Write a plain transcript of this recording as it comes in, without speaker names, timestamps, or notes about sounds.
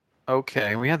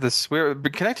Okay, we have this. We're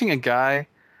connecting a guy.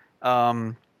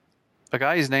 Um, a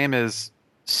guy. His name is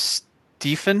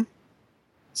Stephen.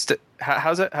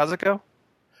 How's it go?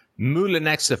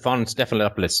 Moulinex von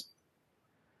Stephanopoulos.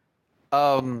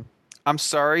 Um, I'm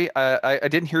sorry. I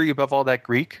didn't hear you above all that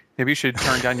Greek. Maybe you should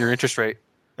turn down your interest rate.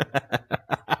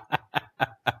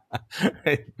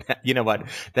 You know what?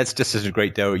 That's just such a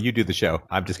great dough. You do the show.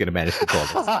 I'm just going to manage to call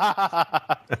this.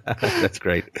 That's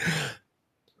great.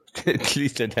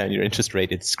 Please turn down your interest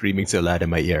rate. It's screaming so loud in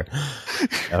my ear.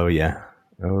 Oh yeah.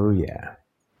 Oh yeah.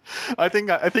 I think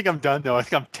I'm done though. I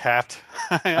think I'm tapped.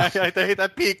 I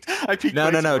peaked. I peaked. No,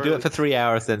 way no, too no. Do early. it for 3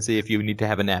 hours, then see if you need to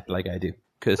have a nap like I do,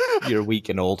 because you're weak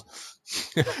and old.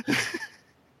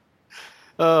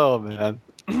 Oh man.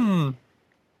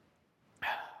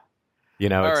 You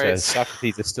know, All it right. says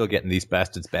Socrates is still getting these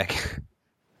bastards back.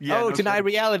 Yeah. Oh, No deny kidding.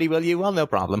 reality, will you? Well, no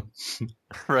problem.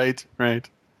 Right. Right.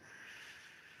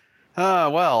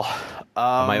 Well.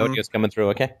 My audio's coming through,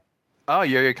 okay? Oh,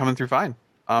 yeah, you're coming through fine.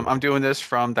 I'm doing this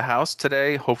from the house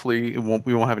today. Hopefully,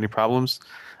 we won't have any problems.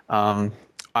 Um,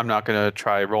 I'm not going to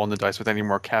try rolling the dice with any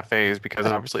more cafes because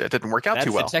obviously it didn't work out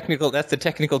too well. That's the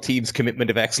technical team's commitment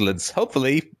of excellence.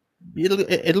 Hopefully,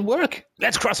 it'll work.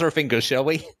 Let's cross our fingers, shall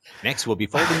we? Next, we'll be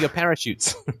folding your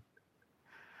parachutes.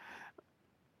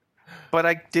 But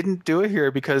I didn't do it here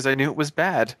because I knew it was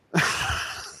bad.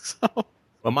 So,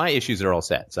 Well, my issues are all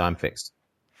set, so I'm fixed.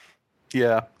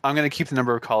 yeah, I'm going to keep the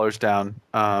number of callers down.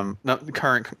 No,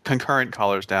 concurrent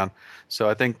callers down. So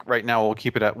I think right now we'll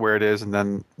keep it at where it is, and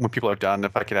then when people are done,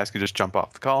 if I could ask you to just jump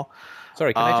off the call.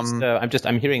 Sorry, can I just?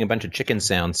 I'm hearing a bunch of chicken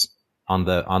sounds on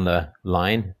the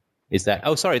line. Is that?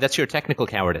 Oh, sorry, that's your technical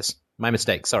cowardice. My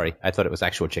mistake. Sorry, I thought it was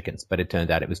actual chickens, but it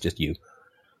turned out it was just you.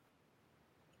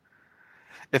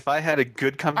 If I had a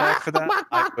good comeback for that,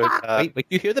 I would. Wait,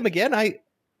 you hear them again? I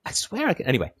swear I can.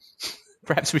 Anyway,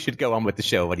 perhaps we should go on with the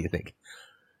show. What do you think?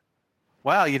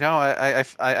 Wow, I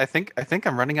think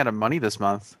I'm running out of money this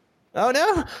month. Oh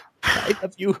no! I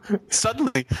love you.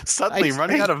 Suddenly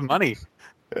running out of money.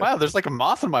 Wow, there's like a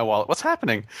moth in my wallet. What's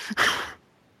happening?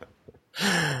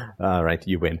 All right,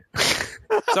 you win.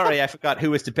 Sorry, I forgot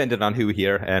who was dependent on who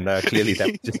here, and clearly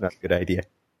that was just not a good idea.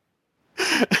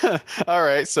 All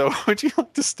right, so would you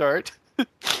like to start?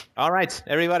 All right,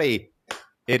 everybody.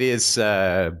 It is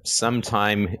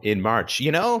sometime in March.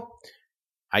 You know,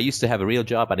 I used to have a real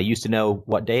job, and I used to know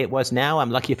what day it was. Now I'm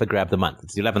lucky if I grab the month.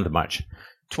 It's the 11th of March,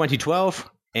 2012,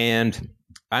 and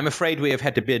I'm afraid we have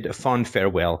had to bid a fond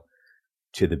farewell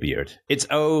to the beard. It's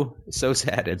oh so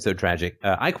sad and so tragic.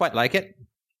 I quite like it,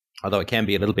 although it can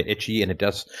be a little bit itchy, and it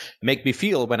does make me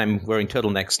feel when I'm wearing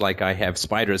turtlenecks like I have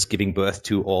spiders giving birth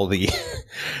to all the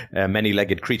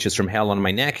many-legged creatures from hell on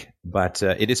my neck. But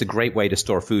it is a great way to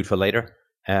store food for later.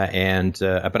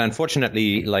 But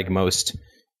unfortunately, like most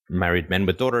married men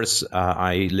with daughters,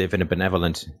 I live in a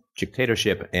benevolent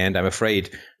dictatorship, and I'm afraid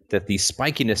that the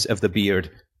spikiness of the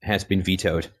beard has been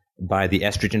vetoed by the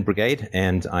estrogen brigade,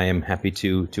 and I am happy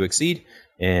to accede.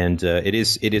 And it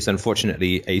is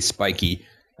unfortunately a spiky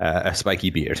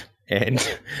beard,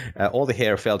 and all the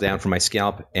hair fell down from my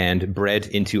scalp and bred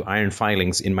into iron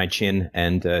filings in my chin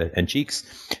and cheeks.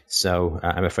 So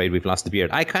I'm afraid we've lost the beard.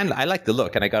 I like the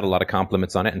look, and I got a lot of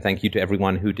compliments on it. And thank you to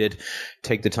everyone who did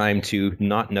take the time to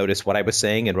not notice what I was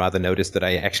saying and rather notice that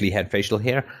I actually had facial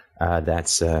hair.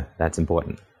 That's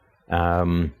important.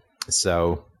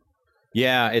 So.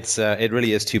 Yeah, it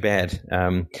really is too bad.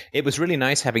 It was really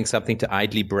nice having something to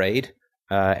idly braid.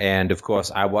 And of course,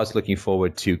 I was looking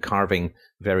forward to carving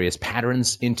various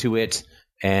patterns into it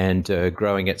and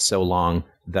growing it so long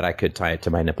that I could tie it to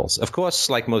my nipples. Of course,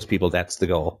 like most people, that's the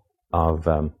goal of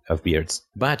beards.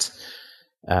 But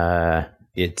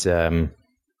it didn't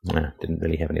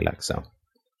really have any luck. So,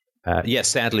 yes,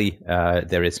 sadly,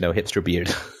 there is no hipster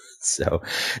beard. So,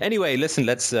 anyway, listen,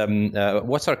 let's.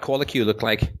 What's our caller queue look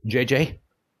like, JJ?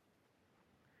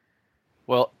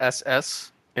 Well,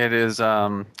 SS, it is.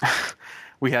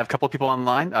 We have a couple of people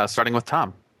online, starting with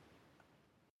Tom.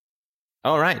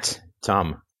 All right,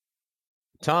 Tom.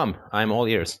 Tom, I'm all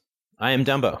ears. I am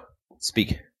Dumbo.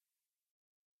 Speak.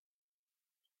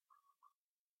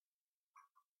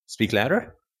 Speak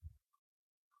louder.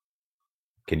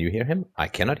 Can you hear him? I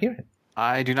cannot hear him.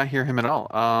 I do not hear him at all.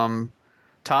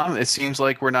 Tom, it seems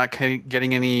like we're not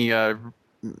getting any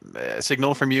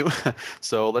signal from you.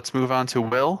 So let's move on to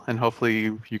Will, and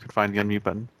hopefully you can find the unmute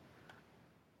button.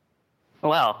 Oh,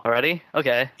 wow, already?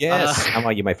 Okay. Yes. How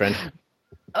are you, my friend?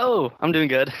 Oh, I'm doing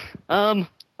good. All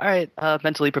right,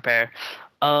 mentally prepare.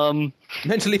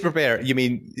 Mentally prepare. You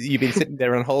mean you've been sitting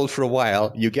there on hold for a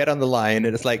while, you get on the line,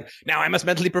 and it's like, now I must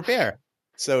mentally prepare.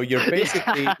 So you're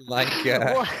basically like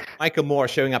Well, Michael Moore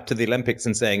showing up to the Olympics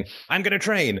and saying, "I'm going to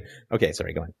train." Okay,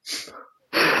 sorry, go on.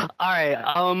 all right.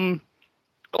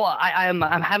 Well,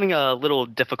 I'm having a little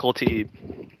difficulty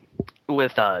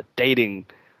with dating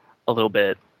a little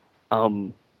bit.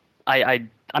 Um, I'm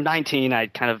 19.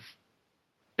 I've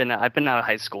been out of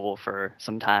high school for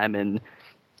some time, and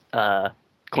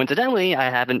coincidentally,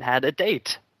 I haven't had a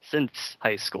date since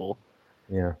high school,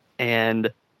 Yeah.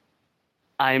 and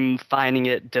I'm finding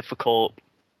it difficult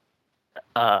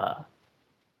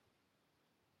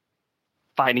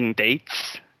finding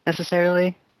dates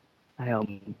necessarily. I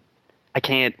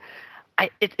can't.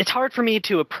 It's hard for me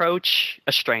to approach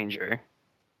a stranger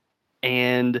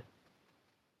and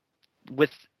with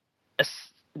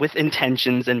with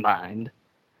intentions in mind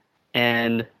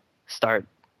and start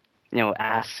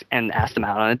ask them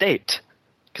out on a date,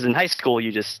 because in high school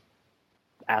you just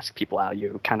ask people out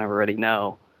you kind of already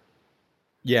know.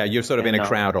 Yeah, you're sort of in a And,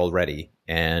 crowd already,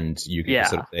 and you can just yeah.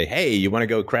 sort of say, "Hey, you want to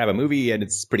go grab a movie?" And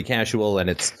it's pretty casual,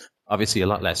 and it's obviously a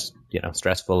lot less,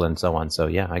 stressful and so on. So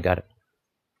yeah, I got it.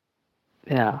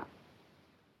 Yeah.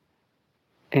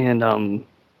 And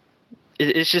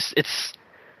it's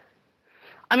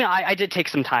I mean, I did take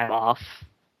some time off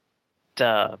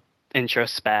to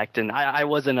introspect, and I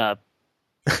wasn't a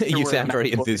You sound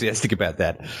very enthusiastic about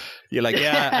that. You're like,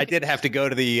 yeah, I did have to go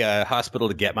to the hospital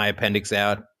to get my appendix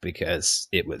out because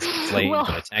it was inflamed Well,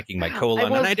 and attacking my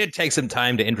colon. And I did take some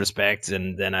time to introspect,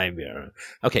 and then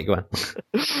okay, go on.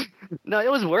 No,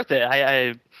 it was worth it.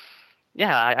 I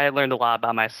learned a lot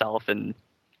about myself, and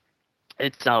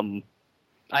it's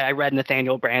I read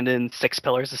Nathaniel Branden's 6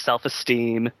 Pillars of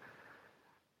Self-Esteem,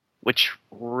 which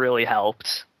really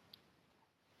helped.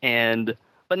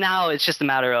 But now it's just a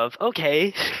matter of,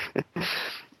 okay,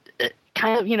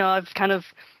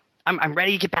 I'm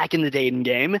ready to get back in the dating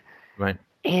game. Right.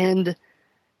 And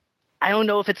I don't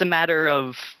know if it's a matter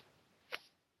of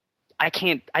I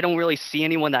don't really see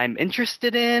anyone that I'm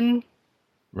interested in.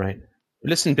 Right.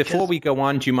 Listen, before we go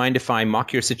on, do you mind if I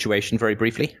mock your situation very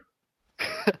briefly?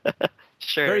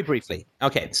 Sure. Very briefly.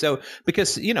 Okay. So,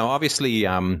 because, obviously,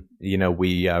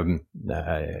 we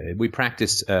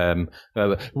practice,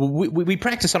 we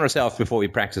practice on ourselves before we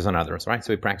practice on others, right?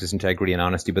 So we practice integrity and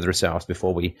honesty with ourselves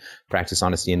before we practice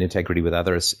honesty and integrity with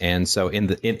others. And so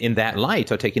in that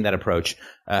light, or taking that approach,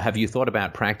 have you thought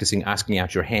about practicing asking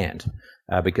out your hand?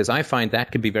 Because I find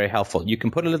that can be very helpful. You can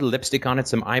put a little lipstick on it,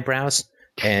 some eyebrows,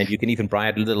 and you can even buy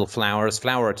a little flower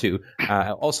or two.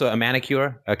 Also, a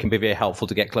manicure can be very helpful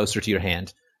to get closer to your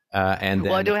hand. And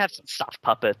then, I do have some soft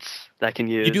puppets that I can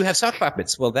use. You do have sock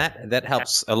puppets. Well, that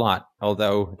helps a lot,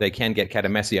 although they can get kind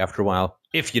of messy after a while,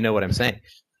 if you know what I'm saying.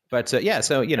 But so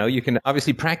you can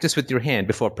obviously practice with your hand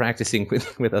before practicing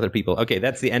with other people. Okay,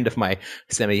 that's the end of my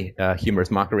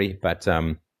semi-humorous mockery. But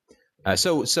look,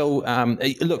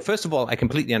 first of all, I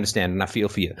completely understand and I feel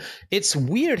for you. It's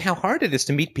weird how hard it is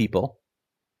to meet people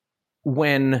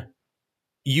when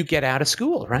you get out of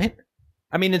school, right?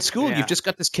 I mean, in school, You've just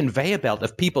got this conveyor belt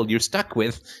of people you're stuck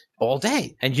with all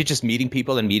day, and you're just meeting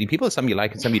people. Some you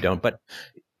like and some you don't. But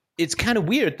it's kind of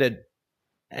weird that,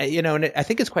 and I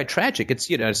think it's quite tragic. It's,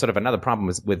 sort of another problem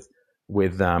with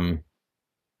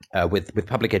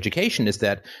public education is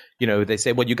that, they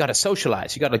say, well, you got to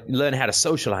socialize. You got to learn how to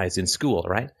socialize in school,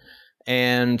 right?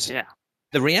 And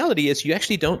the reality is you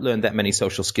actually don't learn that many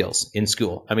social skills in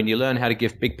school. I mean, you learn how to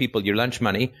give big people your lunch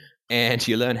money, and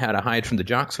you learn how to hide from the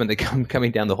jocks when they come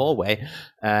coming down the hallway,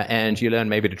 and you learn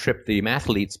maybe to trip the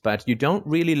mathletes, but you don't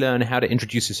really learn how to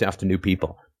introduce yourself to new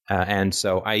people. And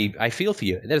so I feel for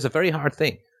you. That is a very hard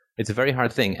thing. It's a very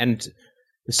hard thing. And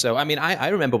so, I mean, I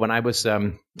remember when I was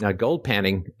gold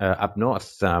panning up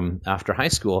north after high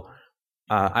school,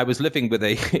 I was living with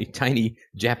a tiny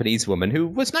Japanese woman who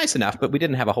was nice enough, but we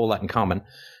didn't have a whole lot in common.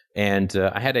 And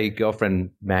I had a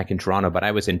girlfriend back in Toronto, but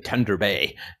I was in Thunder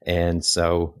Bay. And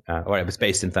so, or I was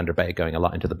based in Thunder Bay, going a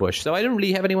lot into the bush. So I didn't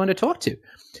really have anyone to talk to.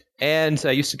 And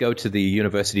I used to go to the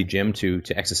university gym to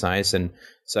exercise. And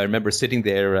so I remember sitting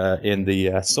there in the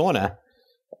sauna.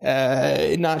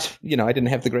 I didn't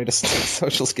have the greatest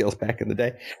social skills back in the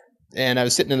day. And I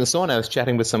was sitting in the sauna, I was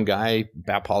chatting with some guy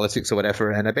about politics or whatever,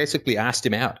 and I basically asked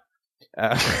him out.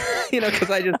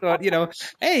 Because I just thought,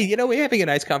 hey, we're having a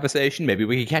nice conversation. Maybe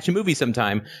we could catch a movie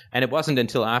sometime. And it wasn't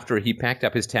until after he packed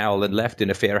up his towel and left in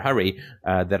a fair hurry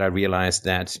that I realized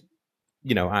that,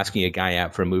 asking a guy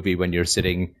out for a movie when you're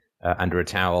sitting under a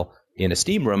towel in a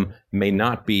steam room may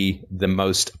not be the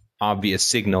most obvious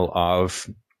signal of,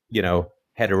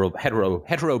 hetero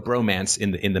bromance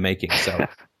in the making.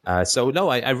 So no,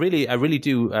 I really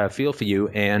do feel for you.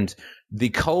 And the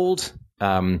cold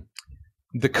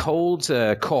the cold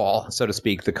call, so to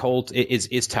speak, the cold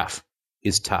is tough.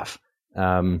 Is tough.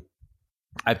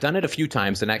 I've done it a few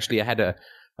times, and actually, I had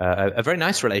a very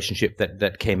nice relationship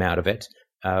that came out of it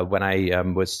when I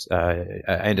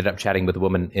ended up chatting with a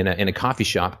woman in a coffee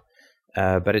shop.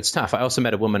 But it's tough. I also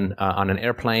met a woman on an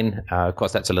airplane. Of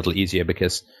course, that's a little easier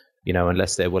because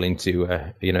unless they're willing to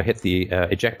hit the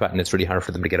eject button, it's really hard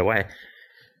for them to get away.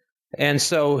 And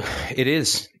so it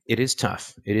is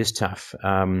tough. It is tough.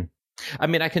 I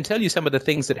mean, I can tell you some of the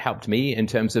things that helped me in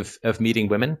terms of meeting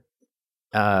women.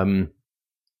 Joining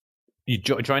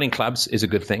clubs is a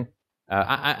good thing.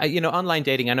 Online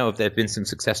dating, I know there have been some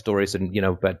success stories, and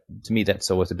but to me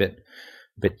that's always a bit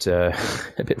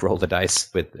roll the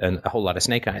dice with a whole lot of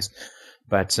snake eyes.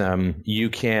 But you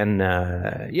can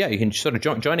sort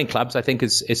of joining clubs, I think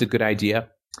is a good idea.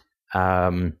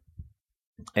 So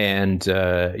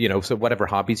whatever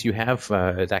hobbies you have,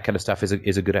 that kind of stuff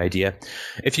is a good idea.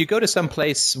 If you go to some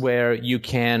place where you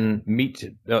can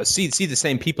see the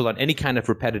same people on any kind of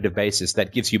repetitive basis,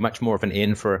 that gives you much more of an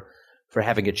in for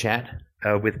having a chat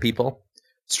with people.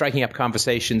 Striking up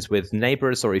conversations with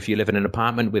neighbors, or if you live in an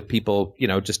apartment with people,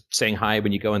 just saying hi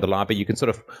when you go in the lobby, you can sort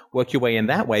of work your way in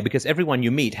that way, because everyone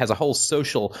you meet has a whole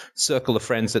social circle of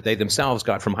friends that they themselves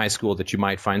got from high school that you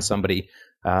might find somebody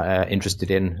interested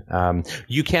in.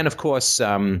 You can, of course,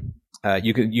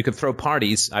 you can throw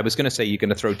parties. I was going to say you're going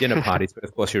to throw dinner parties, but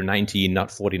of course you're 19,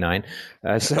 not 49.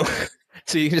 So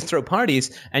you can just throw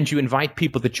parties, and you invite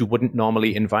people that you wouldn't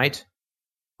normally invite.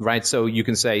 Right, so you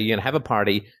can say, have a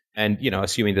party, and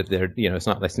assuming that they're, it's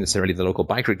not necessarily the local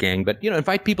biker gang, but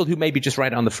invite people who may be just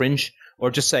right on the fringe, or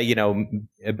just say,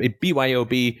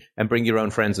 BYOB, and bring your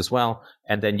own friends as well,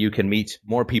 and then you can meet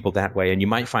more people that way, and you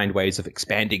might find ways of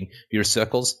expanding your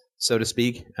circles, so to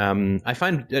speak. I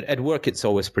find at work it's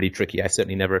always pretty tricky. I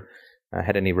certainly never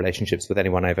had any relationships with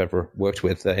anyone I've ever worked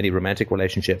with, any romantic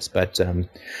relationships, but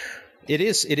it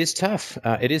is tough.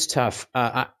 It is tough.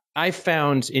 I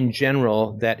found in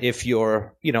general that if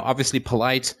you're, obviously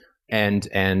polite and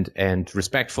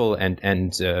respectful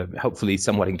and hopefully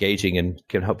somewhat engaging and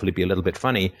can hopefully be a little bit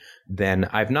funny, then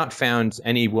I've not found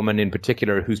any woman in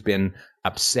particular who's been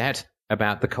upset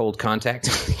about the cold contact.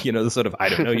 The sort of, I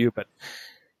don't know you, but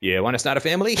yeah, want to start a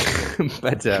family?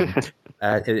 But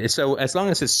so as long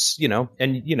as it's,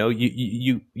 and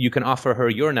you can offer her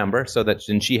your number so that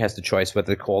then she has the choice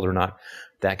whether to call or not,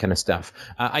 that kind of stuff.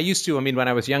 When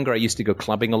I was younger, I used to go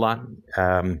clubbing a lot.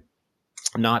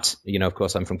 Not, of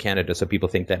course, I'm from Canada, so people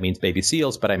think that means baby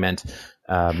seals, but I meant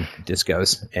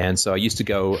discos. And so I used to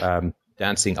go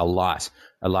dancing a lot,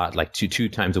 like two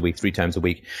times a week, 3 times a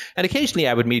week. And occasionally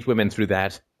I would meet women through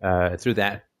that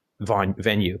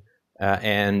venue.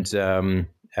 And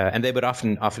they would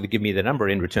often offer to give me the number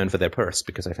in return for their purse,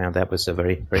 because I found that was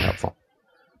very, very helpful.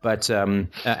 But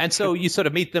and so you sort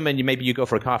of meet them, and maybe you go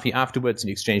for a coffee afterwards, and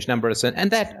you exchange numbers,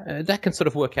 and that can sort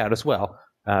of work out as well.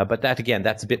 But that, again,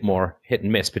 that's a bit more hit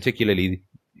and miss, particularly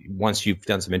once you've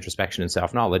done some introspection and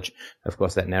self-knowledge. Of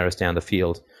course, that narrows down the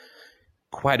field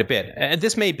quite a bit. And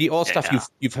this may be all stuff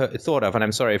you've thought of, and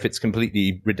I'm sorry if it's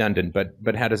completely redundant,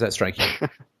 but how does that strike you?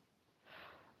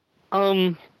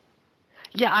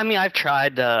 Yeah, I've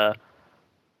tried.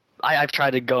 I've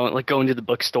tried to go into the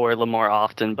bookstore a little more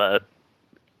often, but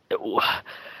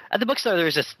at the bookstore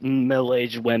there's just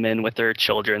middle-aged women with their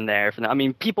children there.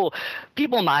 People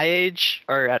my age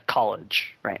are at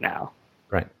college right now.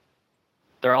 Right.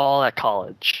 They're all at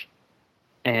college,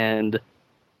 and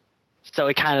so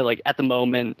it kind of at the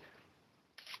moment,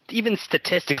 even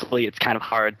statistically, it's kind of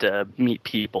hard to meet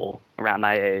people around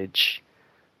my age.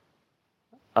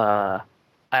 I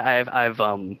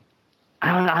don't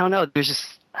know. There's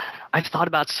just, I've thought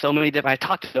about so many different. I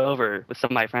talked it over with some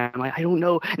of my friends. I'm like, I don't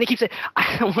know. And they keep saying,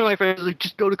 one of my friends was like,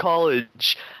 just go to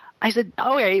college. I said,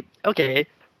 okay,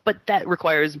 but that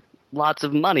requires lots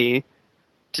of money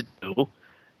to do,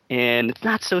 and it's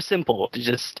not so simple to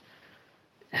just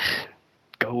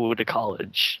go to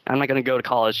college. I'm not going to go to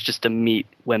college just to meet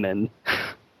women,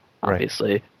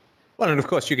 obviously. Right. Well, and of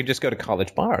course, you can just go to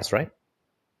college bars, right?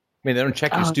 They don't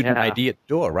check your student ID at the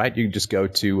door, right? You can just go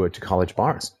to college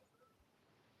bars.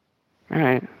 All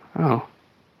right. Oh.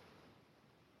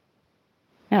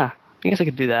 Yeah, I guess I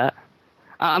could do that.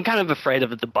 I'm kind of afraid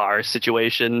of the bar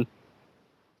situation.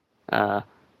 Just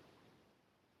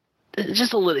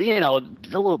a little,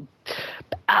 the word.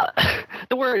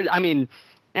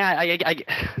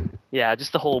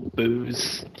 Just the whole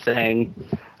booze thing.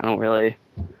 I don't really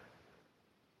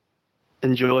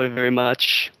enjoy very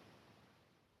much.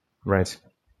 Right.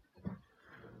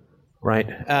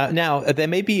 Now, there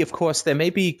may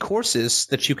be courses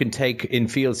that you can take in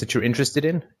fields that you're interested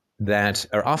in that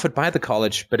are offered by the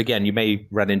college. But again, you may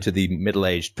run into the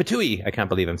middle-aged patooey. I can't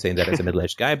believe I'm saying that as a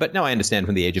middle-aged guy. But no, I understand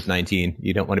from the age of 19,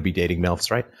 you don't want to be dating MILFs,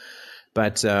 right?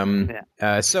 But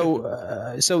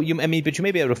so you may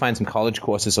be able to find some college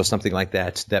courses or something like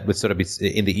that would sort of be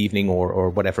in the evening or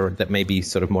whatever that may be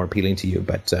sort of more appealing to you.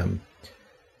 But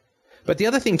the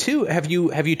other thing too, have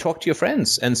you talked to your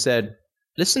friends and said,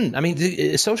 listen, I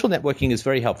mean, social networking is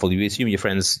very helpful. You assume your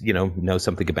friends, know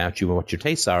something about you and what your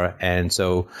tastes are, and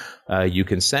so you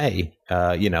can say,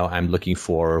 I'm looking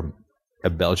for a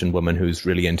Belgian woman who's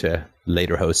really into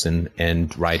lederhosen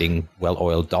and riding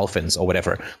well-oiled dolphins or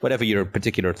whatever your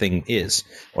particular thing is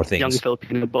or things. Young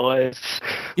Filipino boys.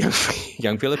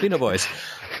 Young Filipino boys.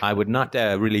 I would not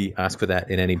really ask for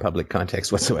that in any public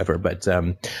context whatsoever. But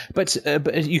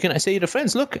you can say to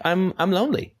friends, look, I'm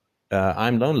lonely.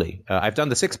 I'm lonely. I've done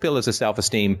the 6 pillars of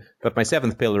self-esteem, but my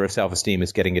 7th pillar of self-esteem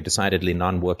is getting a decidedly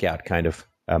non-workout kind of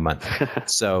month.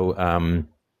 So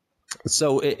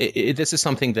this is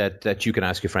something that you can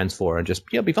ask your friends for and just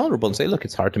be vulnerable and say, look,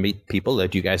 it's hard to meet people.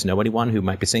 Do you guys know anyone who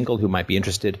might be single, who might be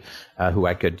interested, who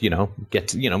I could, we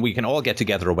can all get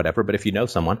together or whatever. But if you know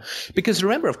someone, because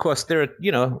remember, of course, there are,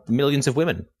 millions of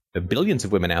women, billions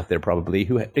of women out there probably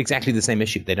who have exactly the same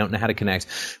issue. They don't know how to connect.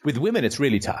 With women, it's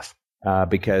really tough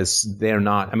because they're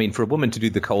not, for a woman to do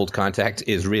the cold contact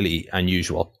is really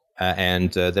unusual.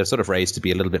 And they're sort of raised to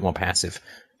be a little bit more passive,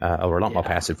 or a lot more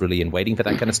passive, really, in waiting for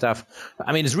that kind of stuff.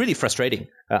 It's really frustrating.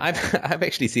 I've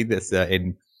actually seen this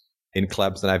in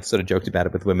clubs, and I've sort of joked about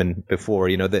it with women before.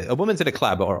 A woman's at a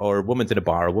club, or a woman's at a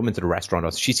bar, or a woman's at a restaurant,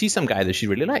 or she sees some guy that she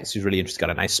really likes. She's really interested, got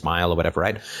a nice smile or whatever,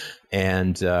 right?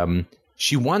 And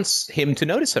she wants him to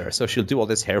notice her, so she'll do all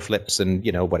this hair flips and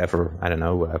whatever. I don't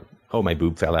know. Oh, my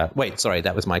boob fell out. Wait, sorry,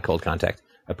 that was my cold contact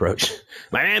approach.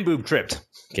 My man boob tripped.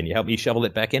 Can you help me shovel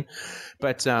it back in?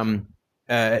 But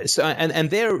it's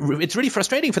really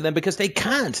frustrating for them because they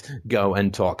can't go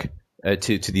and talk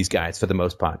to these guys for the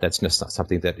most part. That's just not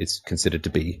something that is considered to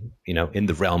be in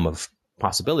the realm of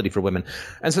possibility for women.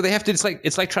 And so they have to.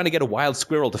 It's like trying to get a wild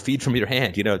squirrel to feed from your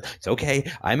hand. It's okay.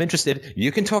 I'm interested.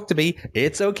 You can talk to me.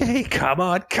 It's okay. Come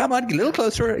on, get a little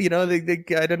closer. I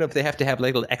don't know if they have to have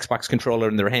like a little Xbox controller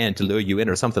in their hand to lure you in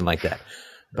or something like that.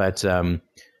 But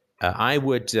I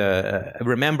would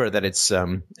remember that it's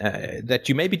that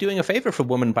you may be doing a favor for a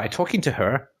woman by talking to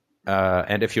her.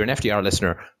 And if you're an FDR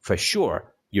listener, for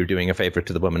sure, you're doing a favor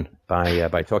to the woman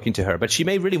by talking to her. But she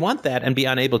may really want that and be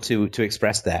unable to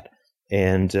express that.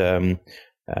 And so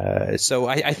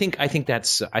I think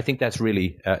that's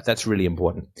really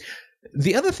important.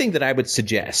 The other thing that I would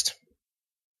suggest.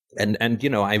 And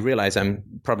I realize I'm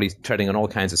probably treading on all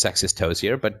kinds of sexist toes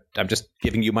here, but I'm just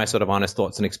giving you my sort of honest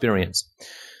thoughts and experience,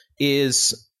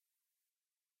 is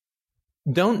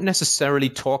don't necessarily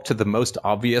talk to the most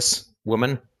obvious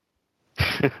woman.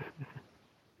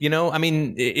 You know what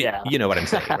I'm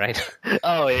saying, right?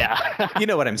 Oh, yeah. You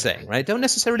know what I'm saying, right? Don't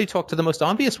necessarily talk to the most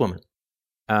obvious woman.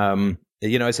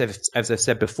 As I've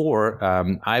said before,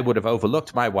 I would have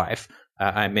overlooked my wife.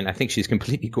 I think she's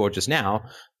completely gorgeous now,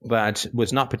 but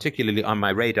was not particularly on my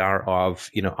radar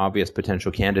of, obvious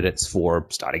potential candidates for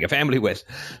starting a family with.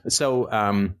 So,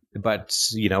 I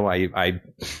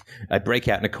break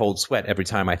out in a cold sweat every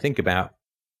time I think about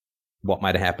what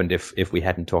might have happened if we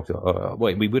hadn't talked.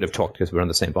 We would have talked because we're on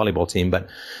the same volleyball team, but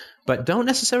don't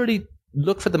necessarily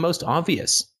look for the most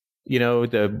obvious.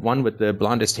 The one with the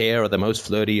blondest hair or the most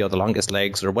flirty or the longest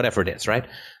legs or whatever it is, right?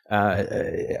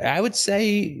 I would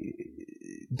say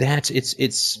that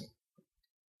it's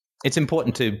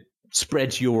important to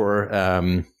spread your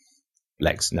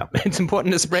legs. No, it's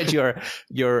important to spread your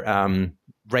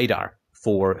radar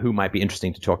for who might be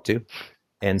interesting to talk to.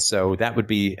 And so that would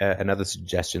be another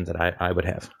suggestion that I would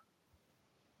have.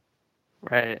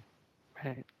 Right.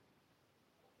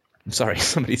 Sorry,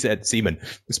 somebody said semen.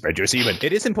 Spread your semen.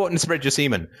 It is important to spread your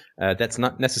semen. That's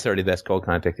not necessarily the best cold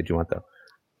contact that you want, though.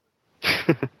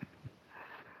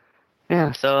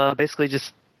 Yeah, so basically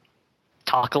just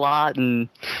talk a lot and...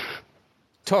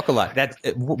 Talk a lot.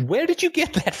 Where did you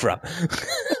get that from?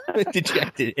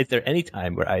 Is there any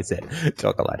time where I said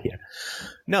talk a lot here?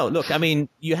 No, look, you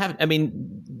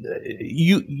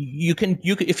can,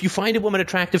 if you find a woman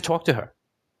attractive, talk to her.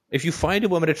 If you find a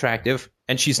woman attractive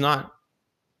and she's not,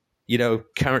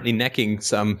 currently necking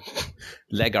some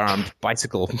leg-armed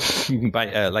bicycle,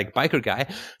 like biker guy,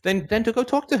 then to go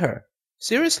talk to her.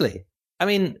 Seriously.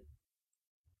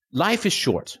 Life is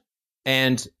short,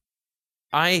 and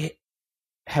I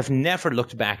have never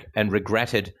looked back and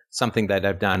regretted something that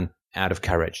I've done out of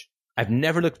courage. I've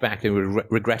never looked back and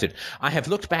regretted. I have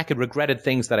looked back and regretted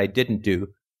things that I didn't do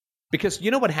Because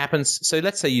you know what happens? So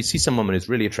let's say you see some woman who's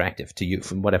really attractive to you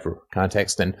from whatever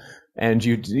context, and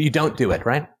you don't do it,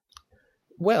 right?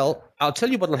 Well, I'll tell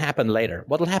you what will happen later.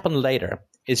 What will happen later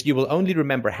is you will only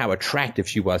remember how attractive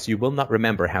she was. You will not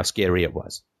remember how scary it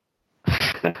was.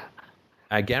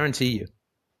 I guarantee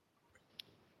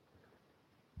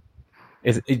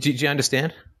you. Do you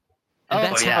understand?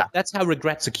 And that's how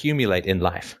regrets accumulate in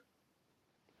life.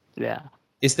 Yeah.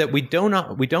 Is that we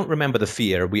don't remember the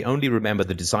fear. We only remember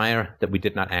the desire that we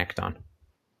did not act on.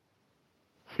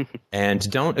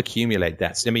 And don't accumulate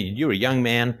that. I mean, you're a young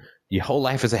man. Your whole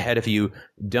life is ahead of you.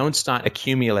 Don't start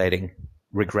accumulating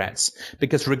regrets,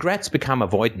 because regrets become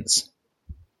avoidance.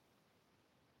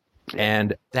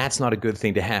 And that's not a good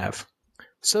thing to have.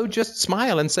 So just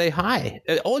smile and say hi.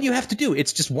 All you have to do,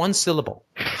 it's just one syllable.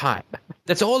 Hi.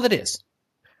 That's all it is.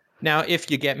 Now, if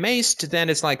you get maced, then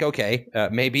it's like, okay,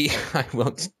 maybe I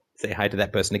won't say hi to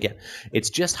that person again.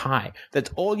 It's just hi. That's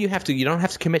all you have to. You don't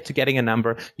have to commit to getting a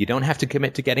number. You don't have to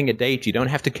commit to getting a date. You don't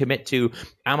have to commit to,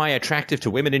 am I attractive to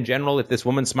women in general if this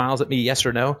woman smiles at me, yes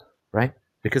or no, right?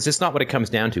 Because it's not what it comes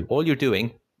down to. All you're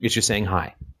doing is you're saying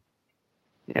hi.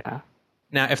 Yeah.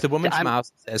 Now, if the woman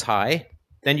smiles and says hi,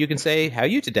 then you can say, how are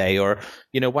you today? Or,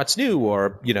 what's new?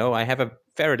 Or, I have a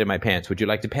ferret in my pants. Would you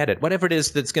like to pet it? Whatever it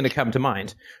is that's going to come to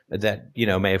mind that,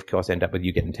 may of course end up with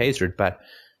you getting tasered. But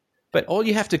all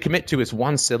you have to commit to is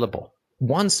one syllable.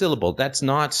 One syllable. That's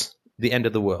not the end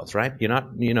of the world, right? You're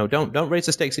not, don't raise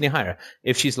the stakes any higher.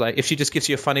 If she just gives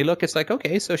you a funny look, it's like,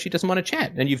 okay, so she doesn't want to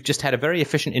chat. And you've just had a very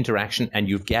efficient interaction and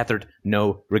you've gathered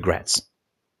no regrets.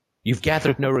 You've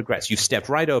gathered no regrets. You've stepped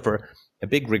right over a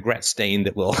big regret stain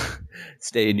that will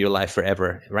stay in your life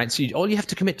forever, right? So all you have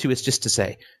to commit to is just to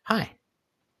say, hi.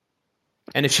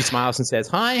 And if she smiles and says,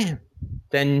 hi,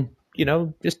 then,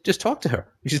 just talk to her.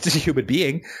 She's just a human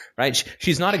being, right?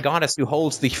 She's not a goddess who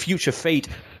holds the future fate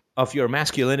of your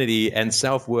masculinity and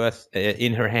self-worth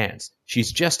in her hands.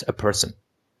 She's just a person.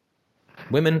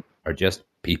 Women are just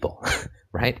people,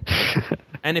 right?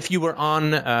 And if you were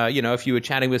on, if you were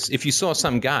chatting with, if you saw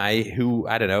some guy who,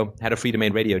 I don't know, had a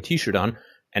Freedomain Radio t-shirt on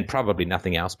and probably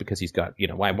nothing else because he's got,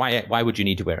 why would you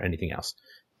need to wear anything else?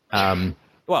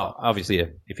 Well, obviously,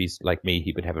 if he's like me,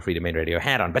 he would have a Freedomain Radio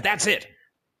hat on, but that's it.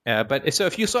 But so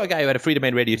if you saw a guy who had a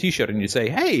Freedomain Radio t-shirt and you say,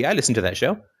 hey, I listened to that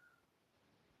show.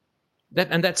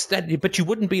 That's that, but you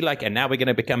wouldn't be like, and now we're going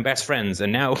to become best friends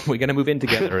and now we're going to move in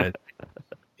together. And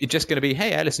it's just going to be,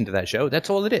 hey, I listened to that show. That's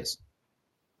all it is.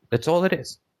 That's all it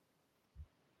is.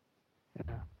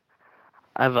 Yeah.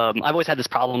 I've always had this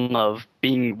problem of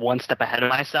being one step ahead of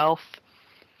myself.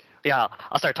 Yeah,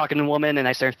 I'll start talking to a woman and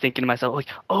I start thinking to myself, like,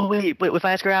 oh, wait, if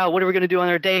I ask her out, what are we going to do on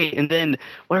our date? And then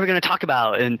what are we going to talk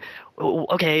about? And,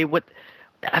 okay,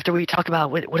 after we talk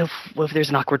about, what if there's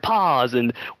an awkward pause?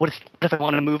 And what if I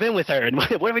want to move in with her? And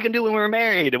what are we going to do when we're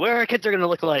married? And what are our kids are going to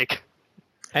look like?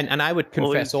 And I would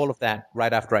confess all of that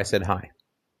right after I said hi.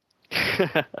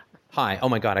 Hi. Oh,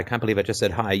 my God. I can't believe I just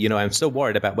said hi. I'm so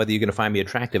worried about whether you're going to find me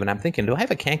attractive. And I'm thinking, do I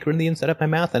have a canker in the inside of my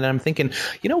mouth? And then I'm thinking,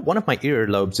 one of my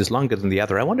earlobes is longer than the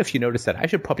other. I wonder if you noticed that. I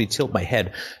should probably tilt my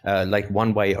head like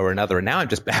one way or another. And now I'm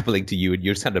just babbling to you and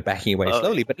you're kind of backing away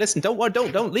slowly. But listen,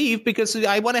 don't leave because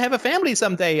I want to have a family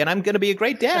someday and I'm going to be a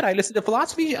great dad. I listen to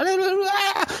philosophy.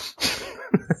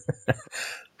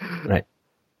 Right.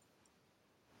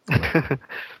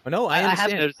 No, I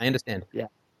understand. I understand. Yeah.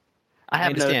 I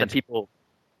have noticed that people...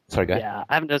 Sorry, go ahead. Yeah,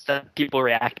 I've noticed that people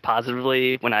react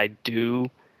positively when I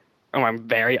do, or I'm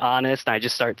very honest, and I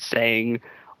just start saying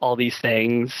all these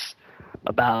things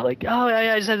about, like, oh,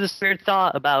 I just had this weird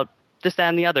thought about this, that,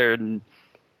 and the other, and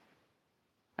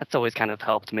that's always kind of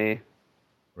helped me.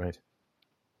 Right.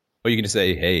 Or you can just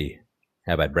say, hey,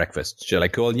 how about breakfast? Shall I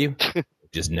call you?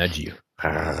 Just nudge you.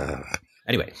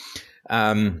 Anyway,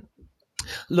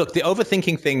 look, the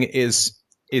overthinking thing is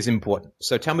important.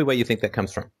 So tell me where you think that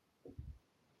comes from.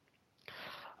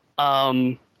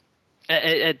 I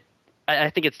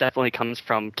think it definitely comes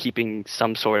from keeping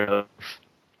some sort of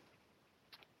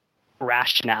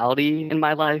rationality in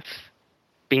my life,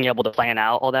 being able to plan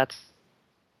out all that.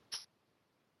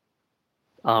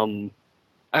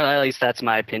 At least that's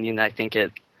my opinion. I think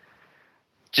it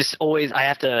just always, I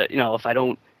have to, if I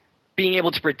don't, being able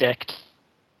to predict.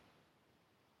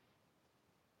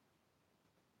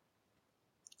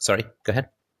 Sorry, go ahead.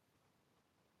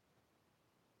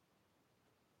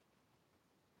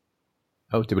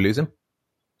 Oh, did we lose him?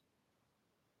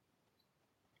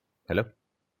 Hello?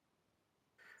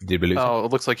 Did we lose him? Oh,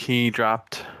 it looks like he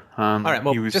dropped. All right,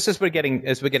 well, just as we're getting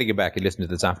it back and listen to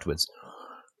this afterwards,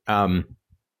 I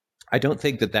don't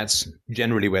think that that's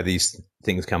generally where these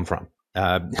things come from.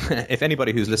 if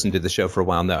anybody who's listened to the show for a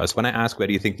while knows, when I ask where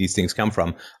do you think these things come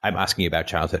from, I'm asking about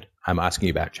childhood. I'm asking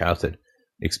about childhood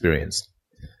experience.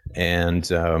 And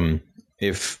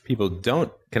if people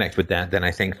don't connect with that, then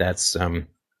I think that's not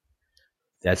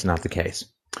the case.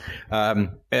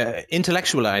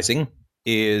 Intellectualizing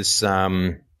is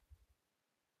now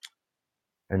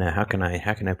how can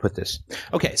I put this?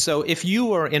 Okay, so if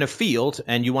you are in a field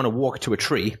and you want to walk to a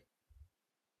tree,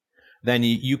 then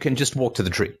you can just walk to the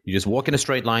tree. You just walk in a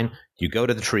straight line, you go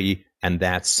to the tree, and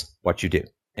that's what you do.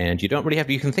 And you don't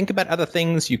really you can think about other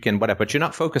things, you can whatever, but you're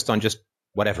not focused on just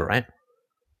whatever, right?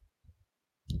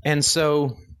 And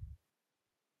so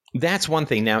that's one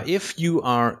thing. Now, if you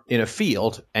are in a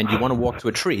field and you want to walk to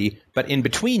a tree, but in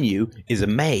between you is a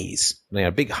maze,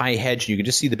 a big high hedge, you can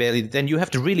just see the barely, then you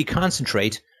have to really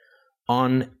concentrate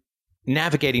on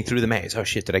navigating through the maze. Oh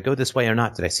shit, did I go this way or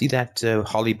not? Did I see that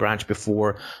holly branch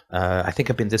before? I think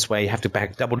I've been this way. You have to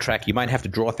double track. You might have to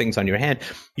draw things on your hand.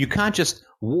 You can't just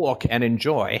walk and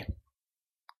enjoy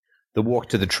the walk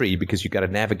to the tree because you've got to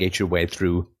navigate your way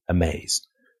through a maze.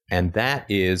 And that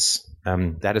is a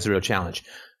real challenge.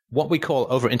 What we call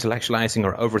over-intellectualizing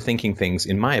or overthinking things,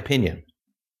 in my opinion,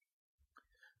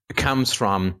 comes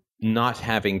from not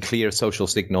having clear social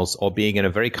signals or being in a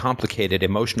very complicated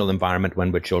emotional environment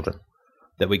when we're children.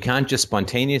 That we can't just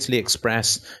spontaneously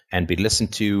express and be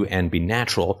listened to and be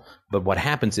natural. But what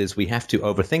happens is we have to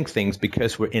overthink things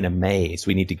because we're in a maze.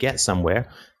 We need to get somewhere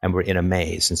and we're in a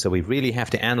maze. And so we really have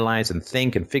to analyze and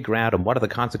think and figure out and what are the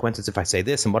consequences if I say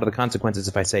this and what are the consequences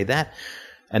if I say that.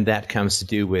 And that comes to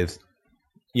do with,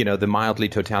 the mildly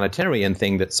totalitarian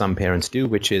thing that some parents do,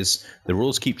 which is the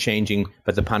rules keep changing,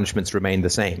 but the punishments remain the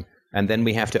same. And then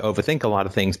we have to overthink a lot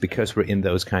of things because we're in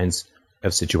those kinds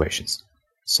of situations.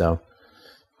 So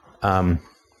I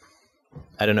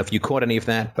don't know if you caught any of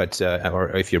that, but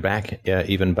or if you're back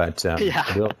even, but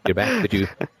yeah. Will, you're back. Did you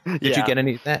get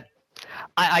any of that?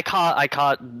 I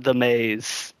caught the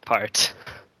maze part.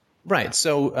 Right.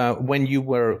 So when you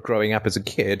were growing up as a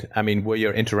kid, I mean, were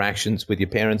your interactions with your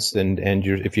parents and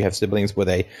if you have siblings, were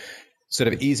they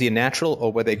sort of easy and natural,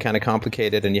 or were they kind of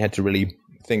complicated and you had to really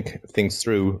think things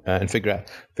through and figure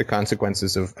out the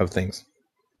consequences of things?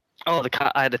 Oh,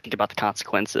 I had to think about the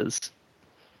consequences.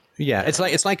 Yeah, it's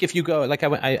like if you go like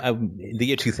I the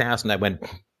year 2000 I went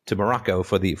to Morocco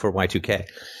for Y2K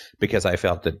because I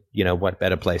felt that what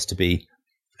better place to be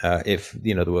if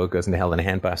the world goes into hell in a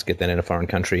handbasket than in a foreign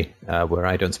country where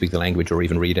I don't speak the language or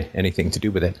even read anything to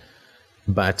do with it.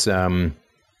 But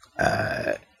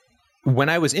when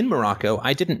I was in Morocco,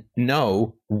 I didn't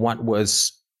know what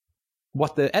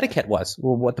the etiquette was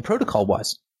or what the protocol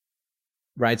was.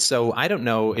 Right, so I don't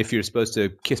know if you're supposed to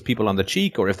kiss people on the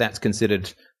cheek or if that's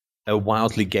considered a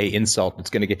wildly gay insult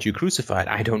that's going to get you crucified.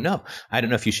 I don't know. I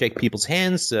don't know if you shake people's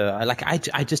hands.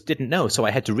 I just didn't know. So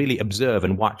I had to really observe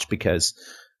and watch because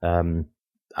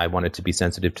I wanted to be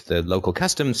sensitive to the local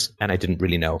customs, and I didn't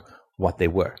really know what they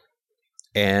were.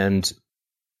 And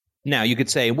now you could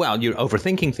say, well, you're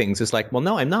overthinking things. It's like, well,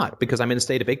 no, I'm not, because I'm in a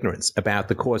state of ignorance about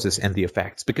the causes and the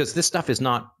effects. Because this stuff is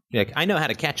not like I know how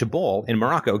to catch a ball in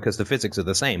Morocco because the physics are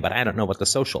the same, but I don't know what the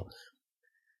social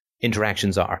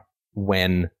interactions are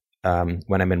when I'm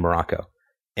in Morocco.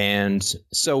 And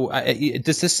so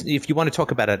does this, if you want to talk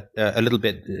about it a little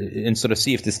bit and sort of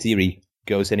see if this theory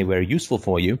goes anywhere useful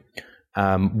for you,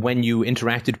 when you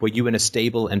interacted, were you in a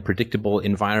stable and predictable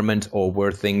environment, or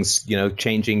were things,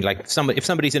 changing? Like if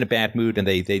somebody's in a bad mood and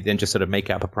they then just sort of make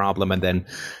up a problem, and then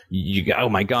you go, oh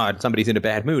my God, somebody's in a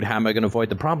bad mood. How am I going to avoid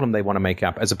the problem they want to make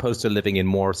up? As opposed to living in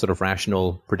more sort of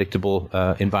rational, predictable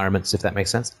environments, if that makes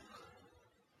sense.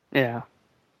 Yeah.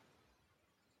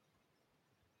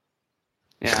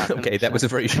 Yeah. Okay, that was a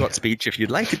very short speech. If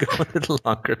you'd like to go a little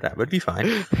longer, that would be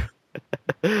fine.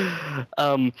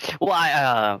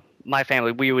 Well, my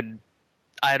family,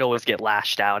 I'd always get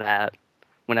lashed out at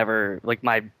whenever, like,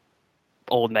 my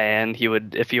old man,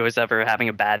 if he was ever having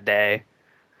a bad day,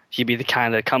 he'd be the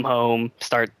kind to come home,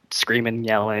 start screaming,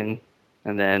 yelling,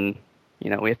 and then,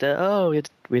 we have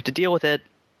to deal with it.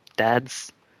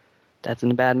 Dad's in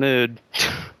a bad mood.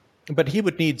 But he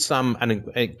would need some, and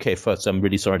okay, first, I'm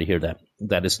really sorry to hear that.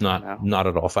 That is not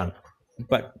at all fun.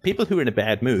 But people who are in a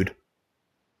bad mood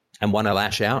and want to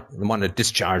lash out and want to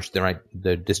discharge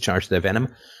their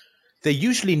venom, they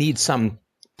usually need some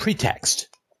pretext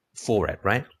for it,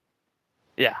 right?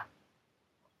 Yeah.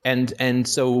 And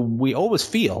so we always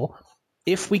feel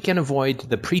if we can avoid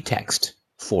the pretext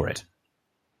for it,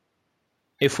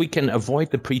 if we can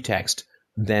avoid the pretext,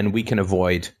 then we can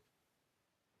avoid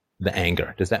the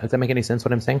anger. Does that make any sense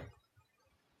what I'm saying?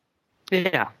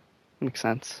 Yeah, makes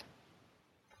sense.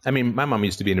 I mean, my mom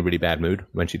used to be in a really bad mood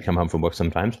when she'd come home from work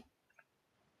sometimes.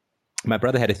 My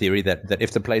brother had a theory that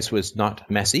if the place was not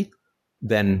messy,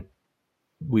 then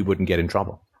we wouldn't get in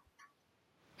trouble.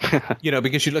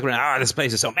 Because you'd look around, this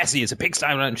place is so messy, it's a pigsty,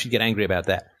 and she'd get angry about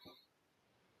that.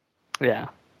 Yeah.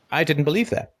 I didn't believe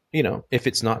that. If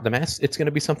it's not the mess, it's going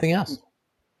to be something else.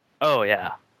 Oh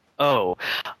yeah. Oh,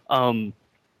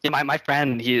 yeah, my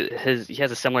friend, he has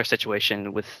a similar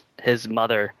situation with his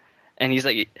mother, and he's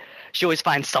like, she always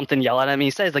finds something to yell at him.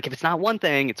 He says, like, if it's not one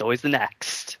thing, it's always the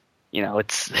next.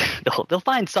 It's they'll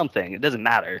find something. It doesn't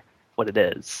matter what it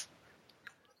is.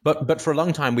 But for a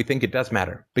long time, we think it does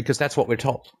matter because that's what we're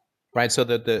told, right? So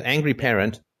the angry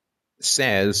parent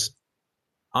says,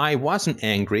 I wasn't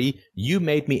angry. You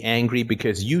made me angry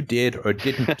because you did or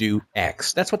didn't do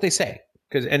X. That's what they say.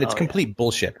 And it's complete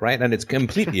bullshit, right? And it's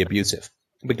completely abusive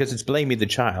because it's blaming the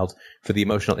child for the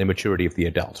emotional immaturity of the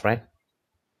adult, right?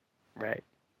 Right.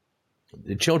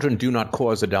 The children do not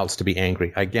cause adults to be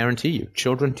angry. I guarantee you,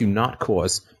 children do not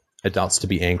cause adults to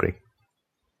be angry.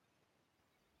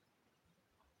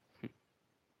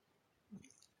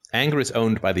 Anger is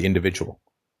owned by the individual.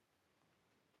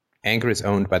 Anger is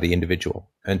owned by the individual,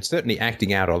 and certainly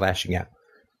acting out or lashing out.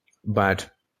 But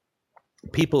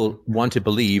people want to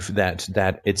believe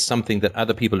that it's something that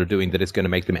other people are doing that is going to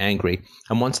make them angry.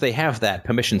 And once they have that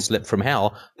permission slip from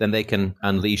hell, then they can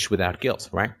unleash without guilt,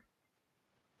 right?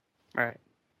 Right.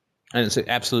 And it's an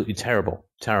absolutely terrible,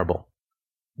 terrible,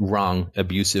 wrong,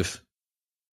 abusive,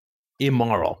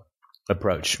 immoral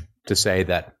approach to say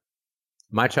that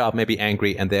my child may be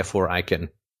angry and therefore I can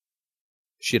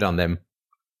shit on them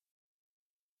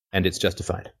and it's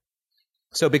justified.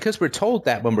 So because we're told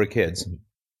that when we're kids,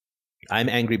 I'm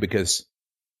angry because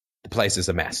the place is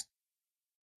a mess,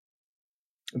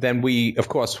 then we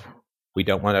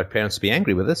don't want our parents to be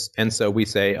angry with us. And so we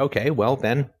say, okay, well,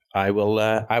 then I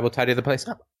will tidy the place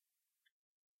up.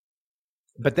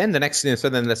 But then the next thing, so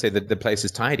then let's say that the place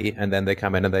is tidy, and then they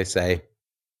come in and they say,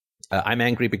 I'm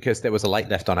angry because there was a light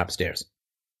left on upstairs.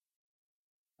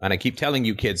 And I keep telling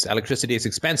you kids, electricity is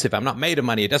expensive. I'm not made of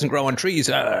money. It doesn't grow on trees.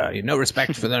 No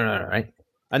respect for them, right?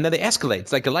 And then they escalate.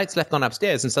 It's like the light's left on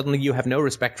upstairs, and suddenly you have no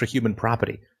respect for human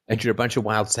property. And you're a bunch of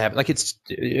wild savage. Like it's,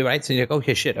 right? So you're like,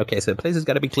 okay, shit. Okay, so the place has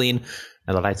got to be clean,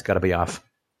 and the light's got to be off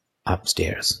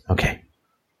upstairs. Okay.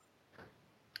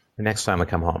 The next time I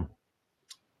come home,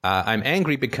 I'm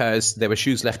angry because there were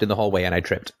shoes left in the hallway and I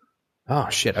tripped. Oh,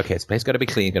 shit. Okay, this place got to be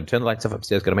clean. Got to turn the lights off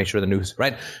upstairs. Got to make sure the news,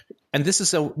 right? And this is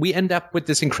so we end up with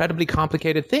this incredibly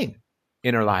complicated thing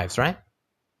in our lives, right?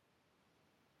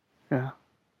 Yeah.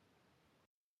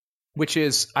 Which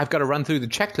is, I've got to run through the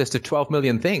checklist of 12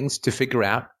 million things to figure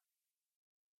out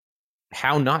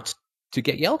how not to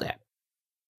get yelled at.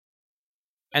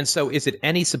 And so is it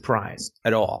any surprise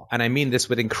at all, and I mean this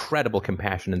with incredible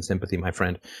compassion and sympathy, my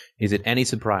friend, is it any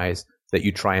surprise that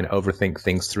you try and overthink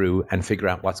things through and figure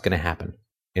out what's going to happen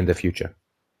in the future?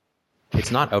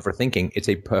 It's not overthinking. It's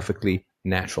a perfectly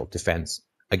natural defense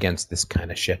against this kind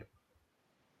of shit.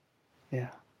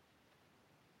 Yeah.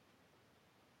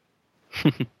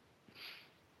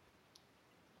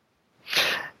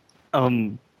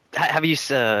 Have you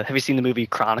seen the movie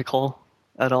Chronicle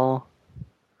at all?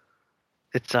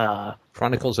 It's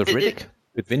Chronicles of Riddick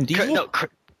with Vin Diesel?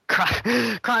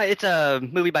 It's a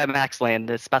movie by Max Land.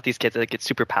 It's about these kids that get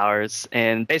superpowers,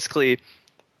 and basically,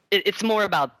 it's more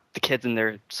about the kids and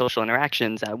their social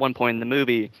interactions. At one point in the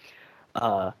movie,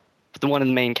 one of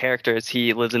the main characters,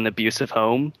 he lives in an abusive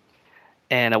home,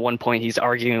 and at one point he's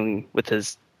arguing with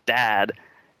his dad,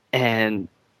 and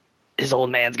his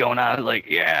old man's going on like,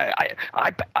 yeah,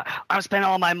 I'm spending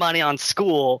all my money on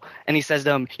school, and he says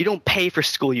to him, "You don't pay for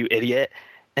school, you idiot."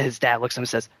 And his dad looks at him and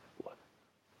says,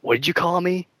 "What did you call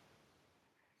me?"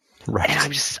 Right. And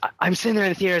I'm sitting there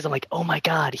in the theaters. I'm like, oh my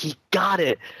god, he got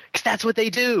it, because that's what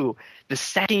they do. The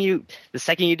second you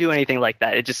do anything like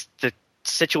that, it just the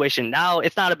situation. Now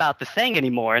it's not about the thing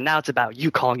anymore. Now it's about you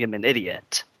calling him an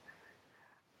idiot.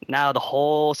 Now the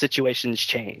whole situation's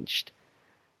changed.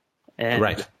 And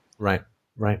Right.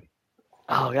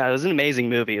 Oh, God, it was an amazing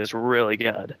movie. It was really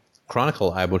good.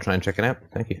 Chronicle, I will try and check it out.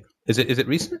 Thank you. Is it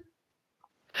recent?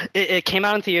 It came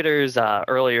out in theaters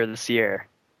earlier this year.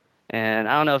 And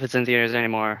I don't know if it's in theaters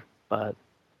anymore, but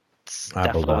it's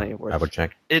definitely worth it. I will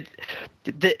check.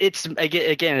 It's not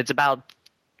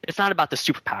about the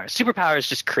superpowers. Superpowers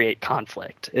just create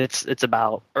conflict. It's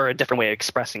about, or a different way of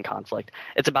expressing conflict.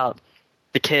 It's about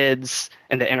the kids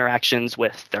and the interactions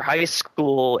with their high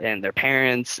school and their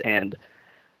parents, and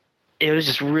it was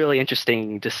just really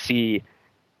interesting to see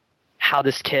how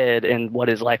this kid and what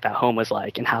his life at home was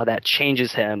like and how that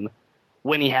changes him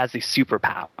when he has these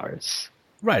superpowers.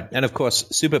 Right. And of course,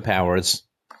 superpowers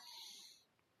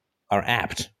are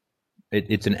apt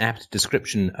it's an apt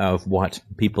description of what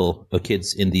people or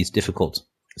kids in these difficult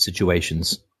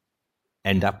situations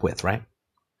end up with, right?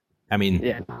 I mean,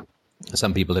 Yeah.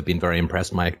 some people have been very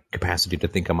impressed by my capacity to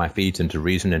think on my feet and to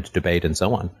reason and to debate and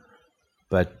so on.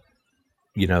 But,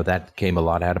 that came a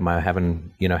lot out of my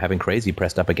having crazy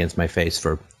pressed up against my face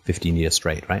for 15 years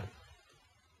straight, right?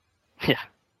 Yeah.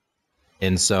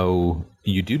 And so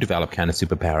you do develop kind of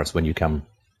superpowers when you come,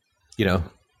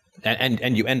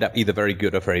 and you end up either very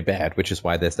good or very bad, which is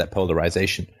why there's that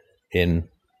polarization in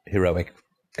heroic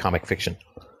comic fiction.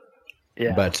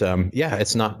 Yeah. But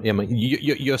it's not.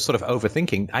 You're sort of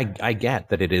overthinking. I get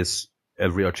that it is a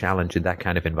real challenge in that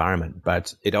kind of environment,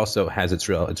 but it also has its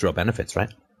real benefits,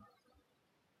 right?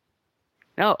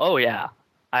 Oh yeah.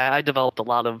 I developed a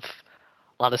lot of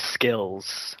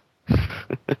skills.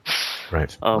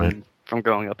 Right. From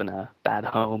growing up in a bad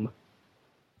home.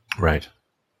 Right.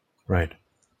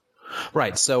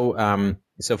 So,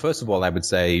 first of all, I would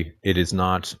say it is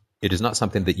not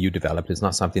something that you developed. It's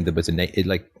not something that was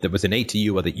innate to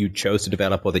you, or that you chose to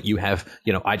develop, or that you have.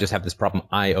 I just have this problem.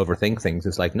 I overthink things.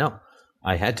 It's like, no,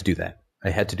 I had to do that.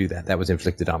 That was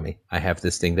inflicted on me. I have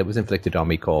this thing that was inflicted on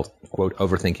me called, quote,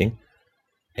 overthinking,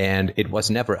 and it was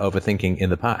never overthinking in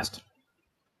the past,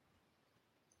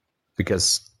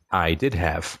 because I did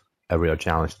have a real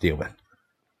challenge to deal with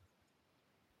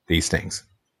these things.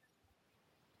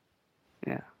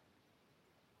 Yeah.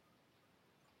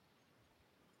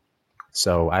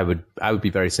 So I would be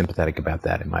very sympathetic about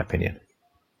that, in my opinion.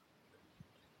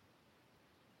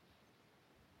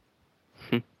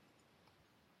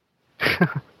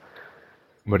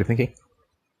 What are you thinking?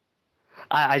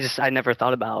 I never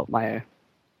thought about my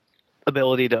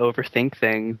ability to overthink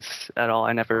things at all.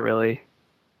 I never really.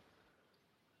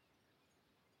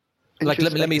 Like,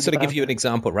 let me sort of give you an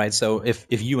example, right? So if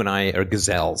you and I are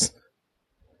gazelles,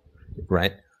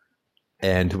 right,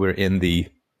 and we're in the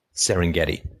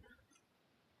Serengeti,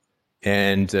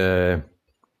 and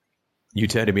you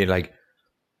turn to me like,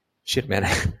 shit, man,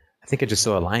 I think I just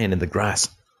saw a lion in the grass.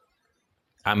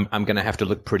 I'm going to have to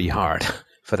look pretty hard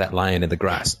for that lion in the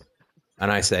grass.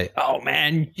 And I say, oh,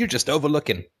 man, you're just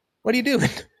overlooking. What are you doing?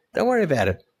 Don't worry about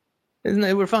it. Isn't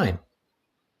it? We're fine.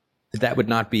 That would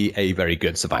not be a very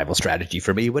good survival strategy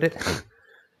for me, would it?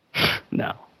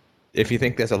 No. If you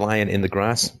think there's a lion in the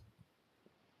grass,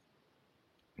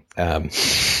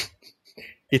 it's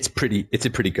a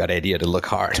pretty good idea to look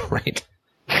hard, right?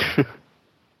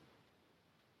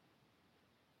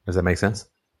 Does that make sense?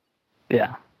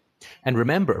 Yeah. And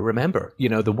remember,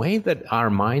 the way that our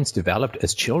minds developed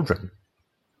as children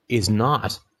is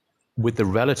not with the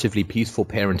relatively peaceful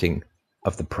parenting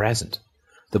of the present.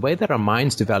 The way that our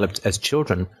minds developed as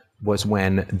children was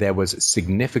when there was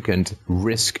significant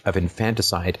risk of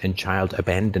infanticide and child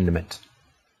abandonment.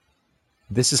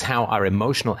 This is how our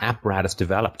emotional apparatus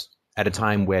developed at a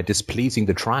time where displeasing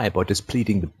the tribe or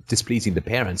displeasing the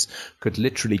parents could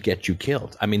literally get you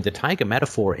killed. I mean, the tiger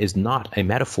metaphor is not a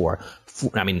metaphor.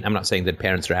 I'm not saying that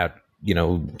parents are out,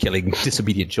 killing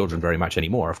disobedient children very much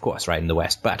anymore, of course, right, in the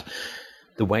West. But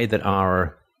the way that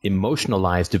our emotional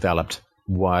lives developed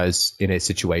was in a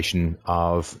situation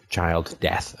of child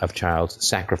death, of child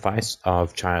sacrifice,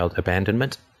 of child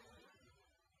abandonment.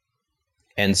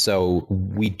 And so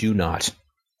we do not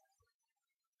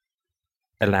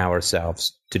allow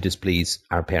ourselves to displease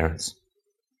our parents.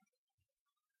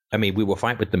 I mean, we will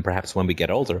fight with them perhaps when we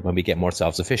get older, when we get more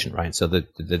self-sufficient, right? So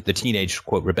the teenage,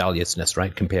 quote, rebelliousness,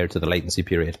 right, compared to the latency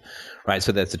period, right?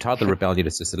 So that's the toddler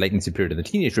rebelliousness, the latency period, and the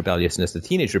teenage rebelliousness. The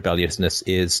teenage rebelliousness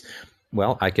is,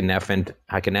 well, I can now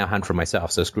hunt for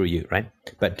myself, so screw you, right?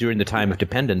 But during the time of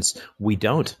dependence, we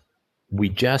don't. We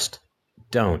just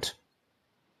don't.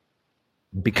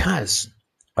 Because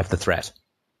of the threat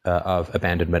of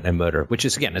abandonment and murder, which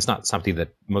is, again, it's not something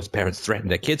that most parents threaten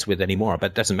their kids with anymore,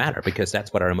 but it doesn't matter because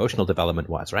that's what our emotional development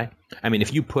was, right? I mean,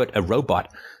 if you put a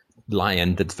robot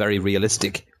lion that's very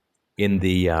realistic in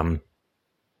the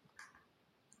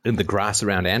grass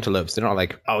around antelopes, they're not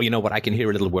like, oh, you know what, I can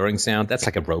hear a little whirring sound. That's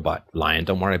like a robot lion.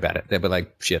 Don't worry about it. They'll be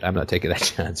like, shit, I'm not taking that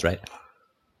chance, right?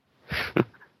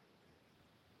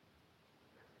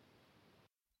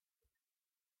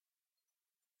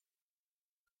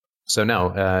 So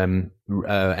no,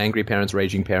 angry parents,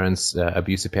 raging parents,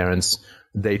 abusive parents,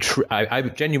 I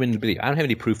genuinely believe, I don't have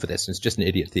any proof for this, it's just an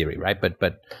idiot theory, right?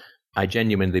 But I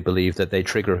genuinely believe that they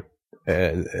trigger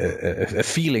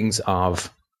feelings of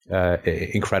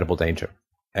incredible danger.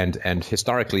 And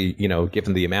historically,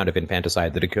 given the amount of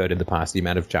infanticide that occurred in the past, the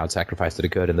amount of child sacrifice that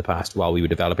occurred in the past while we were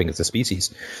developing as a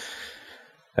species,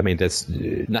 I mean, there's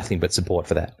nothing but support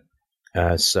for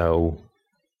that. So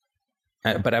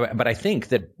But I think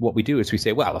that what we do is we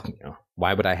say, well,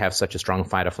 why would I have such a strong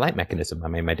fight or flight mechanism? I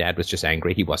mean, my dad was just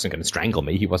angry. He wasn't going to strangle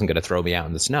me. He wasn't going to throw me out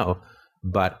in the snow.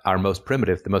 But the most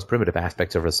primitive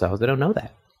aspects of ourselves, they don't know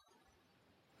that.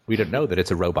 We don't know that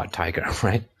it's a robot tiger,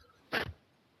 right?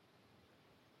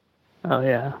 Oh,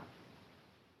 yeah.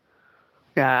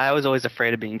 Yeah, I was always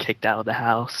afraid of being kicked out of the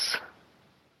house.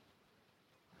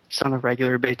 Just on a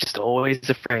regular basis, just always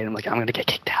afraid. I'm like, I'm going to get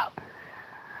kicked out.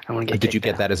 I want to get Did you kicked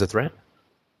get out. that as a threat?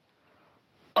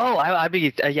 Oh, I'd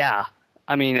be, yeah.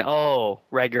 I mean,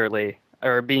 regularly.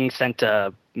 Or being sent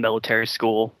to military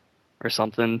school or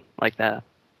something like that.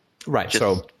 Right.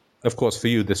 So, of course, for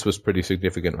you, this was pretty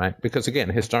significant, right? Because, again,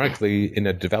 historically, in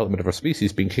the development of our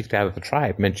species, being kicked out of the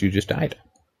tribe meant you just died.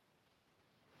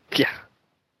 Yeah.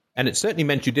 And it certainly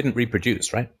meant you didn't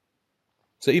reproduce, right?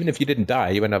 So even if you didn't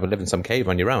die, you went up and lived in some cave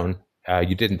on your own,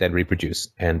 you didn't then reproduce.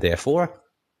 And therefore,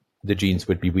 the genes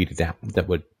would be weeded out that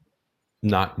would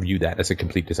not view that as a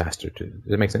complete disaster. Does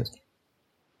that make sense?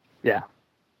 Yeah.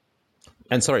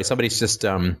 And sorry, somebody's just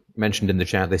mentioned in the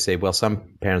chat, they say, well,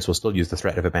 some parents will still use the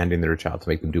threat of abandoning their child to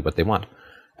make them do what they want.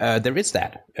 There is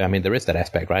that. I mean, there is that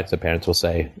aspect, right? So parents will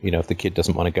say, if the kid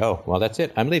doesn't want to go, well, that's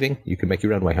it. I'm leaving. You can make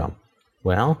your own way home.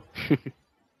 Well,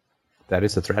 that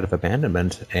is the threat of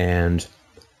abandonment. And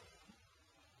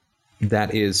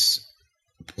that is,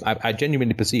 I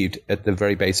genuinely perceived at the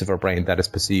very base of our brain, that is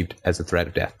perceived as a threat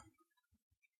of death.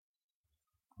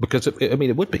 Because,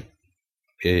 it would be.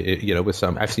 With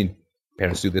some, I've seen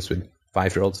parents do this with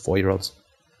 5-year-olds, 4-year-olds.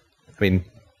 I mean,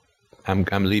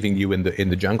 I'm leaving you in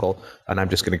the jungle, and I'm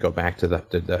just going to go back to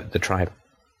the tribe.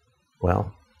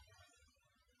 Well,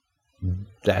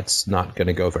 that's not going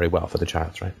to go very well for the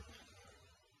child, right?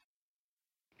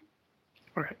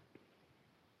 All right.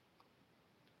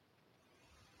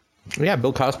 Yeah,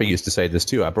 Bill Cosby used to say this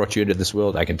too. I brought you into this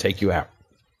world, I can take you out.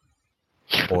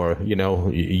 Or,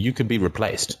 you can be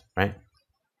replaced, right?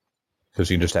 Because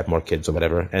you can just have more kids or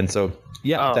whatever. And so,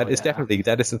 that is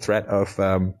the threat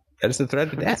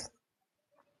of death.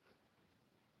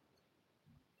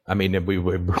 I mean,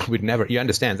 we'd never, you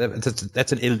understand,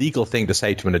 that's an illegal thing to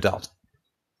say to an adult.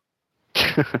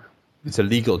 It's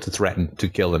illegal to threaten to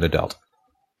kill an adult.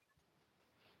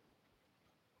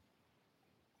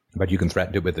 But you can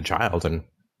threaten it with a child, and,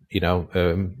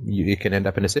 you can end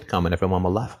up in a sitcom and everyone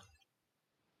will laugh.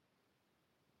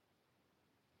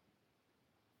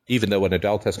 Even though an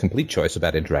adult has complete choice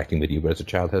about interacting with you, whereas a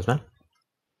child has none.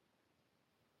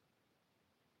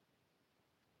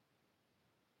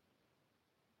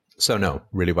 So no,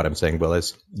 really what I'm saying, Will,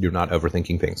 is you're not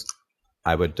overthinking things.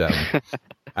 I would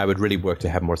really work to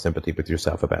have more sympathy with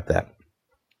yourself about that.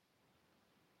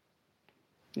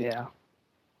 Yeah.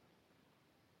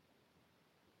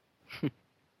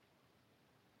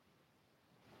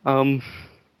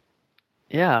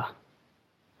 Yeah.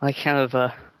 That kind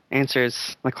of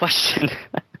answers my question.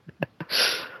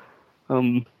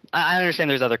 I understand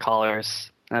there's other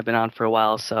callers. I've been on for a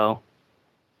while, so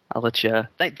I'll let you.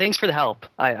 Thanks for the help.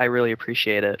 I really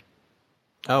appreciate it.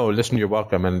 Oh, listen, you're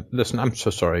welcome. And listen, I'm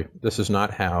so sorry. This is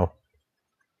not how.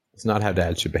 It's not how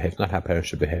dads should behave. It's not how parents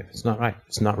should behave. It's not right.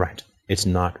 It's not right. It's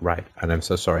not right. And I'm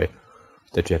so sorry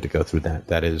that you had to go through that.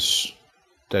 That is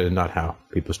not how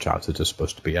people's childhoods are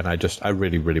supposed to be. And I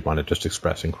really, really want to just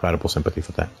express incredible sympathy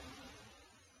for that.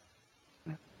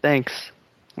 Thanks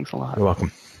a lot. You're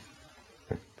welcome.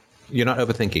 You're not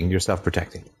overthinking. You're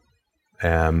self-protecting.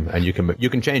 And you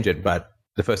can change it, but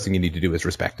the first thing you need to do is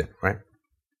respect it, right?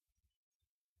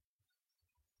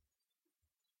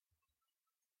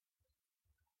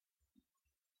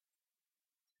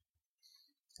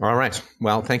 All right.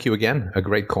 Well, thank you again. A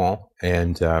great call.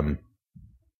 And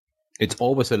it's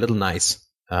always a little nice.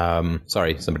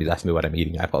 Sorry, somebody's asking me what I'm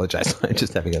eating. I apologize. I'm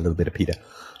just having a little bit of pita.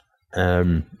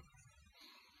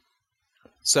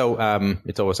 So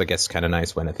it's always, I guess, kind of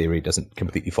nice when a theory doesn't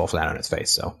completely fall flat on its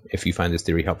face. So if you find this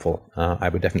theory helpful, I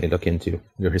would definitely look into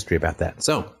your history about that.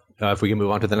 So if we can move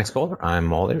on to the next caller,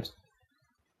 I'm all ears.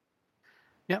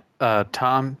 Yep.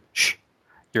 Tom,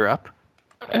 you're up.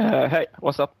 Hey,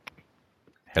 what's up?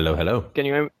 Hello, hello. Can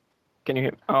you hear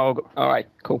me? Oh, all right,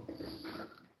 cool.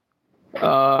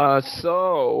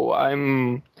 So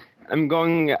I'm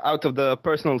going out of the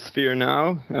personal sphere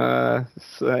now,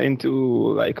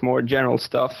 into like more general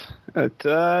stuff. It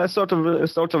sort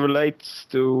of relates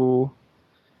to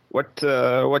what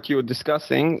you were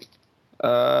discussing.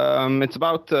 It's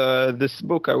about this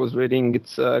book I was reading.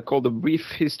 It's called A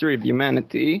Brief History of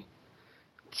Humanity.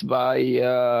 It's by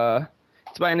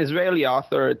an Israeli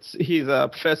author. He's a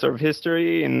professor of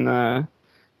history in the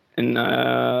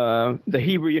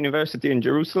Hebrew University in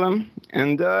Jerusalem,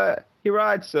 and he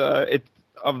writes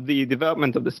of the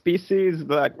development of the species,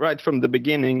 like right from the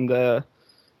beginning, the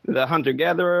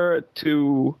hunter-gatherer,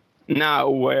 to now,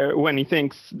 when he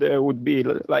thinks there would be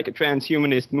like a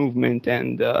transhumanist movement,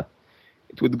 and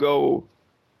it would go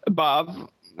above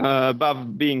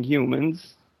being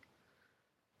humans.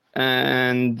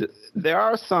 And there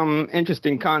are some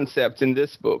interesting concepts in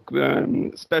this book,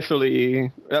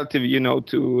 especially relative,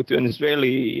 to an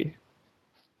Israeli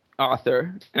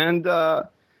author. And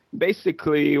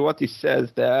basically, what he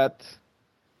says that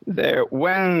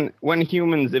when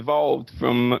humans evolved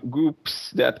from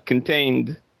groups that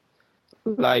contained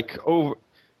like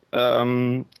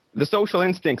the social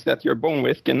instincts that you're born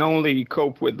with can only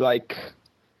cope with like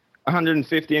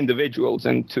 150 individuals,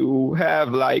 and to have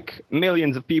like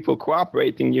millions of people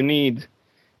cooperating, you need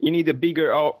a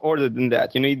bigger order than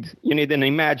that. You need an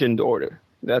imagined order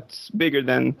that's bigger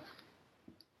than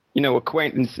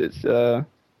acquaintances,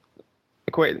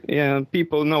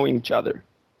 people knowing each other.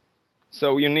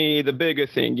 So you need a bigger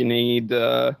thing. You need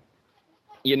a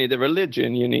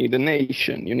religion. You need a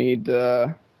nation. You need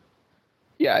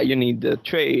you need the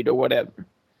trade or whatever.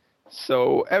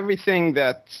 So everything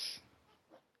that's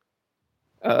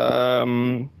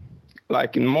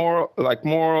like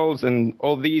morals and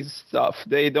all these stuff,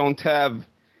 they don't have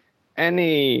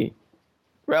any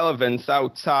relevance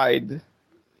outside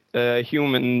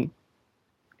human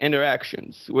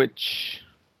interactions, which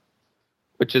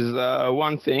is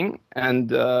one thing. And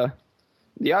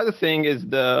the other thing is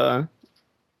the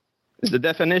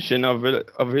definition of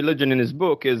religion in his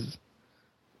book is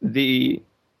the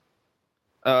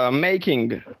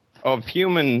making of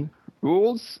human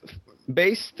rules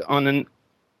based on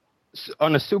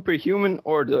a superhuman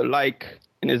order. Like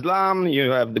in Islam,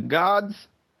 you have the gods.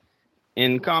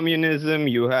 In communism,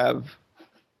 you have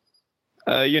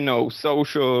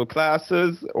social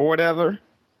classes or whatever.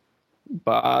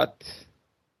 But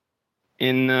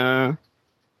in the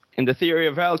theory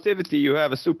of relativity, you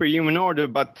have a superhuman order,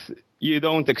 but you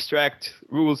don't extract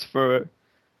rules for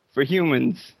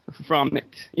humans from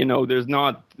it. There's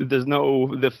no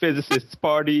the physicists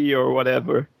party or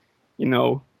whatever.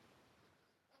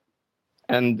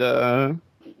 And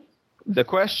the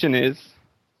question is,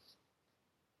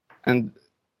 and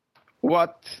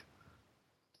what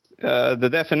the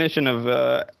definition of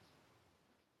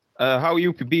how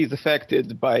UPB is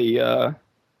affected by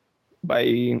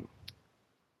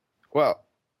well,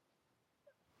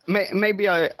 maybe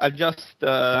I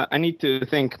need to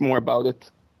think more about it.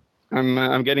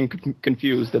 I'm getting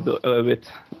confused a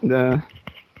bit.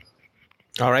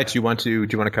 All right. Do you want to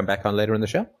come back on later in the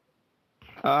show?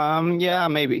 Yeah,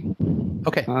 maybe.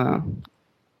 Okay. Okay.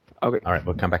 All right.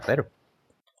 We'll come back later.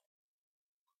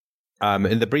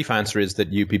 And the brief answer is that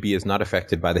UPB is not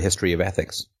affected by the history of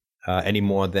ethics any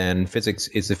more than physics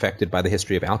is affected by the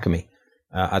history of alchemy.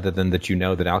 Other than that,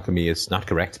 that alchemy is not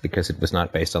correct because it was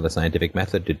not based on the scientific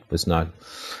method. It was not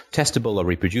testable or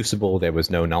reproducible. There was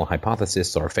no null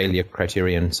hypothesis or failure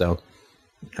criterion. So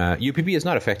UPB is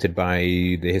not affected by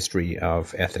the history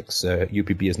of ethics.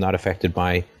 UPB is not affected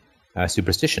by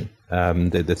superstition.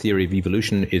 The theory of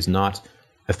evolution is not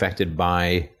affected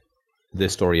by the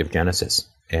story of Genesis.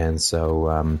 And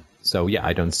so yeah,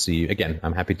 I don't see, again,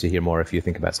 I'm happy to hear more if you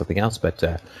think about something else. But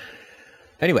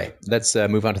anyway, let's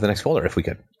move on to the next caller if we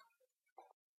could.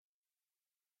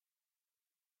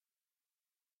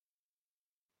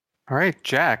 All right,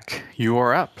 Jack, you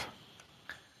are up.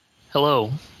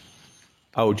 Hello.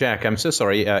 Oh, Jack, I'm so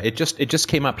sorry. It just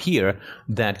came up here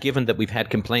that given that we've had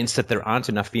complaints that there aren't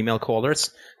enough female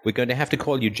callers, we're going to have to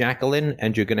call you Jacqueline,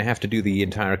 and you're going to have to do the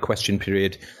entire question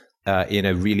period in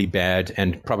a really bad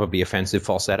and probably offensive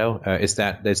falsetto. Is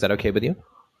that okay with you?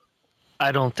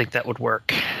 I don't think that would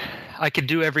work. I could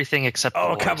do everything except the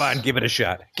voice. Come on, give it a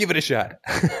shot. Give it a shot.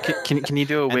 Can you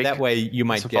do a wake? And that way you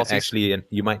might get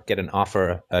you might get an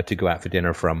offer to go out for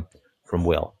dinner from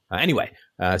Will. Anyway,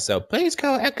 so please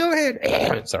go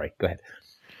ahead. Sorry, go ahead.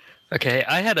 Okay,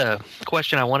 I had a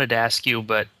question I wanted to ask you,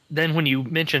 but then when you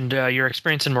mentioned your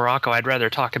experience in Morocco, I'd rather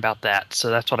talk about that.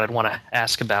 So that's what I'd want to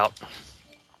ask about.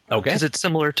 Okay. Because it's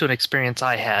similar to an experience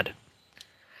I had.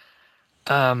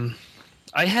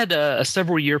 I had a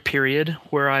several-year period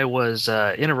where I was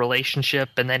in a relationship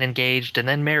and then engaged and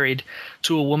then married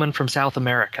to a woman from South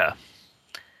America.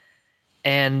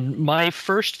 And my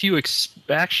first few,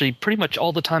 actually pretty much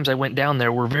all the times I went down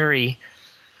there were very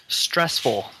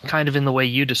stressful, kind of in the way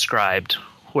you described,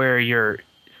 where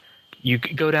you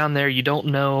go down there, you don't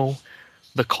know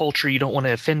the culture, you don't want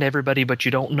to offend everybody, but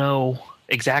you don't know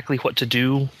exactly what to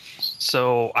do.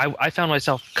 So I found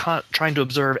myself trying to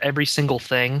observe every single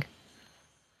thing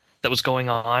that was going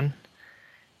on.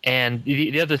 And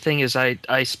the other thing is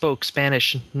I spoke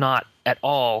Spanish not at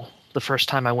all the first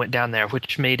time I went down there,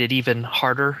 which made it even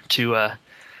harder to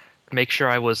make sure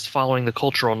I was following the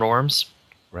cultural norms.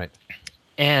 Right.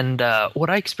 And what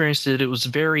I experienced, it was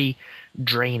very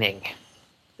draining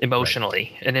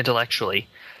emotionally and intellectually.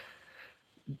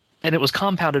 And it was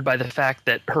compounded by the fact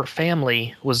that her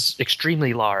family was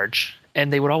extremely large,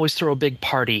 and they would always throw a big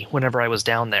party whenever I was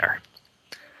down there.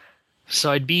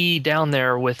 So I'd be down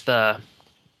there with,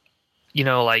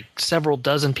 like several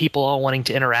dozen people all wanting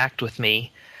to interact with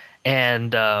me.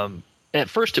 And at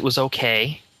first it was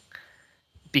okay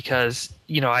because,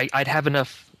 I'd have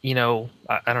enough,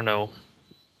 I don't know,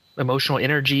 emotional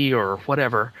energy or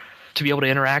whatever to be able to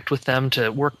interact with them, to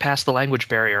work past the language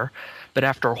barrier. But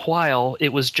after a while,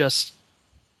 it was just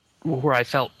where I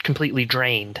felt completely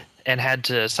drained and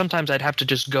sometimes I'd have to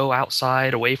just go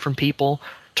outside away from people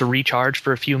to recharge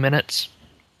for a few minutes.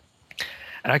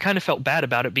 And I kind of felt bad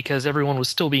about it because everyone was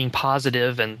still being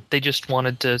positive and they just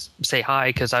wanted to say hi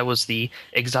because I was the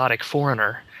exotic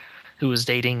foreigner who was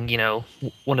dating,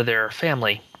 one of their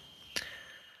family.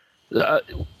 I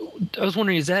was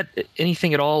wondering, is that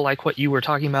anything at all like what you were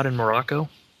talking about in Morocco?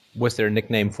 Was there a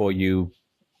nickname for you,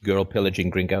 girl pillaging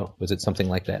gringo? Was it something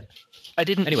like that? I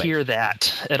didn't hear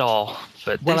that at all,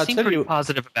 but they seemed pretty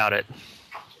positive about it.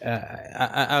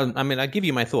 I'll give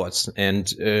you my thoughts,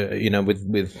 and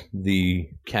with the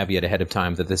caveat ahead of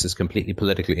time that this is completely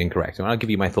politically incorrect. And I'll give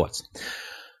you my thoughts.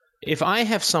 If I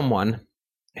have someone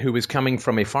who is coming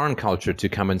from a foreign culture to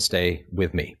come and stay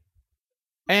with me,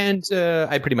 and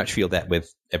I pretty much feel that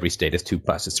with every status 2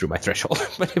 passes through my threshold.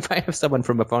 But if I have someone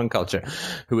from a foreign culture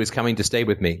who is coming to stay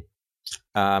with me,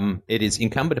 it is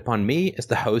incumbent upon me as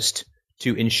the host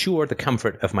to ensure the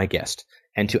comfort of my guest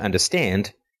and to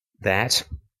understand that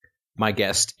my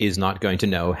guest is not going to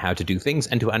know how to do things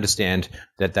and to understand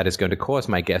that that is going to cause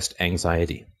my guest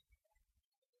anxiety.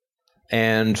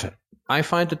 And I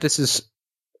find that this is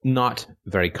not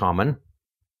very common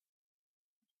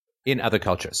in other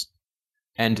cultures.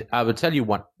 And I will tell you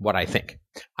what I think.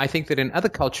 I think that in other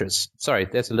cultures, sorry,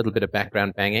 there's a little bit of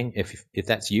background banging. If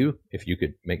that's you, if you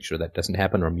could make sure that doesn't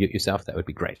happen or mute yourself, that would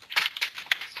be great.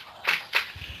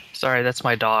 Sorry, that's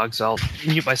my dog, so I'll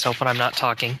mute myself when I'm not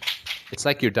talking. It's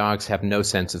like your dogs have no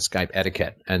sense of Skype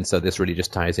etiquette, and so this really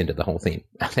just ties into the whole theme.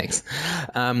 Thanks.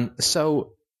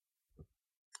 So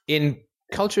in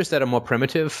cultures that are more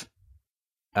primitive,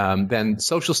 then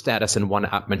social status and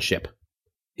one-upmanship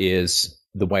is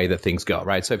the way that things go,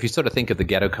 right? So if you sort of think of the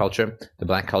ghetto culture, the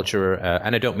black culture,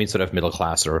 and I don't mean sort of middle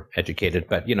class or educated,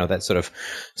 but, that sort of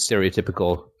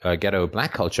stereotypical ghetto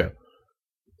black culture,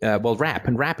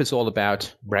 rap is all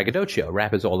about braggadocio.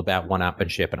 Rap is all about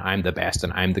one-upmanship, and I'm the best,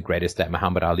 and I'm the greatest, that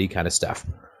Muhammad Ali kind of stuff.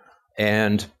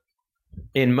 And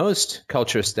in most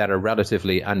cultures that are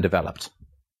relatively undeveloped,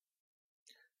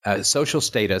 social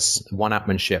status,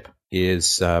 one-upmanship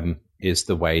is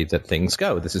the way that things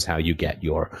go. This is how you get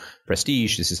your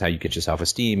prestige. This is how you get your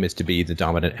self-esteem, is to be the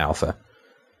dominant alpha,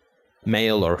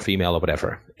 male or female or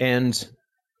whatever. And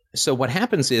so what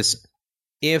happens is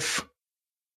if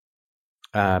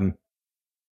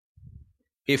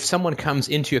someone comes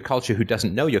into your culture who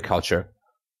doesn't know your culture,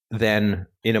 then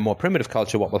in a more primitive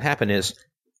culture, what will happen is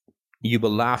you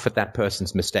will laugh at that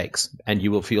person's mistakes and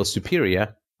you will feel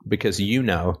superior because you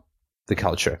know the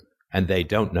culture and they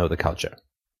don't know the culture.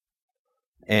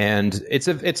 And it's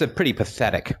a pretty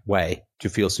pathetic way to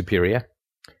feel superior,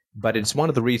 but it's one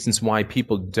of the reasons why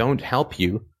people don't help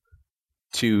you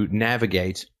to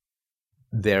navigate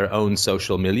their own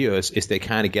social milieus, is they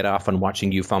kind of get off on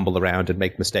watching you fumble around and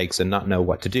make mistakes and not know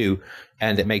what to do,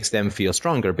 and it makes them feel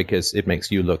stronger because it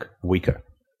makes you look weaker.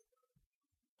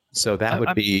 So that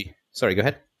would be... Sorry, go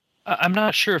ahead. I'm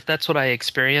not sure if that's what I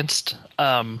experienced.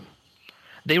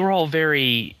 They were all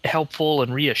very helpful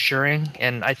and reassuring,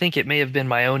 and I think it may have been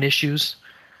my own issues,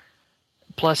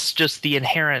 plus just the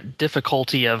inherent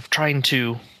difficulty of trying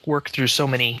to work through so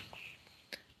many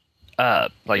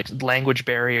language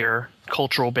barrier,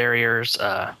 cultural barriers,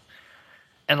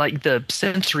 and like the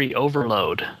sensory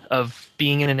overload of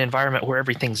being in an environment where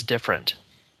everything's different.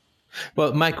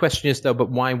 Well, my question is, though, but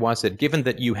why was it, given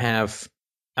that you have...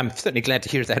 I'm certainly glad to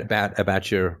hear that about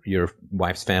your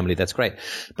wife's family. That's great.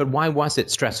 But why was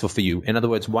it stressful for you? In other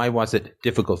words, why was it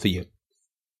difficult for you?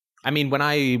 I mean, when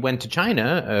I went to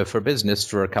China for business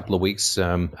for a couple of weeks,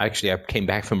 I came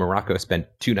back from Morocco, spent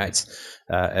 2 nights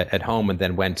at home, and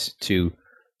then went to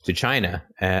China.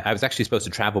 I was actually supposed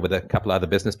to travel with a couple other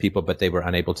business people, but they were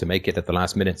unable to make it at the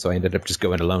last minute, so I ended up just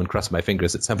going alone, crossing my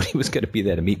fingers that somebody was going to be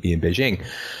there to meet me in Beijing.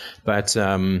 But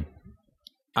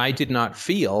I did not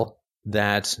feel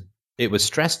that it was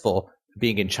stressful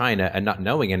being in China and not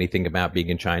knowing anything about being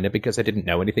in China because I didn't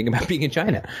know anything about being in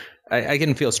China. I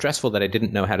didn't feel stressful that I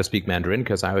didn't know how to speak Mandarin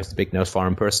because I was the big nose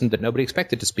foreign person that nobody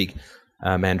expected to speak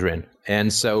Mandarin.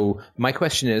 And so my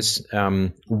question is,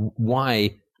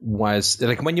 why was,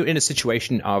 like, when you're in a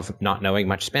situation of not knowing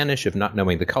much Spanish, of not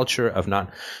knowing the culture, of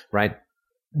not, right,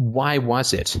 why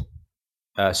was it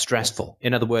stressful?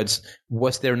 In other words,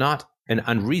 was there not an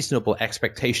unreasonable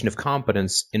expectation of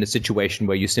competence in a situation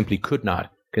where you simply could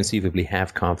not conceivably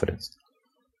have confidence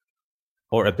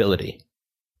or ability?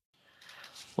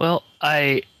 Well,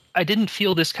 I didn't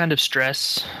feel this kind of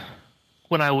stress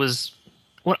when I was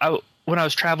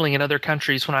traveling in other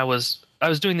countries. I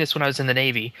was doing this when I was in the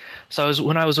Navy. So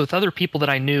when I was with other people that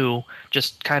I knew,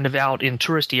 just kind of out in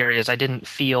touristy areas, I didn't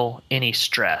feel any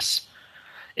stress.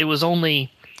 It was only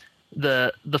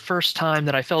the first time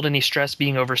that I felt any stress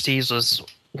being overseas was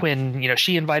when,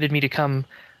 she invited me to come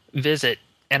visit,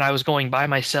 and I was going by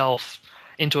myself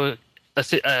into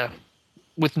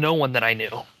with no one that I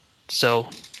knew. So,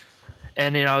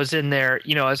 and I was in there,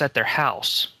 I was at their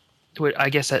house. I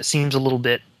guess that seems a little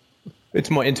bit. It's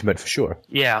more intimate for sure.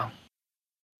 Yeah.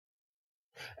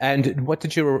 And what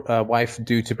did your wife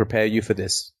do to prepare you for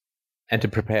this and to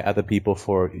prepare other people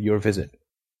for your visit?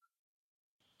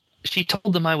 She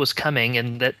told them I was coming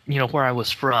and that, where I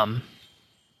was from.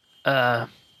 Her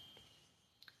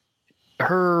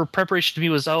preparation to me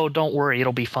was, oh, don't worry,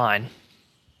 it'll be fine.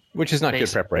 Which is not good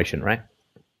preparation, right?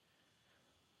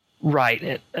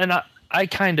 Right. And I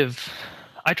tried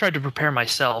to prepare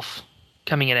myself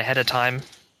coming in ahead of time.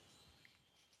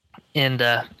 And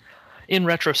in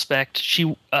retrospect,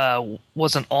 she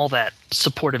wasn't all that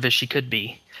supportive as she could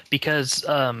be because,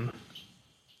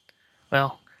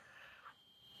 well,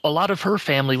 a lot of her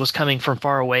family was coming from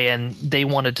far away and they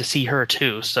wanted to see her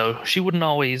too. So she wouldn't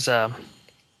always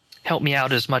help me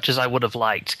out as much as I would have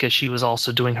liked because she was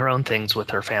also doing her own things with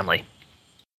her family.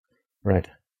 Right.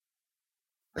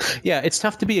 Yeah, it's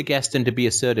tough to be a guest and to be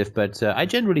assertive, but I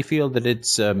generally feel that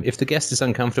it's if the guest is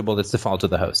uncomfortable, it's the fault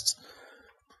of the hosts.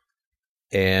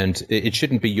 And it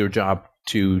shouldn't be your job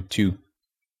to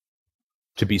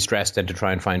be stressed and to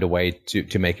try and find a way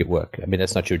to make it work. I mean,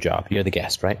 that's not your job. You're the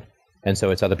guest, right? And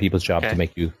so it's other people's job to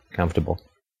make you comfortable.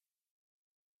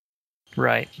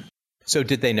 Right. So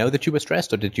did they know that you were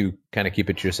stressed, or did you kind of keep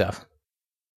it to yourself?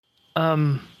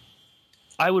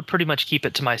 I would pretty much keep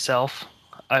it to myself.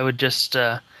 I would just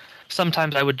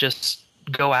sometimes I would just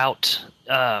go out,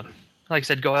 like I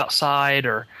said, go outside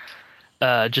or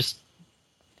just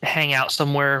hang out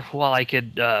somewhere while I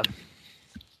could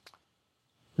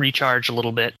recharge a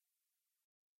little bit.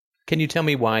 Can you tell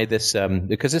me why this?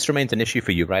 Because this remains an issue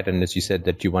for you, right? And as you said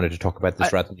that you wanted to talk about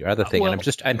this rather than your other thing, and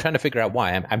I'm trying to figure out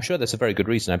why. I'm sure that's a very good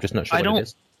reason. I'm just not sure what it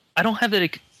is. I don't have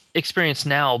that experience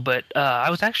now, but I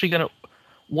was actually going to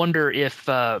wonder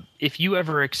if you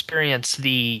ever experience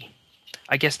that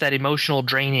emotional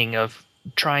draining of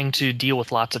trying to deal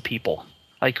with lots of people.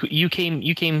 Like you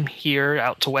came here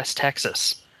out to West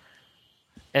Texas,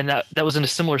 and that was in a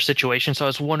similar situation. So I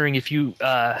was wondering if you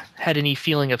had any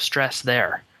feeling of stress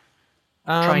there.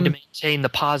 Trying to maintain the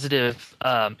positive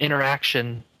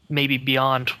interaction, maybe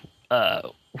beyond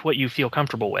what you feel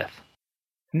comfortable with.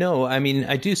 No, I mean,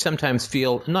 I do sometimes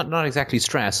feel, not exactly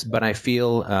stress, but I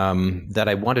feel that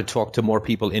I want to talk to more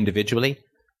people individually.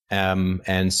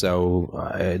 And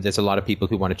so there's a lot of people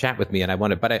who want to chat with me, and I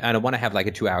want to have like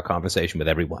a 2-hour conversation with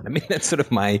everyone. I mean, that's sort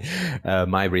of my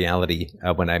reality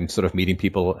when I'm sort of meeting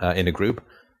people in a group.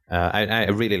 I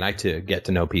really like to get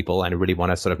to know people, and I really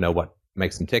want to sort of know what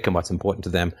makes them tick and what's important to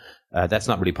them. That's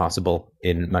not really possible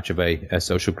in much of a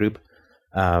social group.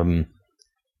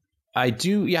 I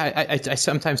do, yeah. I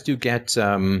sometimes do get.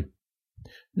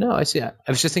 No, I see. I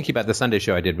was just thinking about the Sunday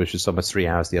show I did, which was almost 3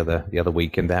 hours the other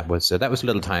week, and that was a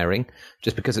little tiring,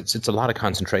 just because it's a lot of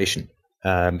concentration.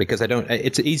 Because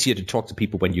it's easier to talk to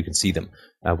people when you can see them.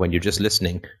 When you're just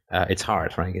listening, it's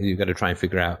hard, right? You've got to try and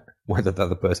figure out whether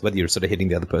you're sort of hitting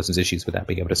the other person's issues without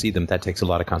being able to see them. That takes a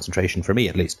lot of concentration for me,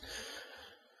 at least.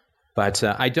 But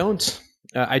I don't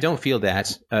feel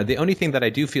that. The only thing that I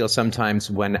do feel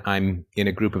sometimes when I'm in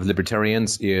a group of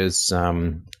libertarians is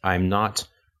I'm not.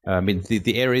 I mean,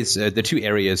 the two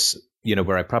areas,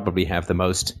 where I probably have the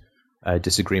most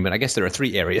disagreement. I guess there are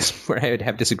 3 areas where I would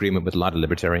have disagreement with a lot of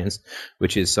libertarians,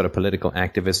 which is sort of political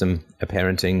activism,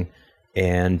 parenting,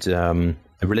 and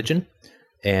religion.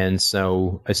 And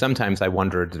so sometimes I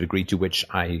wonder the degree to which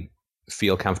I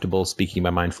feel comfortable speaking my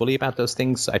mind fully about those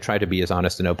things. I try to be as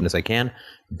honest and open as I can,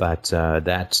 but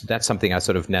that's something I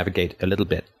sort of navigate a little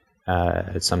bit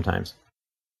sometimes.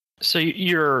 So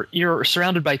you're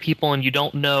surrounded by people and you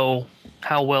don't know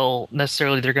how well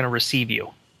necessarily they're going to receive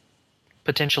you.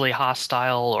 potentially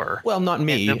hostile or? Well, not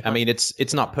me. ambivalent? I mean,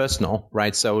 it's not personal,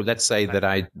 right? So let's say that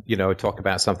I, talk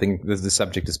about something, the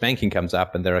subject of spanking comes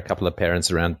up, and there are a couple of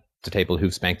parents around the table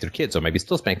who've spanked their kids, or maybe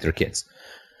still spank their kids.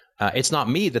 It's not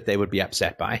me that they would be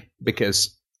upset by,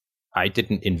 because I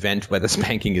didn't invent whether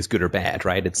spanking is good or bad,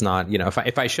 right? It's not,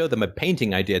 if I show them a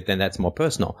painting I did, then that's more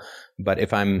personal. But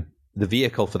if I'm the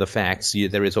vehicle for the facts,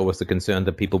 there is always the concern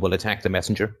that people will attack the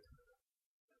messenger.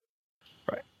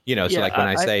 Right. So like when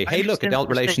I say, hey, look, understand adult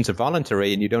what you're relations are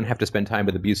voluntary and you don't have to spend time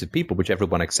with abusive people, which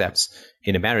everyone accepts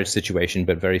in a marriage situation,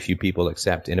 but very few people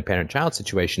accept in a parent-child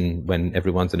situation when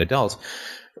everyone's an adult.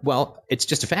 Well, it's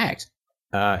just a fact.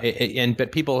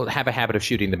 But people have a habit of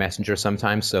shooting the messenger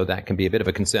sometimes, so that can be a bit of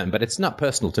a concern. But it's not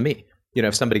personal to me.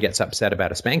 If somebody gets upset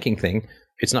about a spanking thing,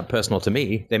 it's not personal to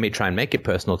me. They may try and make it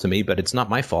personal to me, but it's not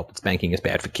my fault that spanking is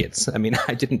bad for kids. I mean,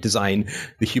 I didn't design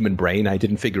the human brain. I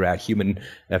didn't figure out human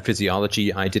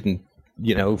physiology. I didn't,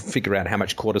 figure out how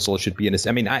much cortisol should be in this.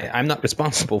 I mean, I'm not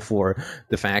responsible for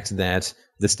the fact that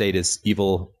the state is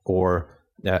evil or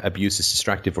abuse is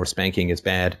destructive or spanking is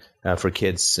bad for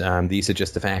kids. These are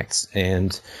just the facts.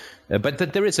 And but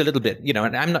there is a little bit,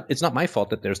 and it's not my fault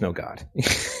that there's no God.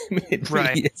 It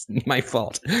really isn't my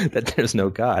fault that there's no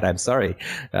God. I'm sorry.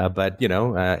 But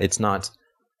it's not,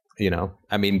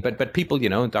 I mean, but people,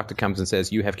 doctor comes and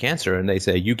says, you have cancer. And they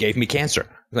say, you gave me cancer.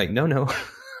 I'm like, no,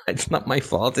 it's not my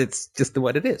fault. It's just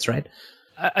what it is, right?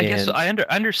 I guess I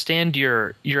understand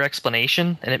your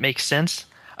explanation, and it makes sense.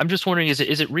 I'm just wondering, is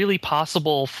it really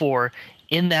possible for,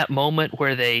 in that moment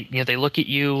where they look at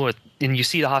you and you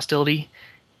see the hostility,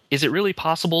 is it really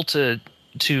possible to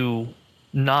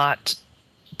not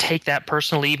take that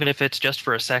personally, even if it's just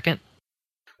for a second?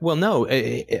 Well, no.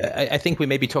 I think we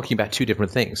may be talking about two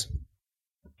different things.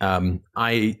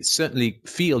 I certainly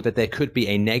feel that there could be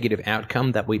a negative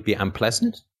outcome that would be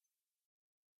unpleasant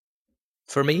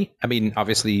for me. I mean,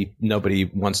 obviously, nobody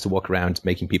wants to walk around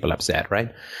making people upset,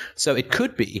 right? So it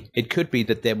could be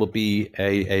that there will be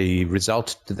a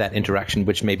result to that interaction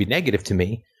which may be negative to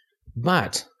me,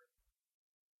 but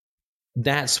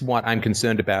that's what I'm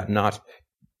concerned about, not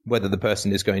whether the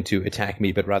person is going to attack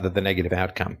me, but rather the negative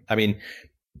outcome. I mean,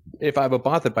 if I were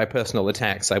bothered by personal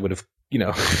attacks, I would have,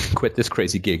 quit this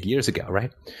crazy gig years ago,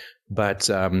 right? But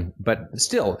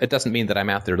still, it doesn't mean that I'm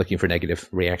out there looking for negative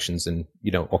reactions and,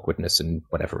 awkwardness and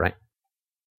whatever, right?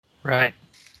 Right.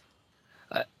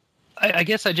 I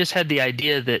guess I just had the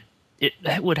idea that it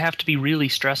would have to be really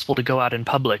stressful to go out in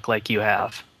public like you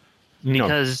have,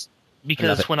 because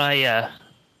when I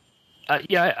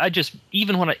just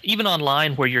even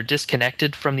online where you're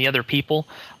disconnected from the other people,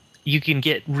 you can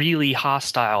get really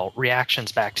hostile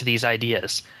reactions back to these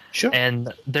ideas. Sure.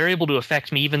 And they're able to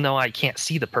affect me even though I can't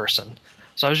see the person.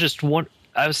 So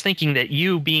I was thinking that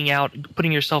you being out,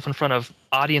 putting yourself in front of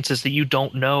audiences that you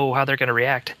don't know how they're going to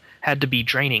react had to be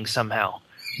draining somehow.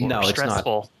 No,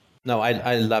 stressful. It's not. No,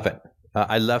 I love it.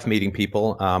 I love meeting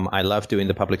people. I love doing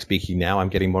the public speaking now. I'm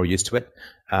getting more used to it.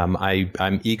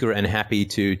 I'm eager and happy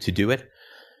to do it.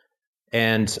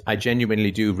 And I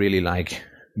genuinely do really like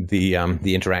the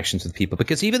interactions with people,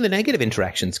 because even the negative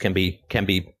interactions can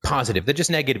be positive. They're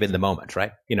just negative in the moment,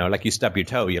 right? Like you stub your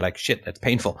toe, you're like, shit, that's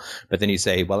painful. But then you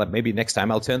say, well, maybe next time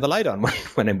I'll turn the light on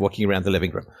when I'm walking around the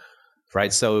living room,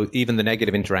 right? So even the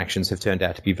negative interactions have turned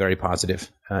out to be very positive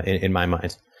in my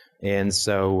mind. And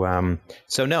so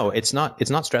no, it's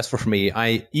not stressful for me.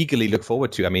 I eagerly look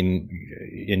forward to. I mean,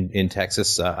 in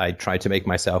Texas, I tried to make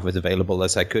myself as available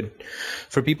as I could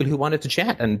for people who wanted to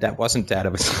chat, and that wasn't out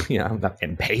of I'm not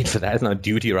getting paid for that. It's not a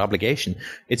duty or obligation.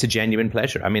 It's a genuine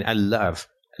pleasure. I mean, I love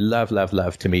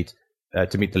to meet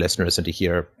the listeners and to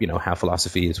hear how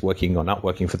philosophy is working or not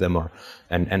working for them,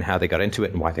 and how they got into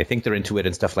it and why they think they're into it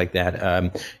and stuff like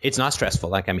that. It's not stressful.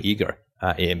 Like I'm eager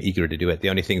to do it. The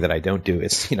only thing that I don't do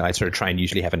is I sort of try and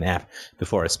usually have a nap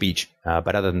before a speech.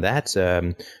 But other than that,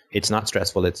 it's not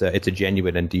stressful. It's a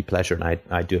genuine and deep pleasure, and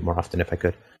I'd do it more often if I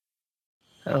could.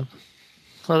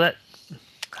 Well,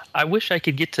 I wish I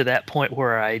could get to that point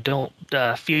where I don't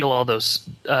feel all those.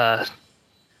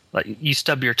 Like you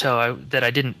stub your toe, that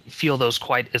I didn't feel those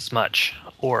quite as much,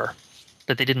 or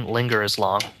that they didn't linger as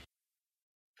long.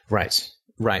 Right.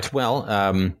 Well,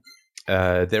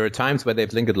 there are times where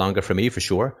they've lingered longer for me, for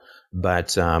sure,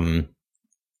 but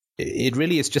it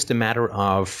really is just a matter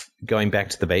of going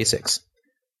back to the basics.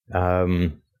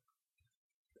 And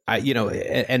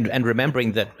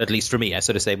remembering that, at least for me, I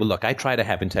sort of say, well, look, I try to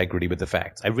have integrity with the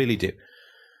facts. I really do.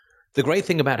 The great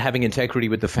thing about having integrity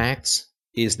with the facts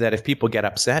is that if people get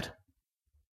upset,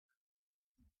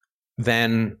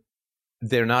 then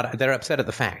they're upset at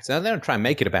the facts. Now, they don't try and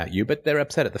make it about you, but they're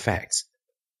upset at the facts.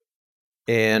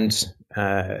 And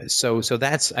so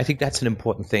I think that's an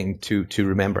important thing to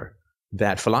remember,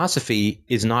 that philosophy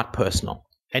is not personal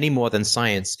any more than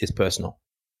science is personal.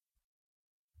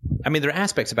 I mean, there are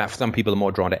aspects about some people are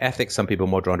more drawn to ethics, some people are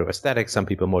more drawn to aesthetics, some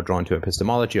people are more drawn to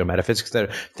epistemology or metaphysics. There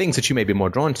are things that you may be more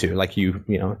drawn to, like you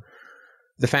know,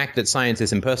 the fact that science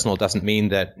is impersonal doesn't mean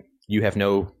that you have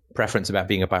no preference about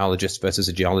being a biologist versus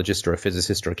a geologist or a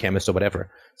physicist or a chemist or whatever.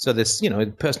 So there's, you know,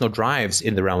 personal drives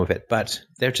in the realm of it, but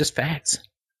they're just facts.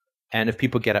 And if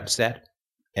people get upset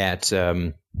at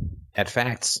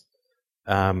facts,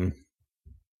 I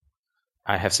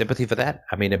have sympathy for that.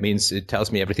 I mean, it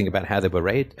tells me everything about how they were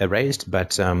raised,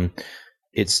 but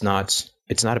it's not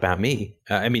about me.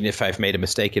 I mean, if I've made a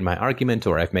mistake in my argument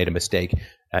or I've made a mistake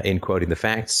in quoting the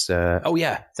facts. Oh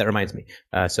yeah, that reminds me.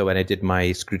 So when I did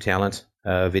my Screw Talent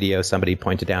video, somebody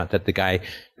pointed out that the guy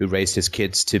who raised his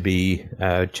kids to be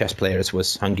chess players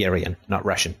was Hungarian, not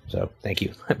Russian. So thank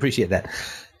you. I appreciate that.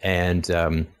 And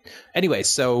anyway,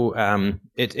 so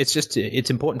it's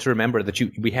important to remember that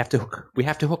we have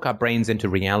to hook our brains into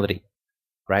reality,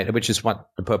 right? Which is what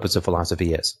the purpose of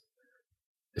philosophy is.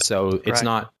 So it's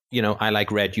not, you know, I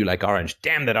like red, you like orange.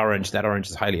 Damn that orange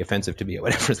is highly offensive to me or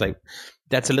whatever. It's like,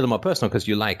 that's a little more personal because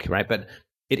you like, right? But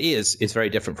it's very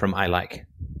different from I like,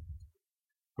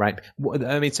 right?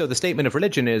 I mean, so the statement of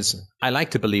religion is, I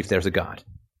like to believe there's a God,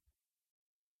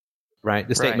 right?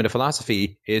 The statement of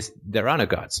philosophy is, there are no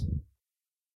gods.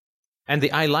 And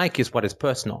the I like is what is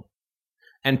personal.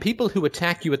 And people who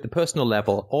attack you at the personal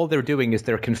level, all they're doing is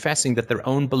they're confessing that their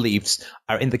own beliefs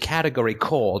are in the category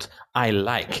called I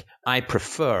like, I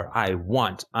prefer, I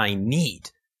want, I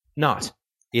need. Not,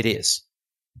 it is.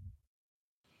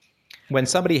 When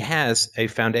somebody has a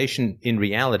foundation in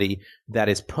reality that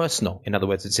is personal, in other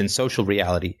words, it's in social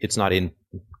reality, it's not in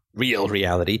real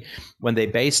reality, when they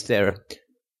base their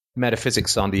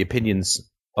metaphysics on the opinions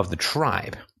of the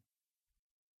tribe,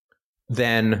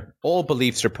 then all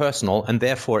beliefs are personal, and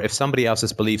therefore if somebody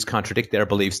else's beliefs contradict their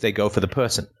beliefs, they go for the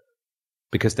person,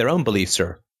 because their own beliefs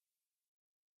are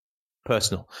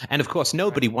personal. And of course,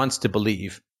 nobody wants to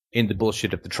believe in the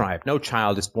bullshit of the tribe. No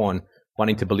child is born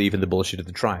wanting to believe in the bullshit of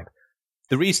the tribe.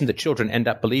 The reason that children end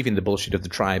up believing the bullshit of the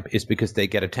tribe is because they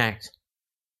get attacked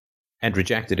and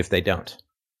rejected if they don't.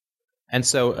 And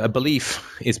so a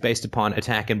belief is based upon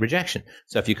attack and rejection.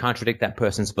 So if you contradict that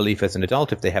person's belief as an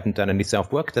adult, if they haven't done any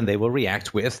self-work, then they will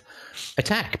react with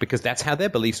attack, because that's how their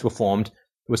beliefs were formed,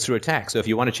 was through attack. So if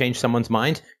you want to change someone's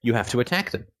mind, you have to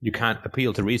attack them. You can't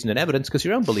appeal to reason and evidence because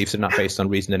your own beliefs are not based on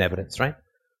reason and evidence, right?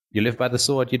 You live by the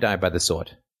sword, you die by the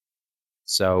sword.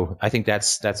 So I think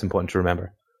that's important to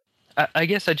remember. I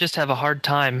guess I just have a hard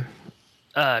time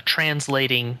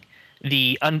translating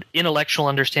the intellectual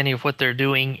understanding of what they're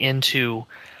doing into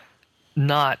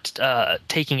not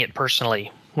taking it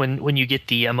personally when you get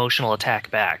the emotional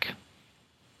attack back.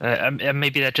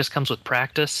 Maybe that just comes with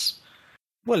practice.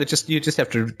 Well, you just have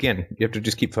to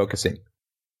just keep focusing.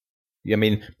 I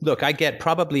mean, look, I get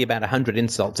probably about 100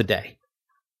 insults a day.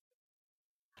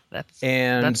 That's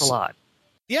a lot.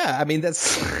 Yeah, I mean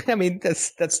that's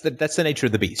the nature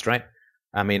of the beast, right?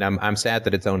 I mean, I'm sad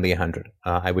that it's only 100.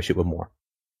 I wish it were more,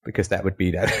 because that would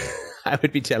be that I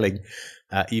would be telling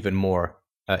even more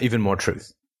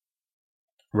truth,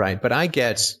 right? But I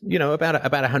get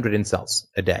about 100 insults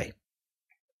a day,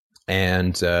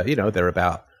 and they're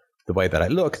about the way that I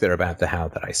look, they're about the how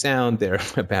that I sound, they're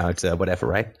about whatever,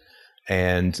 right?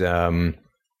 And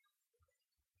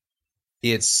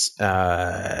it's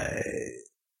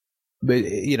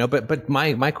but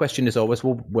my question is always,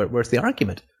 well, where's the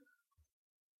argument?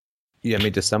 Yeah, I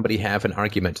mean, does somebody have an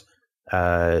argument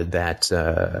that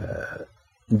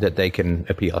they can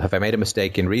appeal? Have I made a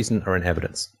mistake in reason or in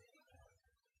evidence?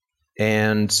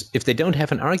 And if they don't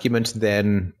have an argument,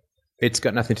 then it's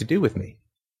got nothing to do with me,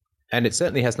 and it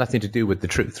certainly has nothing to do with the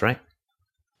truth, right?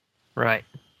 Right.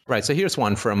 So here's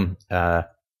one from on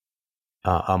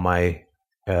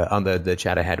the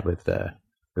chat I had with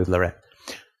Lorette.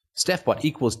 Steph,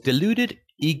 equals deluded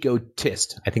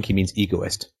egotist? I think he means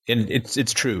egoist. And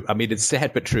it's true. I mean, it's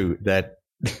sad but true that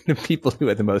the people who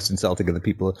are the most insulting are the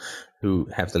people who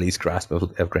have the least grasp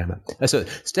of grammar. So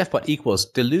Steph, equals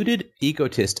deluded,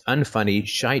 egotist, unfunny,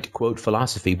 shite, quote,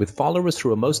 philosophy with followers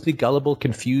who are mostly gullible,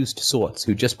 confused sorts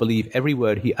who just believe every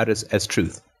word he utters as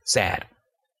truth. Sad.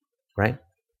 Right?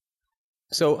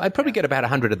 So I probably get about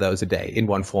 100 of those a day in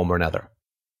one form or another.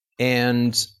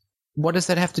 And what does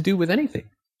that have to do with anything?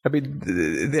 I mean,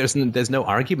 there's no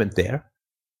argument there.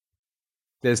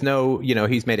 There's no,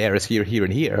 he's made errors here, here,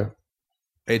 and here.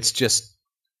 It's just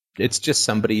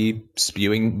somebody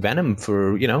spewing venom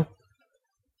for,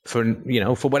 for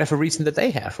whatever reason that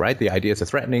they have, right? The ideas are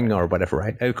threatening or whatever,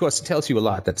 right? And of course, it tells you a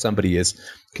lot that somebody is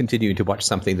continuing to watch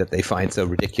something that they find so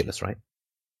ridiculous, right?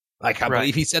 I can't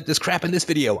believe he said this crap in this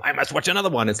video. I must watch another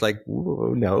one. It's like,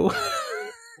 no.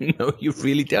 No, you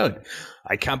really don't.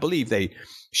 I can't believe they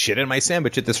shit in my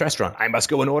sandwich at this restaurant. I must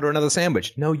go and order another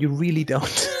sandwich. No, you really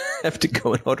don't have to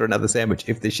go and order another sandwich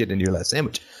if they shit in your last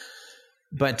sandwich.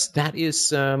 But that is,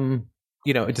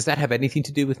 does that have anything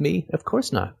to do with me? Of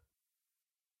course not.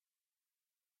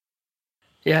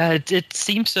 Yeah, it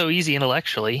seems so easy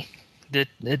intellectually.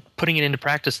 Putting it into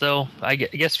practice, though, I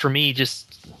guess for me,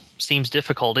 just seems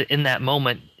difficult. In that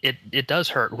moment, it does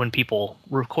hurt when people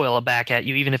recoil back at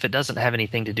you, even if it doesn't have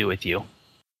anything to do with you.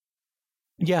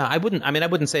 Yeah, I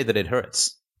wouldn't say that it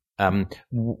hurts.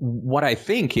 What I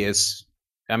think is,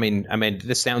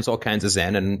 this sounds all kinds of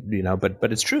zen, and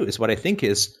but it's true. Is what I think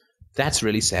is that's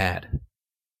really sad.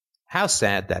 How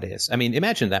sad that is. I mean,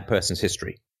 imagine that person's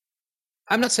history.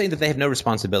 I'm not saying that they have no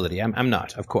responsibility. I'm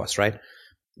not, of course, right?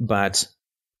 But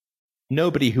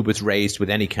nobody who was raised with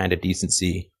any kind of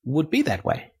decency would be that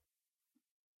way.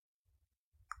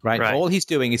 Right? All he's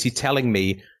doing is he's telling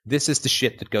me this is the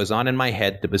shit that goes on in my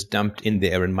head that was dumped in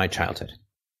there in my childhood.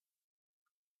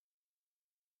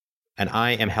 And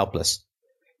I am helpless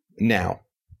now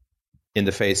in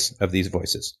the face of these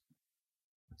voices.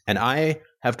 And I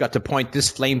have got to point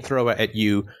this flamethrower at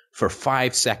you for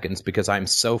 5 seconds because I'm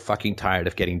so fucking tired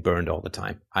of getting burned all the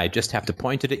time. I just have to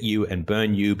point it at you and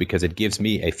burn you because it gives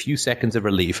me a few seconds of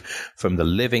relief from the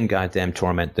living goddamn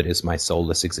torment that is my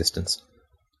soulless existence.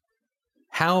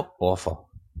 How awful.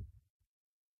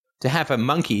 To have a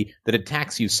monkey that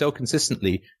attacks you so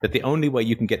consistently that the only way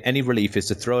you can get any relief is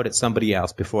to throw it at somebody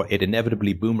else before it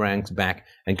inevitably boomerangs back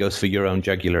and goes for your own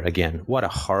jugular again. What a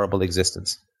horrible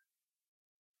existence.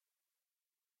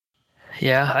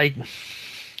 Yeah,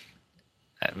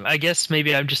 I guess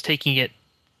maybe I'm just taking it.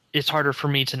 It's harder for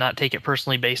me to not take it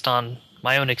personally based on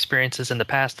my own experiences in the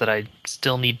past that I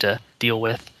still need to deal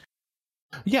with.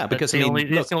 Yeah, because it's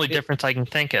the only difference I can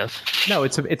think of. No,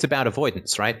 it's about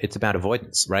avoidance, right? It's about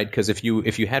avoidance, right? Because if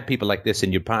you had people like this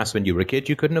in your past when you were a kid,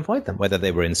 you couldn't avoid them, whether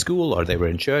they were in school or they were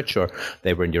in church or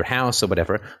they were in your house or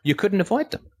whatever. You couldn't avoid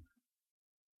them,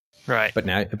 right?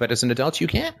 But as an adult, you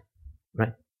can,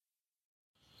 right?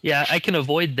 Yeah, I can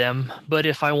avoid them, but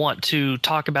if I want to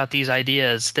talk about these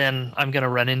ideas, then I'm going to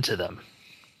run into them.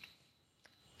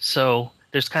 So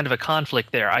there's kind of a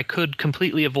conflict there. I could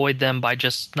completely avoid them by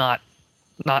just not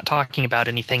talking about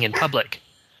anything in public.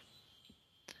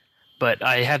 But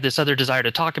I have this other desire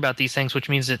to talk about these things, which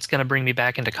means it's going to bring me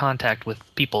back into contact with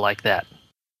people like that.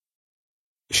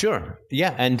 Sure.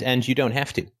 Yeah, and you don't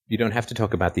have to. You don't have to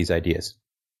talk about these ideas.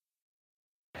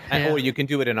 Or you can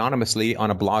do it anonymously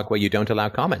on a blog where you don't allow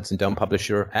comments and don't publish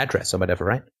your address or whatever,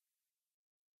 right?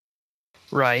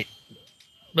 Right.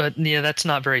 But yeah, that's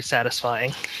not very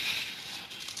satisfying.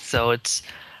 So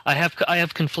I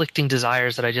have conflicting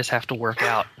desires that I just have to work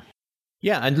out.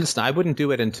 Yeah, and listen, I wouldn't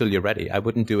do it until you're ready. I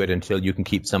wouldn't do it until you can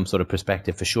keep some sort of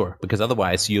perspective for sure, because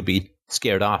otherwise you'll be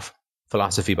scared off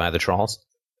philosophy by the trolls,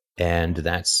 and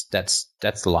that's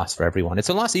the loss for everyone. It's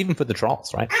a loss even for the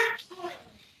trolls, right?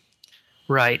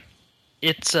 Right.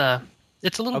 It's a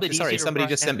little bit easier. Sorry, somebody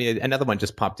just sent me another one.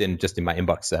 Just popped in just in my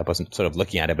inbox. I wasn't sort of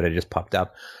looking at it, but it just popped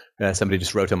up. Somebody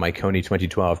just wrote on my Coney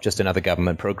 2012, just another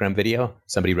government program video.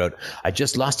 Somebody wrote, "I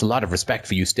just lost a lot of respect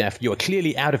for you, Steph. You are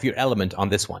clearly out of your element on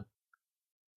this one."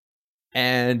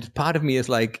 And part of me is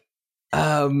like,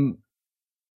 well,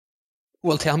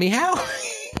 tell me how.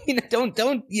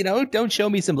 Don't show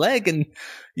me some leg, and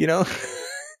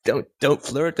don't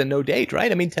flirt and no date,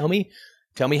 right? I mean, tell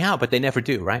me how, but they never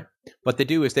do, right? What they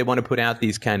do is they want to put out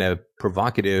these kind of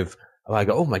provocative, like,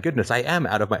 oh my goodness, I am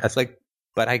out of my, it's like,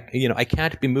 but I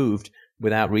can't be moved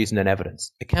without reason and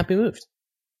evidence. It can't be moved.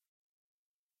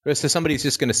 So somebody's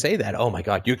just going to say that, oh my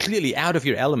God, you're clearly out of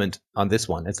your element on this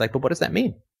one. It's like, but what does that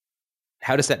mean?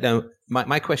 How does that know?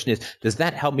 My question is, does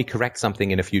that help me correct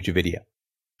something in a future video?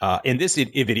 In this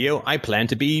video, I plan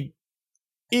to be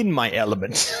in my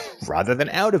element rather than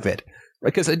out of it.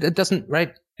 Because it doesn't,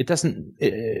 right? It doesn't,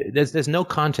 there's no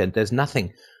content. There's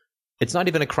nothing. It's not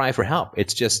even a cry for help.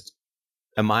 It's just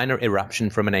a minor eruption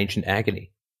from an ancient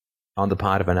agony on the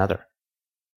part of another.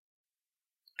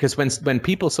 Because when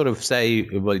people sort of say,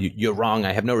 well, you're wrong,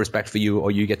 I have no respect for you, or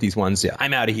you get these ones, yeah,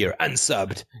 I'm out of here,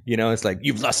 unsubbed. It's like,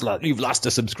 you've lost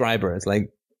a subscriber. It's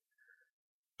like,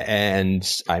 and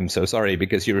I'm so sorry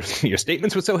because your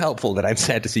statements were so helpful that I'm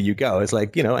sad to see you go. It's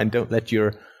like, and don't let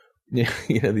your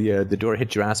the door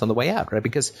hit your ass on the way out, right?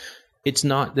 Because there's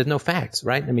no facts,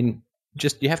 right? I mean,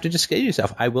 you have to just say to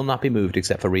yourself, I will not be moved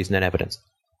except for reason and evidence.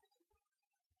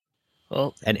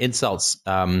 Well, and insults.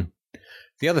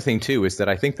 The other thing too is that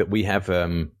I think that we have,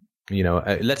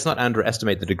 let's not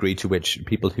underestimate the degree to which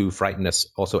people who frighten us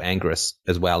also anger us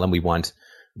as well, and we want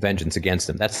vengeance against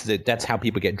them. That's how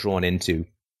people get drawn into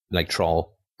like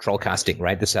troll casting,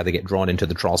 right? This is how they get drawn into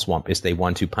the troll swamp, is they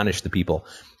want to punish the people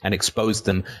and expose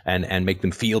them and make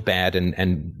them feel bad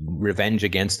and revenge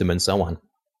against them and so on.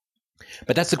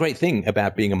 But that's the great thing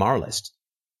about being a moralist.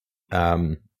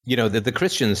 The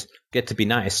Christians get to be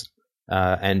nice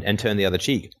and turn the other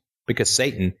cheek because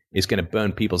Satan is going to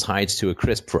burn people's hides to a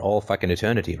crisp for all fucking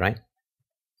eternity, right?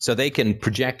 So they can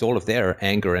project all of their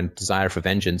anger and desire for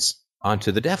vengeance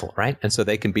onto the devil, right? And so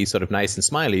they can be sort of nice and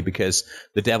smiley because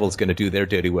the devil's going to do their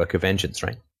dirty work of vengeance,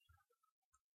 right?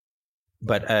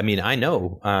 But I mean, I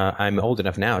know I'm old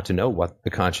enough now to know what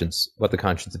the conscience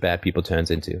of bad people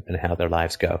turns into and how their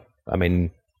lives go. I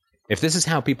mean, if this is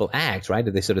how people act, right?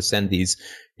 They sort of send these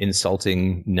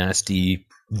insulting, nasty,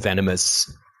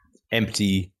 venomous,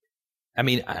 empty. I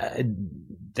mean, I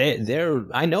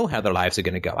know how their lives are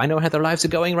going to go. I know how their lives are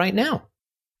going right now.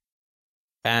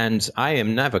 And I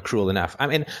am never cruel enough. I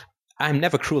mean, I'm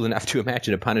never cruel enough to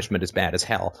imagine a punishment as bad as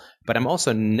hell, but I'm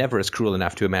also never as cruel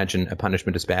enough to imagine a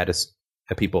punishment as bad as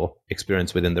people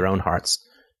experience within their own hearts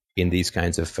in these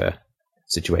kinds of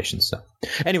situations. So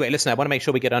anyway, listen, I want to make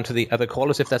sure we get on to the other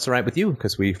callers, if that's all right with you,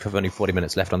 because we have only 40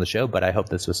 minutes left on the show, but I hope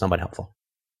this was somewhat helpful.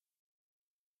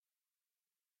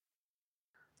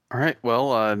 All right.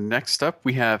 Well, next up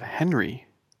we have Henry.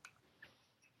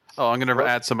 Oh, I'm going to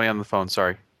add somebody on the phone.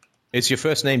 Sorry. Is your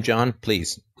first name John?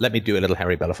 Please, let me do a little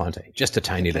Harry Belafonte. Just a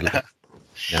tiny little bit.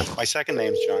 No. My second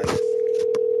name's John.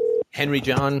 Henry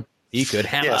John, he could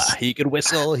hammer, yes. He could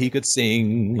whistle, he could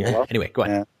sing. Hello? Anyway, go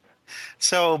ahead. Yeah.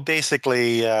 So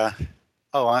basically,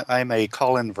 I'm a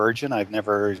call-in virgin. I've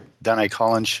never done a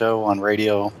call-in show on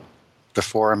radio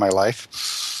before in my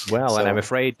life. Well, and I'm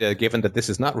afraid, given that this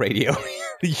is not radio,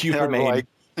 you remain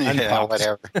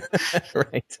whatever.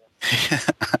 Right.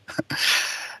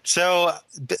 So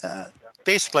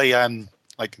basically, I'm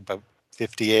like about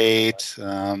 58.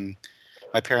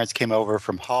 My parents came over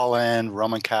from Holland,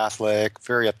 Roman Catholic,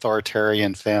 very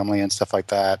authoritarian family and stuff like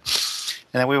that.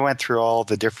 And then we went through all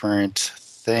the different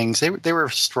things. They were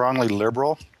strongly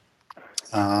liberal.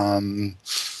 In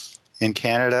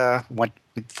Canada,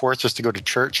 forced us to go to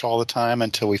church all the time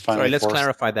until we finally. Sorry, let's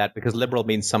clarify that, because liberal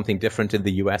means something different in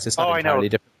the U.S. It's not entirely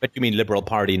different, but you mean liberal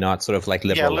party, not sort of like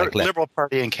liberal. Yeah, liberal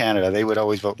party in Canada. They would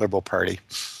always vote liberal party.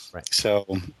 Right. So,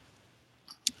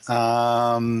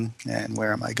 and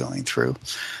where am I going through?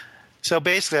 So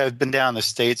basically, I've been down in the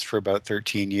States for about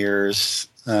 13 years,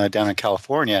 down in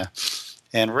California,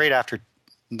 and right after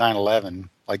 9/11,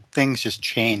 like things just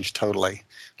changed totally.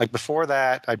 Like before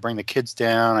that, I'd bring the kids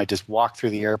down. I'd just walk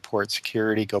through the airport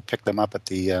security, go pick them up at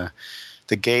the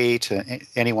gate.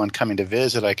 Anyone coming to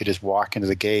visit, I could just walk into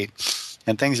the gate.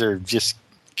 And things are just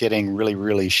getting really,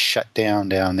 really shut down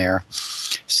there.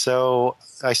 So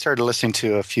I started listening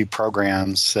to a few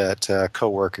programs that a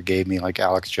coworker gave me, like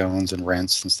Alex Jones and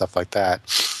Rents and stuff like that.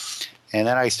 And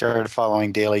then I started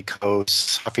following Daily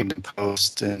Kos, Huffington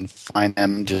Post, and find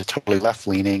them just totally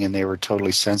left-leaning, and they were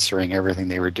totally censoring everything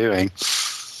they were doing.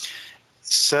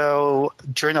 So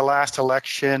during the last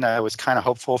election, I was kind of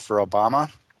hopeful for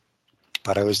Obama,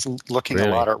 but I was looking a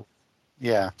lot at,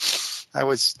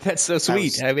 That's so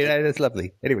sweet. That's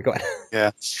lovely. Anyway, go on.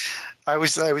 Yeah, I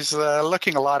was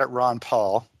looking a lot at Ron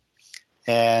Paul,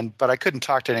 but I couldn't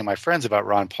talk to any of my friends about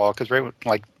Ron Paul because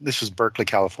this was Berkeley,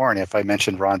 California. If I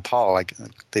mentioned Ron Paul,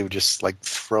 they would just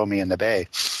throw me in the bay.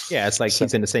 Yeah, it's like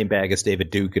he's in the same bag as David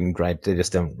Duke, and right, they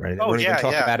just don't. Right? Oh, even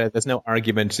talk about it. There's no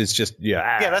argument. It's just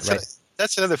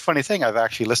That's another funny thing. I've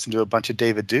actually listened to a bunch of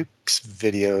David Duke's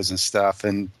videos and stuff,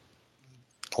 and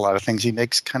a lot of things he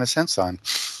makes kind of sense on.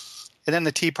 And then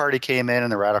the Tea Party came in,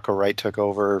 and the radical right took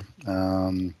over.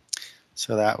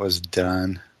 So that was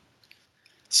done.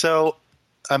 So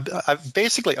I've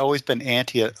basically always been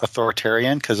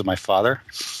anti-authoritarian because of my father,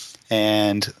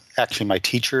 and actually my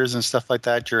teachers and stuff like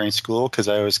that during school, because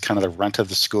I was kind of the runt of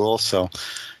the school. So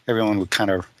everyone would kind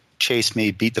of chase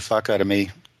me, beat the fuck out of me.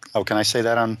 Oh, can I say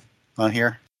that on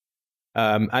here?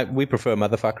 We prefer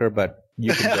motherfucker, but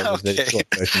you can go with the short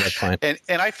version. That's fine.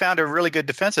 And I found a really good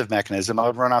defensive mechanism. I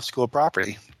would run off school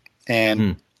property,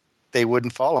 and they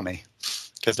wouldn't follow me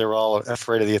because they were all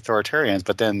afraid of the authoritarians.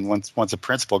 But then once a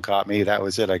principal got me, that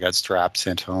was it. I got strapped,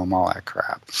 sent home, all that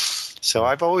crap. So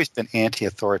I've always been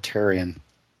anti-authoritarian.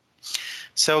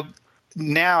 So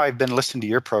now I've been listening to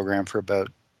your program for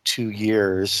about 2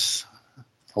 years.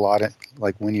 A lot of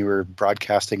when you were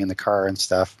broadcasting in the car and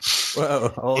stuff.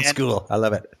 Whoa, old school. I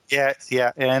love it.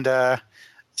 Yeah. And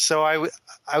so I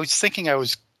was thinking I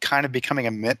was kind of becoming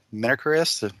a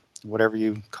miniaturist, whatever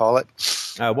you call it.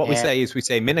 What we say is we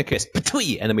say minarchist,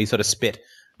 patui, and then we sort of spit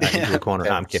into a corner. Okay.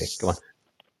 No, I'm kidding. Go on.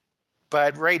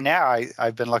 But right now,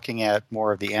 I've been looking at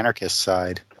more of the anarchist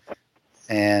side,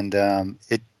 and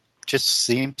it just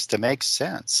seems to make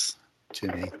sense to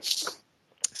me.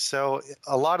 So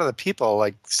a lot of the people,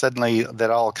 like suddenly that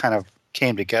all kind of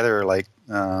came together, like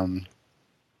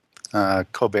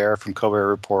Colbert from Colbert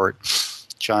Report,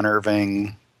 John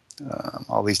Irving,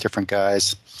 all these different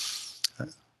guys.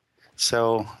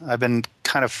 So I've been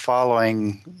kind of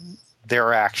following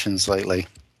their actions lately.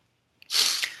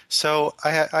 So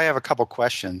I have a couple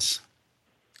questions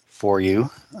for you.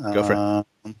 Go for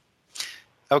it.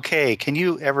 Okay, can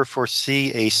you ever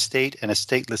foresee a state and a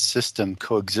stateless system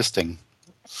coexisting?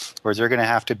 Or is there going to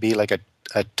have to be like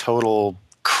a total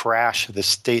crash of the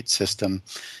state system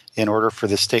in order for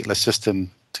the stateless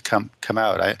system to come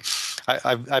out?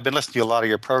 I've been listening to a lot of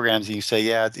your programs, and you say,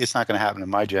 yeah, it's not going to happen in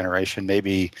my generation,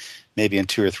 maybe in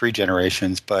 2 or 3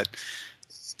 generations, but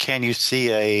can you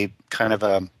see a kind of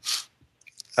a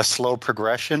slow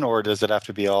progression, or does it have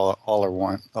to be all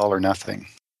or nothing?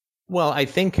 Well, I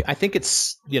think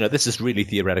it's, this is really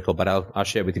theoretical, but I'll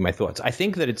share with you my thoughts. I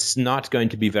think that it's not going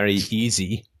to be very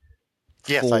easy.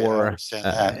 Yes, I understand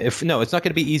that. It's not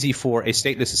going to be easy for a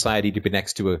stateless society to be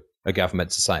next to a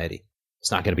government society.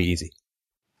 It's not going to be easy.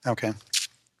 Okay.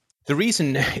 The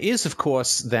reason is, of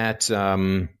course, that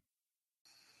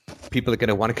people are going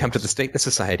to want to come to the stateless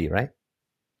society, right?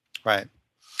 Right.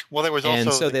 Well, there was also,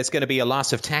 and so there's going to be a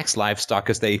loss of tax livestock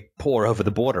as they pour over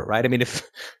the border, right? I mean, if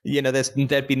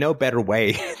there'd be no better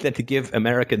way than to give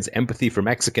Americans empathy for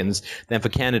Mexicans than for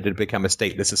Canada to become a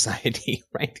stateless society,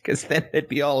 right? Because then they'd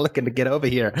be all looking to get over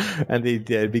here, and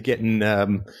they'd be getting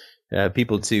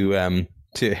people to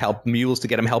help mules to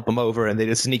help them over, and they're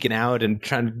just sneaking out and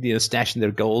trying to stashing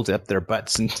their gold up their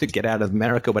butts and to get out of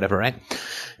America, whatever, right?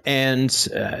 And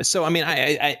so, I mean,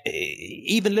 I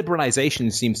even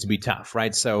liberalization seems to be tough,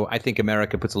 right? So I think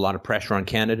America puts a lot of pressure on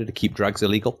Canada to keep drugs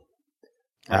illegal.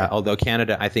 Although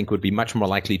Canada, I think, would be much more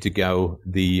likely to go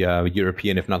the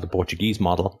European, if not the Portuguese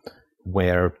model,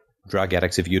 where drug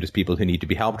addicts are viewed as people who need to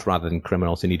be helped rather than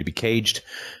criminals who need to be caged.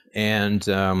 And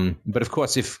but of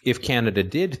course, if Canada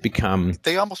did become,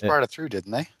 they almost brought it through,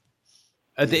 didn't they?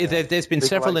 There's been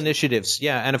several initiatives,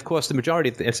 yeah, and of course, the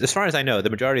majority, as far as I know, the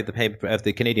majority of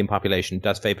the Canadian population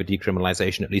does favor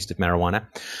decriminalization, at least of marijuana.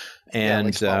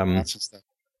 And the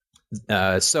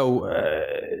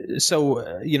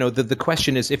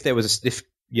question is, if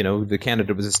the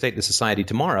Canada was a stateless society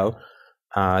tomorrow,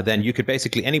 then you could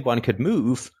basically, anyone could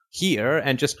move here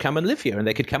and just come and live here, and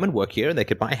they could come and work here, and they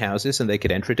could buy houses, and they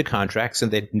could enter into contracts, and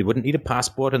they wouldn't need a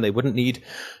passport, and they wouldn't need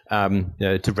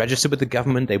to register with the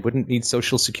government. They wouldn't need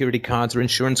social security cards or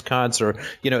insurance cards or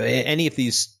any of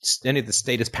the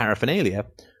status paraphernalia,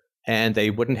 and they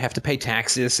wouldn't have to pay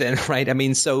taxes. And right, I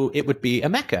mean, so it would be a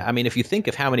mecca. I mean, if you think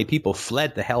of how many people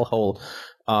fled the hellhole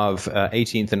of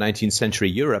 18th and 19th century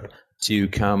Europe to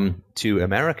come to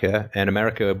America, and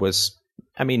America was,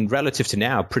 I mean, relative to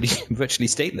now, pretty virtually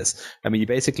stateless. I mean, you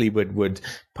basically would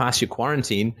pass your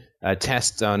quarantine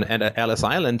test on Ellis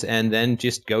Island and then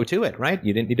just go to it, right?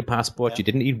 You didn't need a passport, you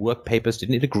didn't need work papers,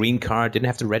 didn't need a green card, didn't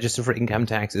have to register for income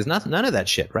taxes, none of that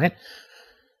shit, right?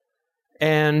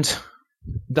 And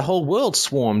the whole world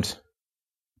swarmed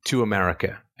to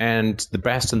America, and the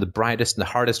best and the brightest and the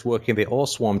hardest working, they all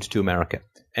swarmed to America.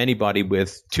 Anybody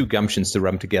with 2 gumptions to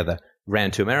rub together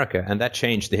ran to America, and that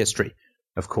changed the history,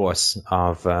 of course,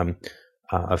 of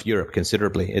Europe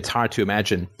considerably. It's hard to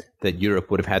imagine that Europe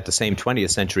would have had the same 20th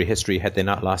century history had they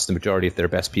not lost the majority of their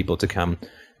best people to come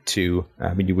to.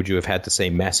 I mean, would you have had the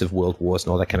same massive world wars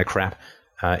and all that kind of crap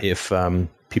if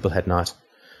people had not?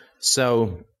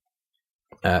 So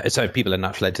people had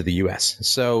not fled to the U.S.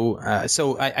 So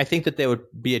I think that there would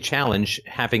be a challenge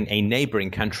having a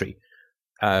neighboring country,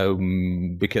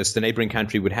 because the neighboring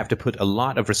country would have to put a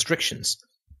lot of restrictions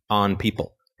on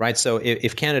people. Right, so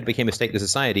if Canada became a stateless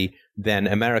society, then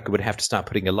America would have to start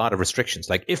putting a lot of restrictions.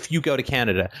 Like, if you go to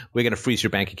Canada, we're going to freeze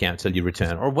your bank account until you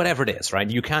return, or whatever it is. Right,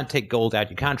 you can't take gold out,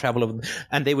 you can't travel over them,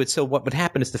 and they would. So what would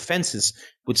happen is the fences,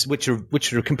 which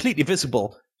are completely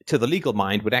visible to the legal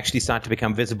mind, would actually start to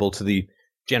become visible to the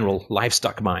general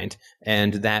livestock mind,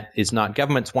 and that is not.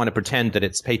 Governments want to pretend that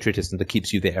it's patriotism that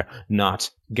keeps you there, not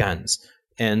guns.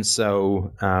 And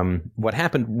so what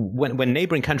happened when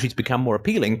neighboring countries become more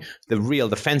appealing,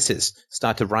 the fences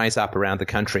start to rise up around the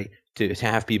country to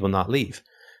have people not leave.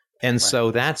 And right.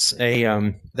 So that's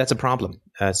a problem.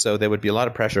 So there would be a lot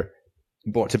of pressure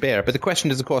brought to bear. But the question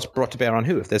is, of course, brought to bear on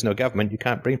who? If there's no government, you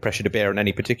can't bring pressure to bear on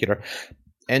any particular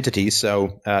entity.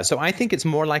 So I think it's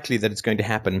more likely that it's going to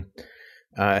happen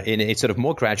in a sort of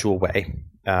more gradual way.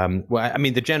 Well, I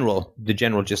mean, the general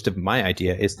gist of my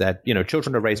idea is that,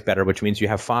 children are raised better, which means you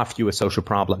have far fewer social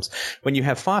problems. When you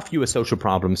have far fewer social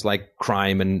problems like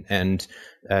crime and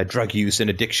drug use and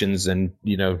addictions and,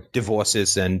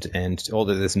 divorces and all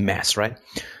of this mess, right?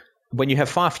 When you have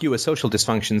far fewer social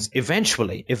dysfunctions,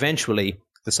 eventually,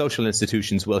 the social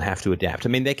institutions will have to adapt. I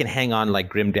mean, they can hang on like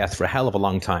grim death for a hell of a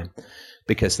long time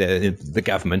because they're the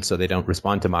government, so they don't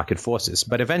respond to market forces.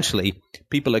 But eventually,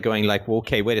 people are going like, well,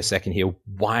 okay, wait a second here.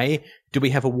 Why do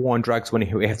we have a war on drugs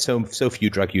when we have so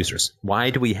few drug users? Why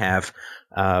do we have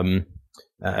a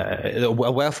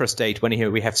welfare state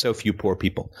when we have so few poor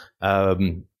people?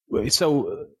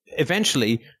 So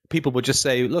eventually, people will just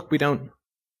say, look, we don't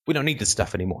need this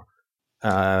stuff anymore.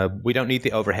 We don't need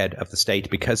the overhead of the state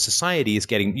because society is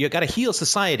you got to heal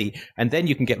society and then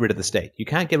you can get rid of the state. You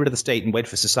can't get rid of the state and wait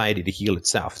for society to heal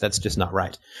itself. That's just not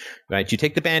right. You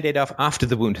take the Band-Aid off after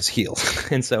the wound has healed.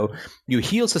 And so you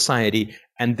heal society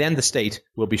and then the state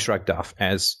will be shrugged off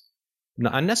as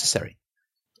unnecessary.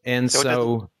 And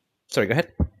so sorry, go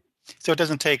ahead. So it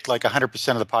doesn't take like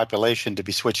 100% of the population to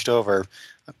be switched over.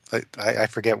 I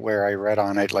forget where I read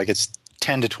on it. Like it's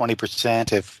 10 to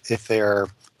 20% if they're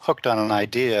hooked on an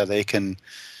idea, they can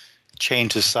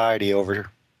change society over.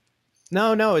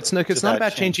 No, it's not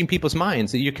about changing people's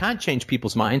minds. You can't change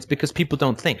people's minds because people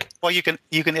don't think. Well, you can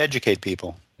educate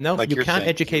people. No, like you can't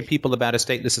educate people about a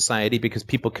stateless society because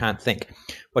people can't think.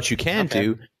 What you can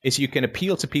do is you can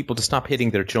appeal to people to stop hitting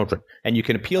their children, and you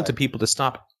can appeal to people to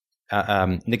stop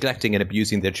neglecting and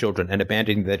abusing their children and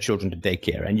abandoning their children to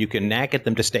daycare. And you can nag at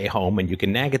them to stay home, and you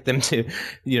can nag at them to,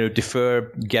 defer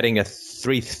getting a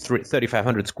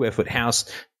 3,500 square foot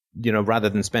house, rather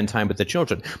than spend time with their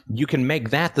children. You can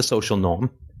make that the social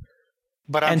norm.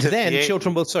 But then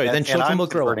children will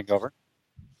grow up. Over.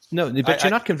 No, but you're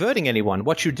not converting anyone.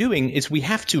 What you're doing is we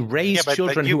have to raise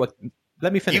children who are.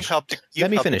 Let me finish.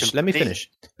 Let me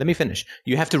finish.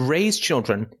 You have to raise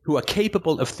children who are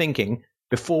capable of thinking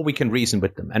before we can reason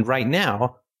with them. And right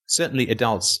now, certainly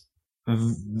adults,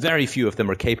 very few of them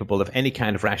are capable of any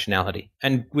kind of rationality.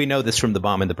 And we know this from the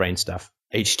bomb in the brain stuff.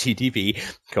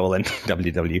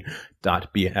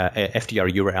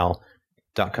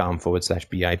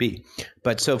 http://fdrurl.com/BIB.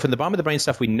 But so from the bomb in the brain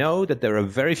stuff, we know that there are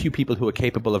very few people who are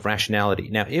capable of rationality.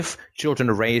 Now, if children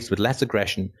are raised with less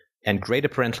aggression and greater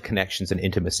parental connections and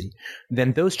intimacy,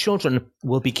 then those children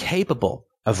will be capable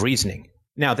of reasoning.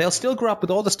 Now, they'll still grow up with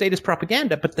all the status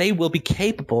propaganda, but they will be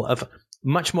capable of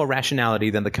much more rationality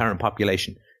than the current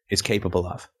population is capable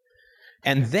of.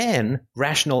 And then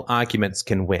rational arguments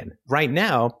can win. Right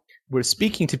now, we're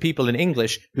speaking to people in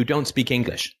English who don't speak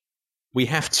English. We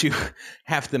have to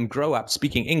have them grow up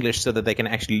speaking English so that they can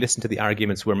actually listen to the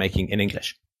arguments we're making in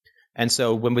English. And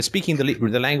so when we're speaking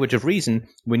the language of reason,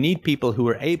 we need people who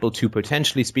are able to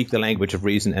potentially speak the language of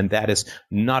reason, and that is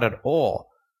not at all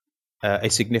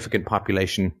a significant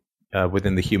population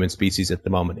within the human species at the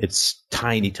moment. It's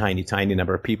tiny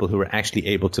number of people who are actually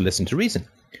able to listen to reason.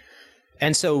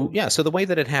 And so, so the way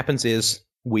that it happens is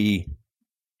we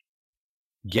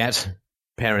get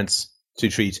parents to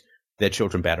treat their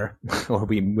children better, or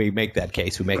we make that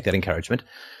case, we make that encouragement.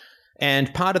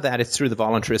 And part of that is through the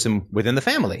voluntarism within the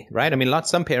family, right? I mean,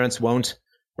 some parents won't,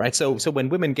 right? So when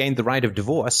women gained the right of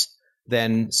divorce,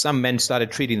 then some men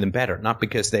started treating them better, not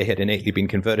because they had innately been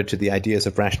converted to the ideas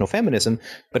of rational feminism,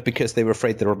 but because they were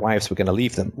afraid their wives were going to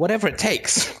leave them. Whatever it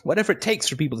takes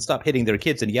for people to stop hitting their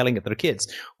kids and yelling at their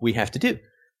kids, we have to do.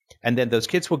 And then those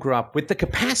kids will grow up with the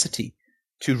capacity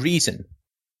to reason.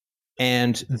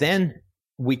 And then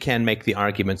we can make the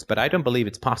arguments, but I don't believe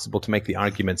it's possible to make the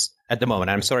arguments at the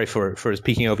moment. I'm sorry for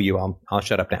speaking over you. I'll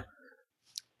shut up now.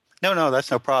 No,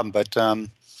 that's no problem. But I'm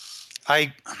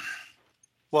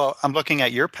looking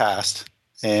at your past,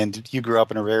 and you grew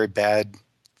up in a very bad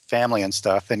family and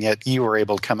stuff, and yet you were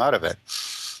able to come out of it.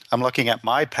 I'm looking at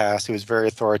my past. It was very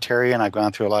authoritarian. I've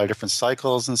gone through a lot of different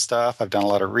cycles and stuff. I've done a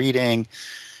lot of reading,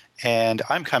 and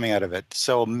I'm coming out of it.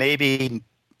 So maybe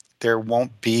there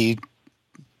won't be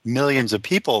millions of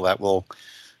people that will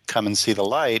come and see the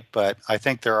light, but I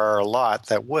think there are a lot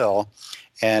that will.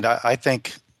 And I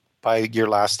think by your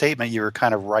last statement, you were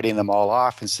kind of writing them all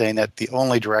off and saying that the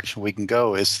only direction we can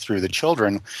go is through the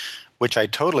children, which I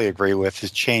totally agree with,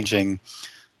 is changing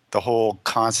the whole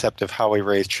concept of how we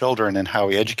raise children and how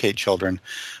we educate children.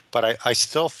 But I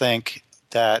still think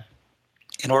that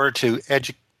in order to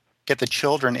get the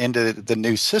children into the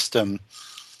new system,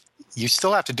 you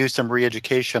still have to do some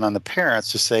re-education on the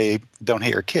parents to say, don't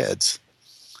hate your kids,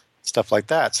 stuff like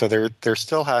that. So there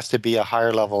still has to be a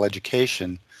higher level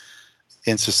education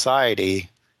in society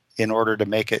in order to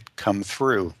make it come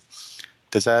through.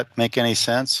 Does that make any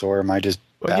sense, or am I just?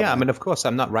 Well, yeah, I mean, of course,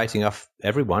 I'm not writing off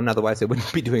everyone. Otherwise, I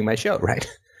wouldn't be doing my show, right?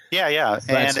 Yeah.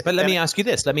 But let me ask you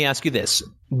this.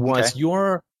 Was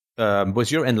your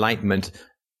enlightenment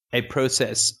a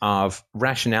process of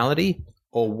rationality,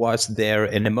 or was there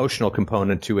an emotional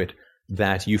component to it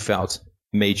that you felt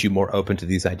made you more open to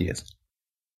these ideas?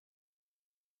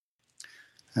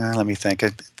 Let me think.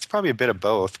 It's probably a bit of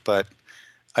both, but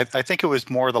I think it was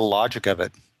more the logic of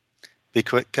it.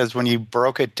 Because when you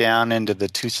broke it down into the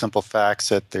two simple facts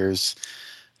that there's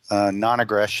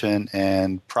non-aggression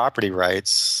and property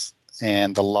rights,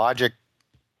 and the logic,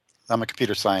 I'm a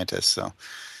computer scientist,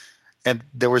 and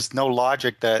there was no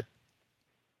logic that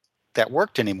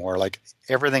worked anymore. Like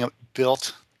everything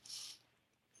built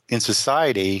in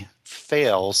society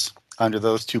fails under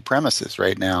those two premises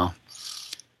right now.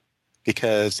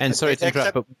 Because and sorry to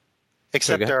interrupt,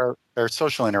 except our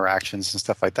social interactions and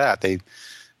stuff like that,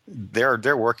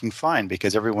 they're working fine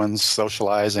because everyone's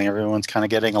socializing, everyone's kind of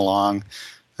getting along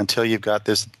until you've got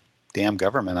this damn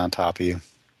government on top of you.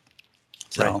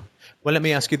 So, right. Well, let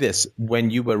me ask you this: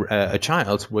 when you were a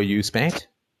child, were you spanked?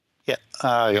 Yeah.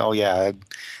 Oh, yeah.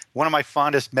 One of my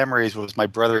fondest memories was my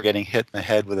brother getting hit in the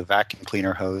head with a vacuum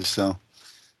cleaner hose. So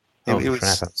it was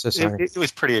crap! I'm so sorry. It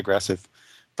was pretty aggressive.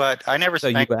 But I never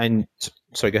spanked.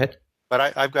 Sorry, go ahead.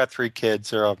 But I've got 3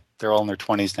 kids. They're all in their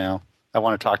 20s now. I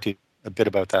want to talk to you a bit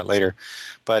about that later.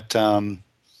 But I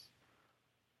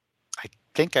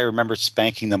think I remember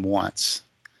spanking them once.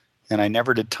 And I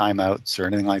never did timeouts or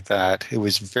anything like that. It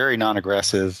was very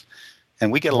non-aggressive. And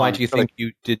we get along. Why do you think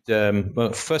you did?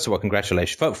 Well, first of all,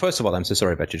 congratulations. First of all, I'm so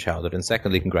sorry about your childhood. And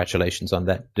secondly, congratulations on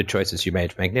the choices you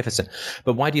made. Magnificent.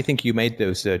 But why do you think you made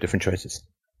those different choices?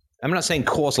 I'm not saying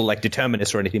causal, like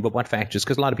determinist or anything, but what factors?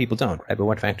 Because a lot of people don't, right? But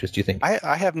what factors do you think?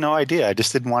 I have no idea. I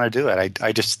just didn't want to do it.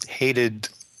 I just hated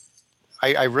 –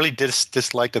 I really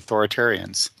disliked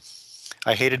authoritarians.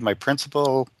 I hated my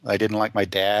principal. I didn't like my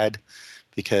dad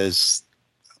because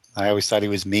I always thought he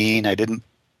was mean. I didn't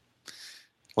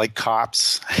like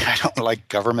cops. I don't like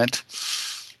government.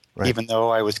 Right. Even though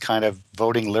I was kind of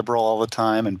voting liberal all the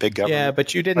time and big government. Yeah,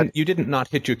 but you didn't not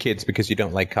hit your kids because you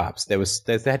don't like cops. There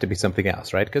had to be something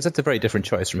else, right? Because that's a very different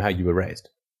choice from how you were raised.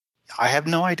 I have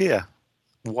no idea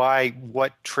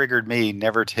what triggered me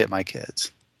never to hit my kids.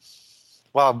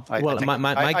 Well, I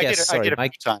guess I did a few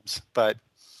times, but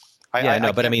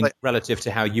I mean, relative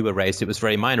to how you were raised, it was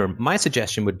very minor. My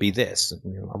suggestion would be this: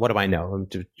 what do I know?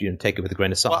 Take it with a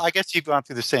grain of salt. Well, I guess you've gone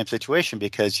through the same situation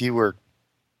because you were.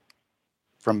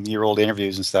 From your old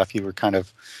interviews and stuff, you were kind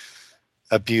of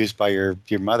abused by your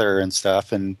mother and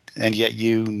stuff, and yet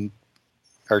you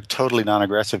are totally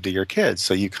non-aggressive to your kids,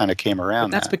 so you kind of came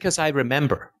around. But that's because I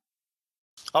remember.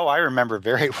 Oh, I remember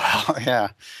very well. Yeah,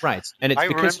 right, and it's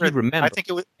because you remember. I think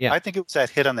it was. Yeah. I think it was that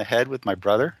hit on the head with my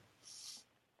brother.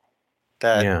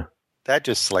 That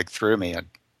just like threw me.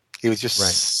 It was just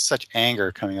such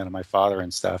anger coming out of my father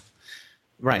and stuff.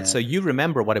 Right. So you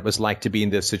remember what it was like to be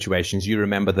in those situations. You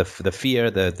remember the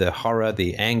fear, the horror,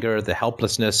 the anger, the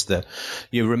helplessness.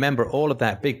 You remember all of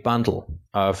that big bundle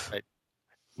of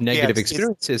negative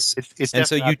experiences. And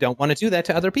so you don't want to do that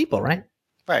to other people, right?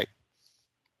 Right.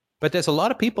 But there's a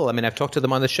lot of people. I mean, I've talked to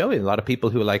them on the show. A lot of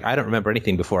people who are like, I don't remember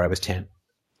anything before I was 10.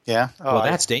 Yeah. Oh, well,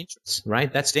 that's dangerous,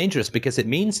 right? That's dangerous because it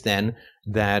means then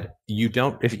that you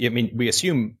don't. We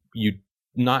assume you.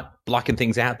 Not blocking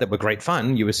things out that were great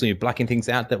fun. You assume blocking things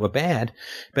out that were bad.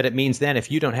 But it means then if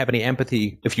you don't have any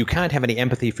empathy, if you can't have any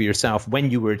empathy for yourself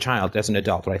when you were a child as an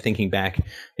adult, right? Thinking back,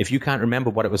 if you can't remember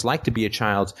what it was like to be a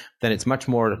child, then it's much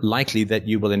more likely that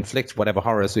you will inflict whatever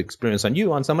horrors experience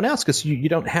on someone else because you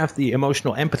don't have the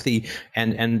emotional empathy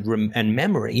and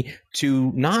memory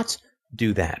to not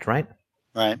do that, right?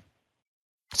 Right.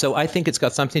 So I think it's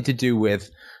got something to do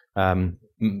with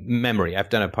memory. I've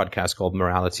done a podcast called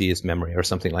Morality is Memory or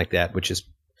something like that, which is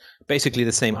basically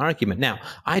the same argument. Now,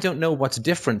 I don't know what's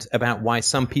different about why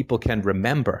some people can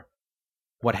remember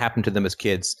what happened to them as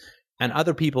kids and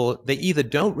other people, they either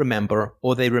don't remember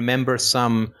or they remember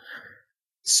some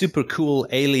super cool,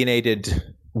 alienated,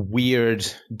 weird,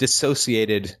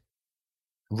 dissociated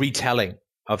retelling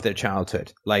of their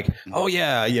childhood. Like, oh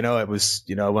yeah, it was,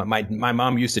 my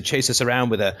mom used to chase us around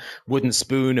with a wooden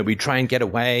spoon and we'd try and get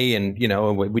away and,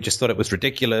 we just thought it was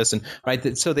ridiculous. And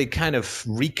right. So they kind of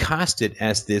recast it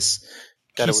as this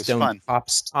Keystone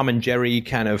Pops, Tom and Jerry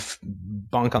kind of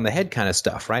bonk on the head kind of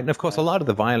stuff. Right. And of course, a lot of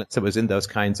the violence that was in those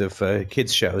kinds of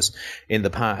kids shows in the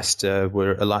past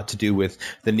were a lot to do with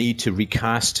the need to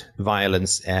recast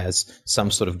violence as some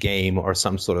sort of game or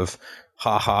some sort of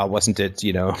wasn't it,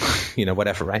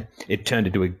 whatever, right? It turned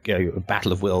into a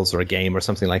battle of wills or a game or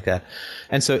something like that.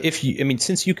 And so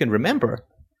since you can remember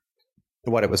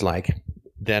what it was like,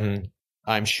 then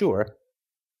I'm sure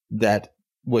that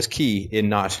was key in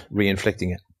not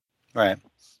re-inflicting it. Right.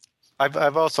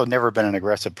 I've also never been an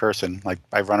aggressive person. Like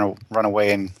I run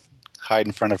away and hide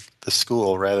in front of the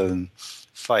school rather than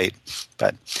fight.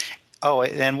 But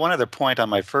and one other point on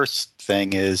my first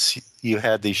thing is you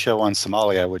had the show on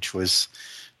Somalia, which was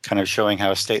kind of showing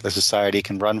how a stateless society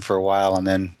can run for a while, and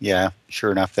then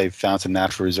sure enough, they found some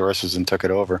natural resources and took it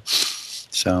over.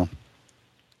 So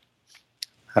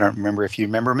I don't remember if you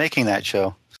remember making that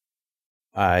show.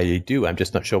 I do. I'm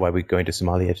just not sure why we're going to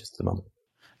Somalia just at the moment.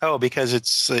 Oh, because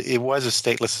it was a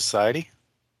stateless society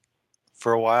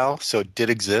for a while, so it did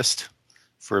exist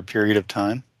for a period of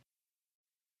time.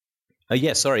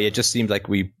 Sorry, it just seemed like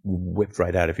we whipped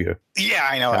right out of you. Yeah,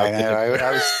 I know.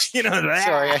 I was,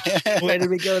 sorry. Where did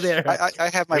we go there? I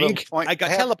have my little point. I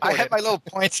got teleported. I have my little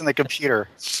points in the computer,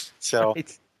 so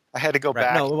right. I had to go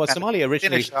back. No, well, Somalia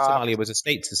was a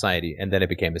state society, and then it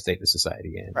became a stateless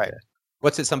society. And, right.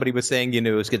 What's it? Somebody was saying,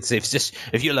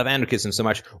 if you love anarchism so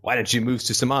much, why don't you move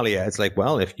to Somalia? It's like,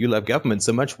 well, if you love government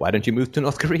so much, why don't you move to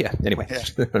North Korea? Anyway,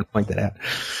 just point that out.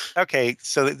 Okay,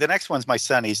 so the next one's my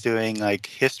son. He's doing like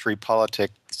history,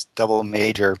 politics, double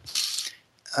major.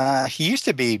 He used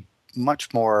to be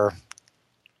much more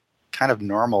kind of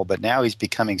normal, but now he's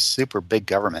becoming super big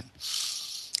government.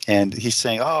 And he's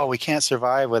saying, "Oh, we can't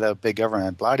survive without big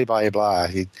government." Blah blah blah.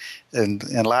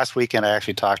 And last weekend I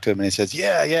actually talked to him, and he says,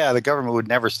 "Yeah, the government would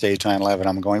never stage 9/11."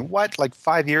 I'm going, "What? Like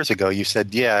 5 years ago, you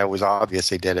said, yeah, it was obvious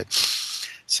they did it."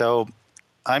 So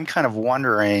I'm kind of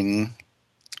wondering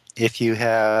if you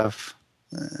have.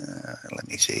 Let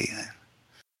me see.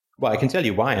 Well, I can tell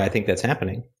you why I think that's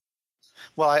happening.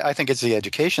 Well, I think it's the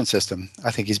education system.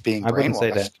 I think he's being brainwashed. I wouldn't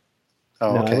say that.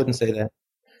 Oh, no, okay. I wouldn't say that.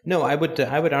 No, I would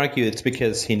argue it's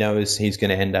because he knows he's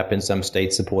going to end up in some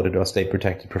state-supported or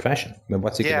state-protected profession. I mean,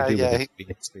 what's he going to do with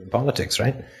history and politics,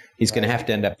 right? He's going to have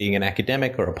to end up being an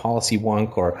academic or a policy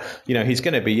wonk, or he's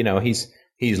going to be,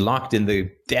 he's locked in the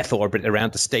death orbit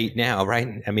around the state now,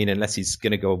 right? I mean, unless he's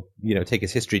going to go, take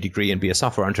his history degree and be a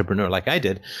software entrepreneur like I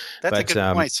did. That's a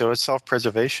good point. So it's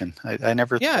self-preservation. I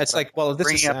never. Yeah, it's like, well,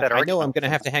 this is. I know I'm going to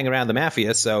have to hang around the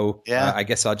mafia, so I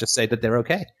guess I'll just say that they're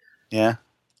okay. Yeah.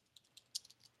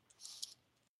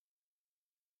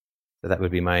 So that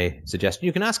would be my suggestion.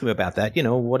 You can ask him about that.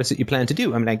 What is it you plan to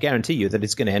do? I mean, I guarantee you that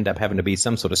it's going to end up having to be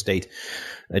some sort of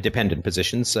state-dependent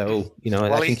position. So,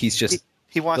 I think he's just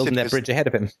building that bridge ahead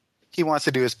of him. He wants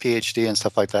to do his PhD and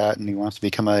stuff like that, and he wants to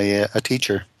become a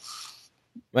teacher.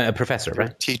 A professor,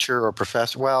 right? Teacher or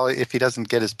professor. Well, if he doesn't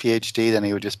get his PhD, then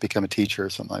he would just become a teacher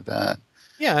or something like that.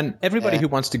 Yeah, and everybody who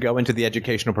wants to go into the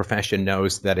educational profession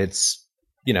knows that it's,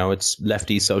 it's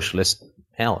lefty socialist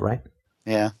hell, right?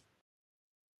 Yeah.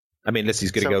 I mean, unless he's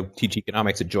going to go teach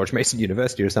economics at George Mason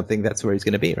University or something, that's where he's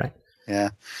going to be, right? Yeah.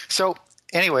 So,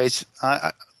 anyways,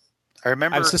 I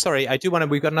remember. I'm so sorry. I do want to.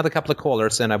 We've got another couple of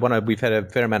callers, and we've had a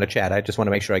fair amount of chat. I just want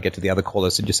to make sure I get to the other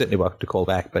callers, and you're certainly welcome to call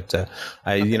back. But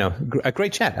a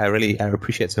great chat. I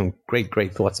appreciate some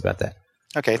great thoughts about that.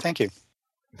 Okay, thank you.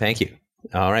 Thank you.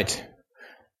 All right,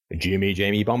 Jamie,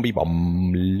 Bomby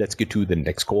Bom. Let's get to the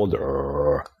next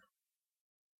caller.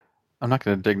 I'm not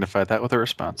going to dignify that with a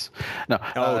response. No.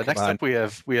 Next up, we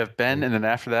have Ben, and then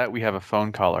after that, we have a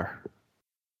phone caller.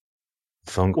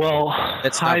 Well,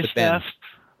 hi, Steph.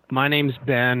 My name's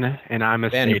Ben, and I'm a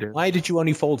stater. Why did you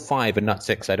only fold 5 and not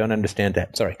 6? I don't understand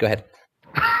that. Sorry, go ahead.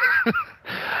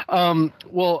 I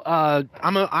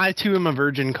too am a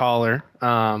virgin caller,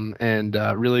 and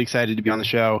really excited to be on the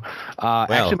show.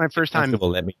 Actually, my first time.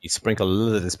 Let me sprinkle a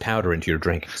little of this powder into your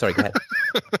drink. Sorry, go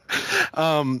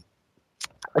ahead.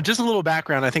 Just a little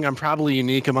background. I think I'm probably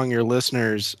unique among your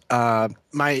listeners.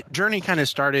 My journey kind of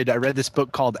started. I read this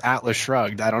book called Atlas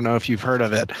Shrugged. I don't know if you've heard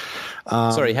of it.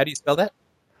 Sorry, how do you spell that?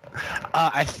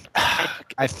 I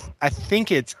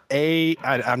think it's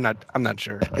I'm not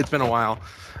sure. It's been a while.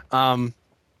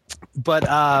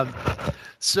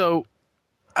 So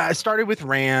I started with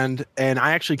Rand, and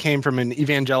I actually came from an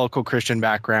evangelical Christian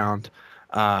background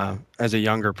as a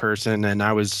younger person, and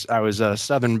I was a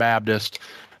Southern Baptist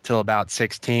till about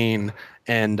 16,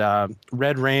 and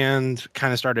read Rand,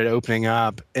 kind of started opening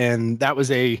up, and that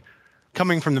was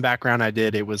coming from the background I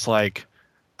did, it was like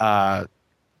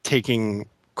taking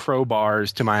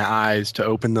crowbars to my eyes to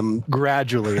open them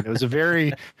gradually. And it was a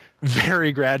very,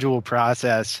 very gradual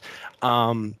process.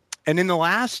 And in the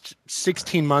last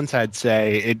 16 months, I'd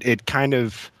say it kind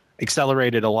of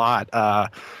accelerated a lot.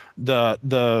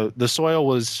 The soil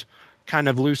was kind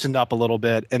of loosened up a little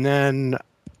bit, and then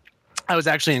I was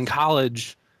actually in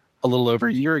college a little over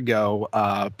a year ago,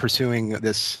 pursuing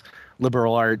this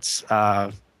liberal arts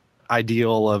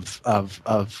ideal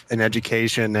of an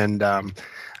education, and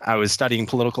I was studying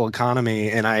political economy,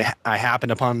 and I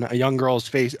happened upon a young girl's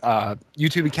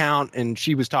YouTube account, and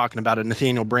she was talking about a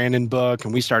Nathaniel Branden book,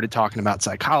 and we started talking about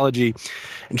psychology,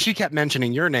 and she kept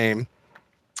mentioning your name,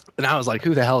 and I was like,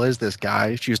 who the hell is this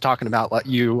guy? She was talking about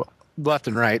you left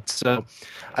and right. So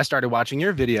I started watching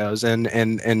your videos,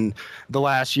 and the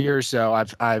last year or so,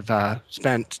 I've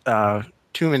spent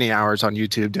too many hours on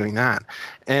YouTube doing that,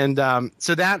 and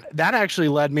so that actually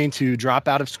led me to drop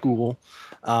out of school.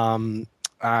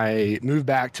 I moved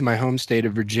back to my home state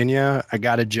of Virginia. I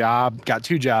got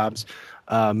two jobs,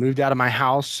 moved out of my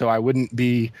house so I wouldn't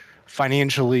be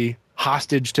financially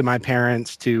hostage to my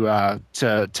parents to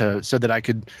so that I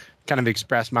could kind of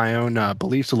express my own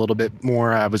beliefs a little bit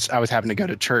more. I was having to go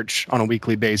to church on a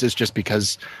weekly basis just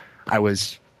because I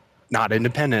was not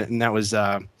independent, and that was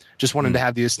just wanted to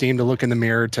have the esteem to look in the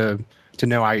mirror to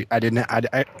know I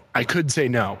could say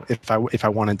no if I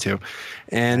wanted to,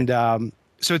 and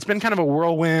so it's been kind of a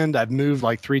whirlwind. I've moved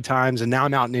like 3 times, and now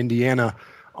I'm out in Indiana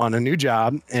on a new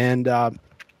job. And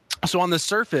so on the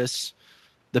surface,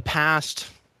 the past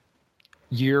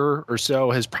year or so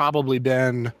has probably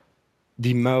been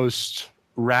the most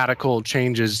radical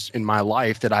changes in my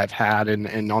life that I've had.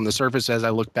 And on the surface, as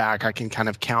I look back, I can kind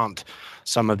of count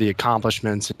some of the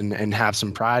accomplishments and have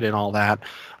some pride in all that.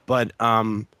 But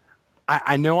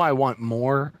I know I want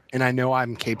more, and I know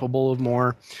I'm capable of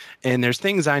more, and there's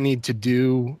things I need to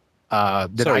do that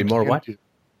Sorry, I more can what? do.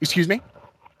 Excuse me?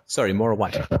 Sorry, more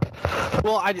what?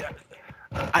 Well, I've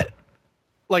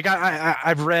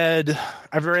read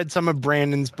some of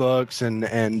Brandon's books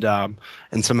and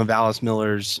some of Alice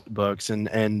Miller's books,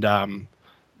 and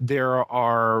there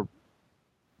are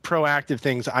proactive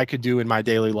things I could do in my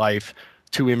daily life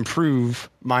to improve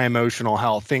my emotional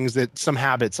health, some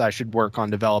habits I should work on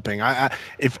developing.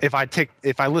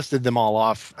 If I listed them all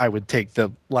off, I would take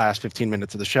the last 15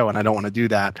 minutes of the show, and I don't want to do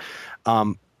that.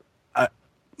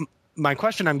 My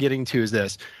question I'm getting to is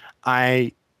this.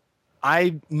 I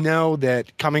know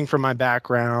that coming from my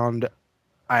background,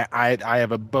 I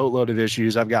have a boatload of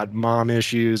issues. I've got mom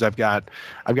issues. I've got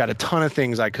a ton of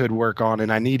things I could work on, and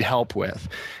I need help with,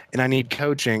 and I need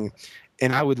coaching.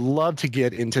 And I would love to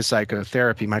get into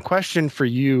psychotherapy. My question for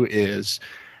you is,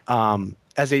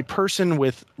 as a person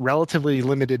with relatively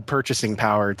limited purchasing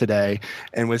power today,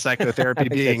 and with psychotherapy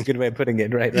being that's a good way of putting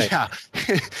it, right? Yeah,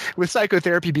 with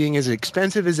psychotherapy being as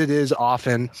expensive as it is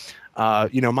often,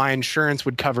 my insurance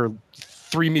would cover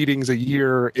 3 meetings a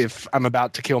year if I'm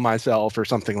about to kill myself or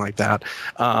something like that.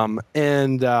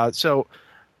 So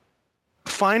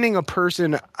finding a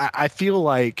person, I feel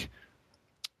like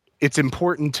it's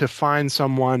important to find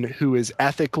someone who is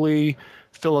ethically,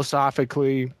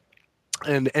 philosophically,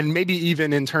 and maybe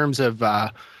even in terms of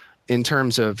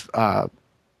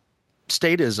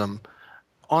statism,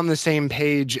 on the same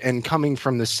page and coming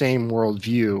from the same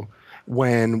worldview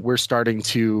when we're starting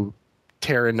to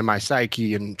tear into my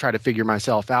psyche and try to figure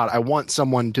myself out. I want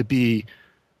someone to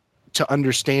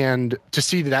understand, to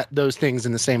see those things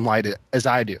in the same light as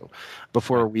I do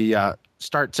before we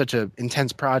start such an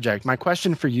intense project. My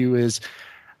question for you is,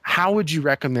 how would you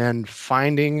recommend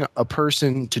finding a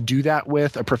person to do that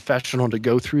with, a professional to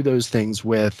go through those things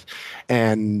with?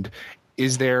 And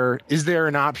is there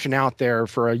an option out there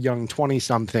for a young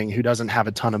 20-something who doesn't have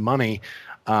a ton of money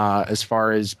as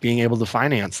far as being able to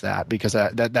finance that? Because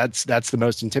that's the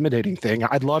most intimidating thing.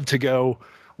 I'd love to go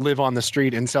live on the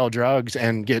street and sell drugs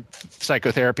and get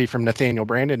psychotherapy from Nathaniel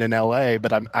Branden in LA,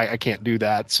 but I can't do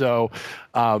that. So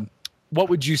what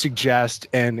would you suggest,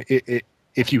 and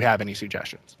if you have any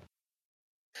suggestions?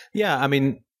 Yeah, I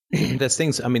mean, there's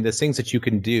things that you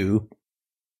can do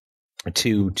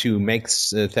to make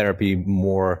therapy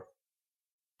more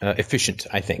efficient,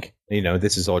 I think.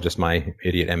 This is all just my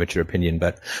idiot amateur opinion,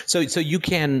 but so you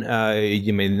can,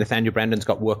 Nathaniel Branden's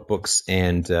got workbooks,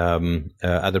 and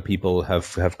other people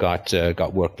have got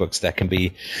workbooks that can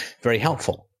be very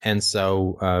helpful, and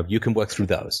so you can work through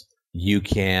those. You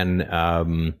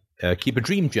can keep a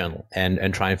dream journal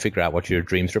and try and figure out what your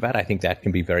dreams are about. I think that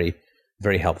can be very,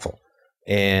 very helpful.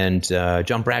 And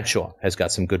John Bradshaw has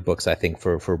got some good books, I think,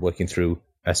 for working through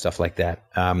stuff like that.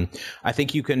 I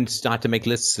think you can start to make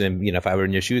lists. And if I were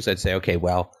in your shoes, I'd say, okay,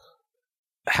 well,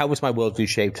 how was my worldview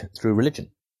shaped through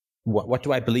religion? What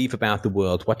do I believe about the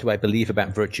world? What do I believe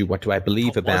about virtue? What do I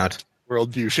believe about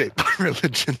worldview shaped by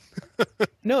religion?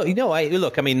 No,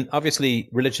 obviously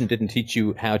religion didn't teach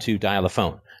you how to dial a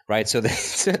phone, right? So there's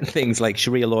certain things like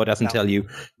Sharia law doesn't tell you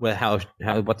what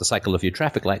the cycle of your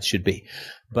traffic lights should be.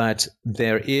 But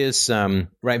there is,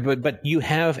 right, but you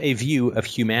have a view of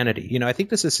humanity. I think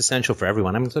this is essential for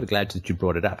everyone. I'm sort of glad that you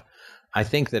brought it up. I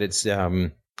think that it's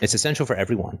It's essential for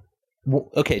everyone.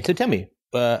 Okay, so tell me,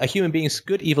 a human being is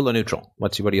good, evil, or neutral?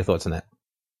 What are your thoughts on that?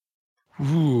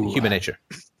 Ooh. Human nature.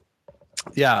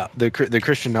 Yeah, the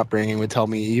Christian upbringing would tell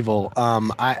me evil.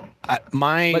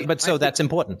 That's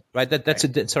important,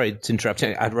 right? Sorry to interrupt.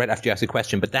 Right after you ask a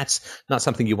question, but that's not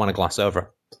something you want to gloss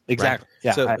over. Exactly.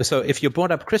 Right? Yeah. So if you're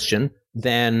brought up Christian,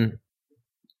 then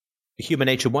human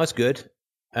nature was good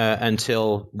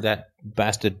until that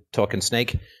bastard talking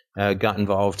snake got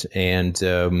involved and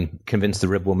convinced the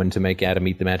rib woman to make Adam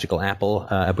eat the magical apple.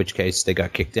 At which case they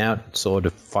got kicked out, sword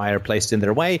of fire placed in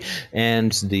their way,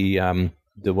 and the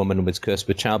woman was cursed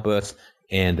with childbirth,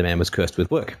 and the man was cursed with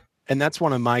work. And that's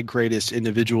one of my greatest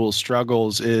individual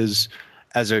struggles is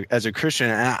as a Christian.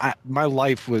 My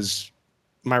life was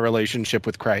my relationship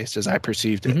with Christ as I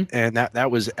perceived it, and that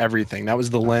was everything. That was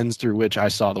the lens through which I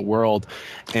saw the world,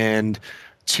 and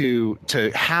to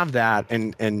have that,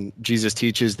 and Jesus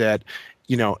teaches that,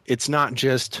 it's not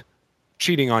just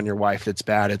cheating on your wife that's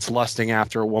bad; it's lusting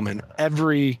after a woman.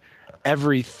 Every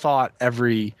thought,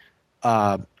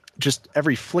 just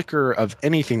every flicker of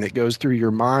anything that goes through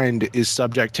your mind is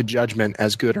subject to judgment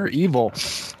as good or evil.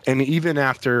 And even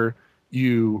after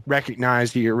you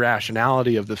recognize the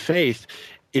irrationality of the faith,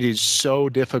 it is so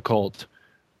difficult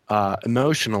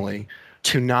emotionally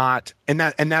to not, and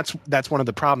that's one of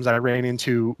the problems that I ran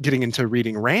into getting into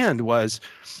reading Rand. Was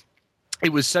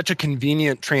it was such a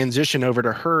convenient transition over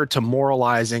to her to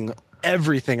moralizing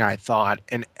everything I thought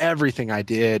and everything I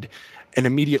did, and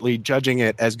immediately judging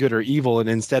it as good or evil. And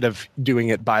instead of doing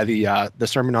it by the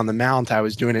Sermon on the Mount, I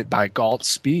was doing it by Galt's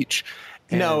speech.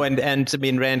 And I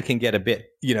mean, Rand can get a bit,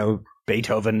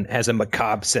 Beethoven has a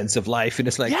macabre sense of life, and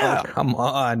it's like, oh, come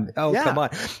on. Come on.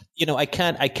 I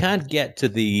can't get to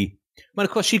the, well,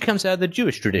 of course, she comes out of the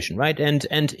Jewish tradition, right?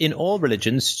 And in all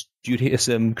religions,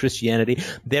 Judaism, Christianity,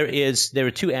 there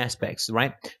are two aspects,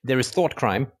 right? There is thought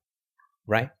crime,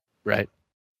 right? Right.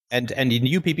 And in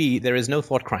UPB, there is no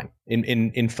thought crime.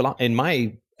 In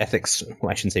my ethics, well,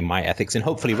 I shouldn't say my ethics, in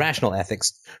hopefully rational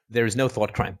ethics, there is no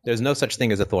thought crime. There's no such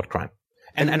thing as a thought crime.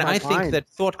 And I think that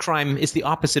thought crime is the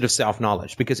opposite of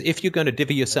self-knowledge, because if you're going to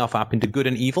divvy yourself up into good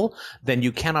and evil, then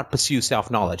you cannot pursue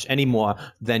self-knowledge any more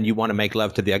than you want to make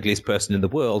love to the ugliest person in the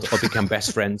world or become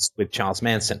best friends with Charles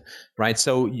Manson, right?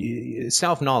 So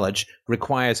self-knowledge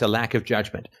requires a lack of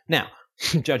judgment. Now,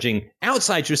 judging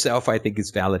outside yourself, I think,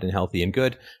 is valid and healthy and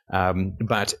good.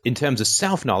 But in terms of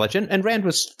self-knowledge, and Rand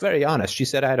was very honest. She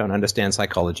said, I don't understand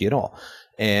psychology at all.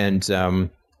 And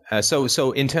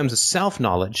so in terms of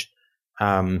self-knowledge,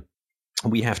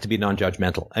 we have to be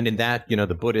non-judgmental. And in that,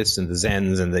 the Buddhists and the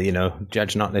Zens and the,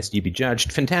 judge not lest you be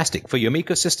judged. Fantastic. For your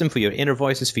ecosystem, for your inner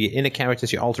voices, for your inner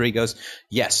characters, your alter egos.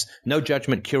 Yes. No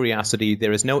judgment, curiosity.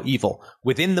 There is no evil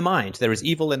within the mind. There is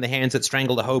evil in the hands that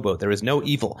strangle the hobo. There is no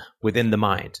evil within the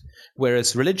mind.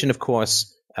 Whereas religion, of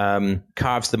course,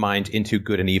 carves the mind into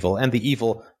good and evil, and the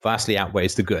evil vastly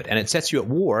outweighs the good. And it sets you at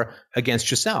war against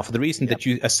yourself. The reason that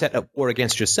you are set at war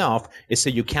against yourself is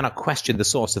so you cannot question the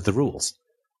source of the rules.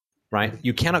 Right?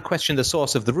 You cannot question the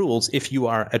source of the rules if you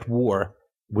are at war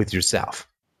with yourself.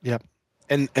 Yep.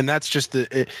 And that's just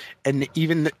and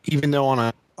even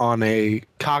though on a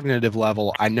cognitive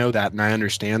level, I know that and I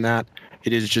understand that,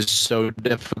 it is just so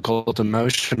difficult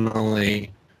emotionally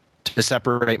to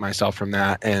separate myself from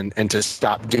that and to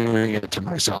stop doing it to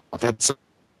myself. That's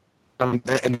one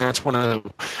of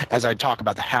the, as I talk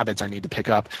about the habits I need to pick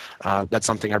up, that's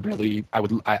something I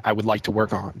would like to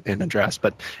work on and address.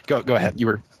 But go ahead. You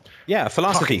were. Yeah,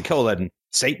 philosophy,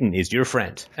 Satan is your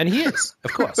friend. And he is,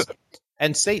 of course.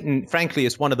 And Satan, frankly,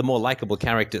 is one of the more likable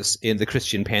characters in the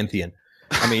Christian pantheon.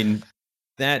 I mean,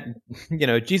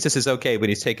 Jesus is okay when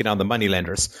he's taking on the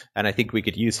moneylenders, and I think we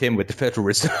could use him with the Federal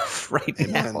Reserve right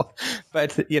now.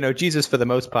 But, Jesus, for the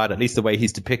most part, at least the way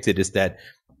he's depicted, is that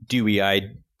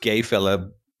dewy-eyed gay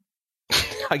fella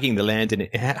hugging the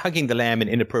lamb in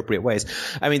inappropriate ways.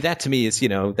 I mean, that to me is,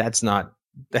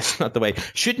 that's not the way.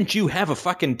 Shouldn't you have a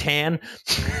fucking tan?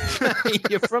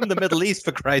 You're from the Middle East,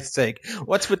 for Christ's sake.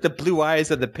 What's with the blue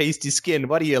eyes and the pasty skin?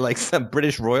 What are you, like some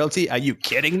British royalty? Are you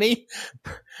kidding me?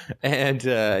 And,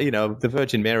 the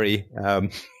Virgin Mary,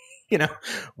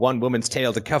 one woman's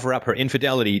tale to cover up her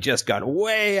infidelity just got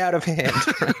way out of hand.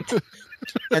 Right?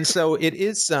 And so it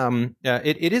is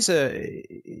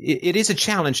a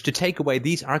challenge to take away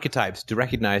these archetypes, to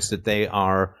recognize that they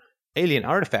are alien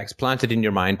artifacts planted in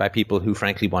your mind by people who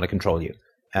frankly want to control you.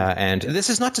 And this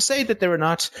is not to say that there are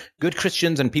not good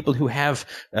Christians and people who have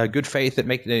good faith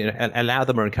that allow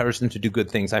them or encourage them to do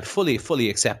good things. I fully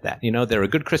accept that. There are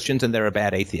good Christians and there are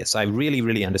bad atheists. I really,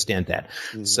 really understand that.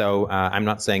 Mm-hmm. So I'm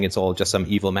not saying it's all just some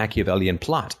evil Machiavellian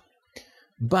plot.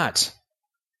 But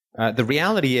the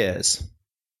reality is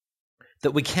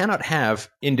that we cannot have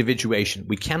individuation.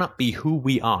 We cannot be who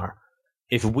we are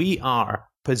if we are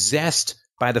possessed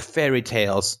by the fairy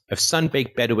tales of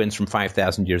sun-baked Bedouins from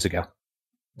 5,000 years ago.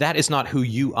 That is not who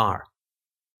you are.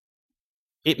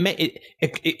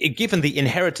 Given the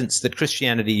inheritance that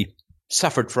Christianity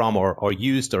suffered from or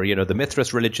used, or the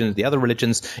Mithras religions, the other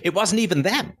religions, it wasn't even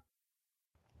them.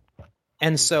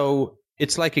 And so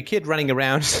it's like a kid running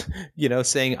around,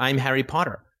 saying, I'm Harry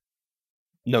Potter.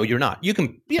 No, you're not. You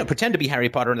can pretend to be Harry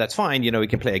Potter, and that's fine. You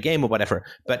can play a game or whatever.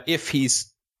 But if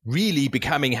he's really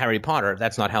becoming Harry Potter,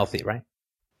 that's not healthy, right?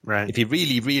 Right. If he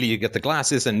really, really get the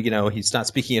glasses and, he starts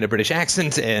speaking in a British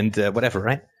accent and whatever,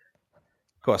 right?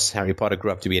 Of course, Harry Potter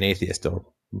grew up to be an atheist, or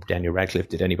Daniel Radcliffe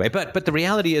did anyway. But the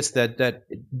reality is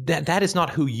that is not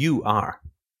who you are,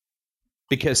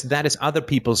 because that is other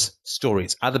people's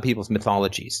stories, other people's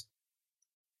mythologies.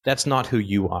 That's not who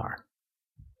you are.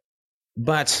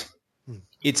 But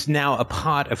it's now a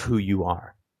part of who you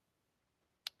are.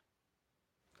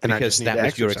 And because that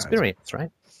was your experience,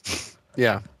 right?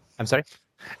 Yeah. I'm sorry?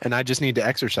 And I just need to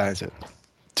exercise it,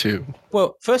 too.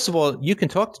 Well, first of all, you can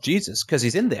talk to Jesus because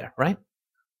he's in there, right?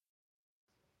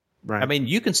 Right. I mean,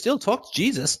 you can still talk to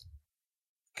Jesus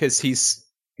because he's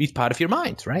part of your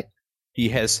mind, right? He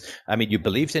has, you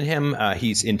believed in him.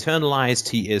 He's internalized.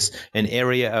 He is an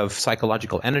area of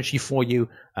psychological energy for you.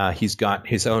 He's got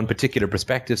his own particular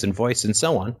perspectives and voice and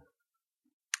so on.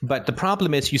 But the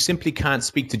problem is you simply can't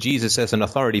speak to Jesus as an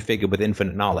authority figure with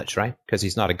infinite knowledge, right? Because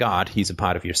he's not a God. He's a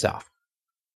part of yourself.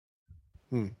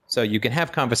 So you can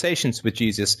have conversations with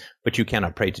Jesus, but you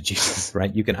cannot pray to Jesus,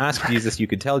 right? You can ask Jesus, you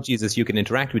can tell Jesus, you can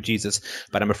interact with Jesus,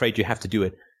 but I'm afraid you have to do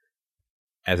it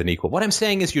as an equal. What I'm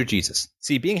saying is you're Jesus.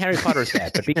 See, being Harry Potter is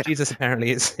bad, but being Jesus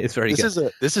apparently is very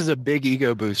good. This is a big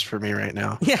ego boost for me right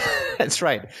now. Yeah, that's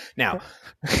right. Now,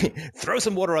 throw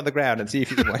some water on the ground and see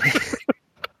if you can win.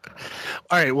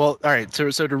 All right. So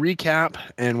to recap,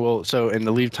 and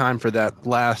to leave time for that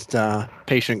last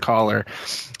patient caller,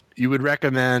 you would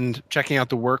recommend checking out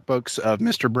the workbooks of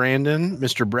Mr. Brandon,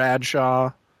 Mr.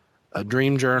 Bradshaw, a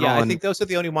Dream Journal. Yeah, I think those are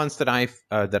the only ones that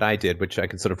I did, which I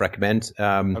can sort of recommend.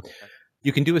 Okay.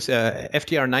 You can do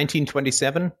FDR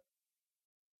 1927.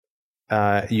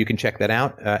 You can check that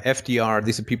out. FDR,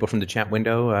 these are people from the chat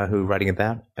window who are writing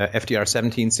about. FDR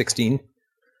 1716.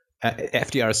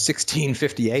 FDR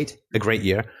 1658, a great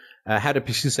year. How to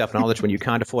pursue self-knowledge when you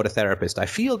can't afford a therapist. I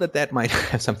feel that might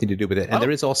have something to do with it. And there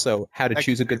is also How to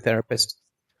Choose a Good Therapist,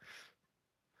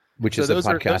 which is a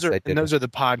podcast I did. And those are the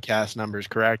podcast numbers,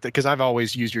 correct? Because I've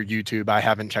always used your YouTube. I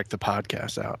haven't checked the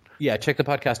podcast out. Yeah, check the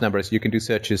podcast numbers. You can do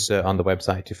searches on the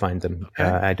website to find them. Okay.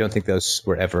 I don't think those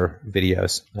were ever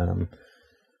videos.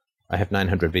 I have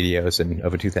 900 videos and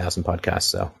over 2,000 podcasts,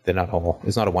 so they're not all.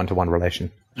 It's not a one-to-one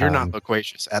relation. You're not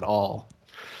loquacious at all.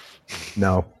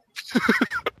 No.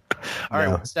 All right,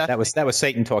 well, that was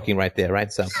Satan talking right there,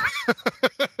 right? So,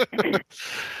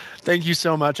 thank you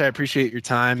so much. I appreciate your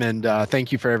time, and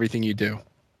thank you for everything you do.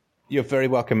 You're very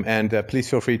welcome, and please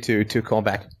feel free to call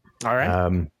back. All right.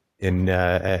 Let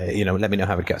me know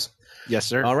how it goes. Yes,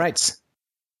 sir. All right,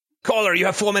 caller, you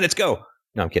have 4 minutes. Go.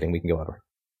 No, I'm kidding. We can go over.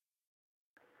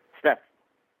 Steph.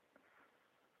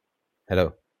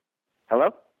 Hello.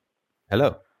 Hello.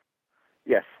 Hello.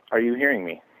 Yes. Are you hearing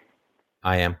me?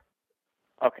 I am.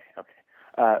 Okay.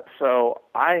 So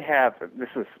I have. This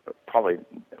is probably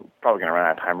going to run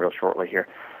out of time real shortly here.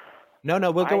 No,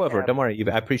 we'll go over. Don't worry.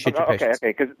 I appreciate your patience.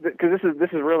 Okay. Because this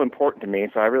is real important to me,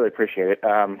 so I really appreciate it.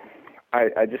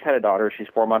 I just had a daughter. She's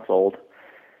 4 months old,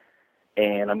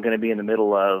 and I'm going to be in the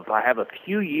middle of. I have a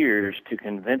few years to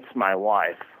convince my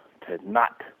wife to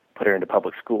not put her into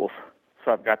public schools.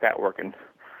 So I've got that working.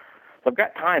 So I've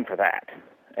got time for that,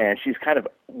 and she's kind of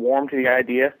warm to the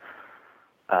idea.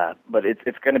 But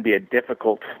it's going to be a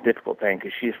difficult thing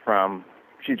because she's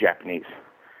Japanese,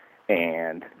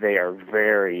 and they are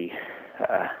very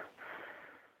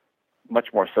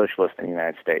much more socialist than the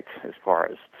United States as far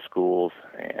as schools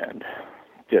and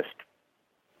just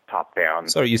top down.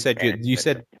 Sorry, you said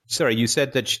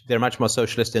that they're much more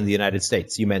socialist in the United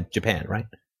States. You meant Japan, right?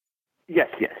 Yes.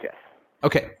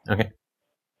 Okay.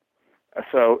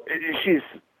 So she's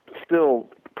still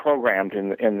programmed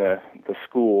in the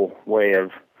school way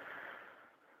of,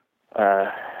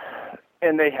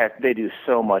 and they do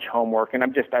so much homework, and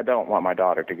I don't want my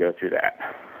daughter to go through that.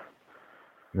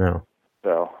 No.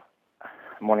 So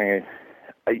I'm wondering,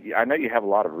 I know you have a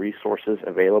lot of resources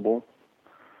available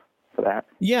for that.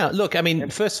 Yeah. Look, I mean,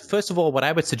 first of all, what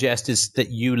I would suggest is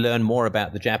that you learn more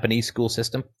about the Japanese school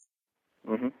system.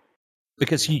 Mm-hmm.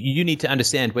 Because you need to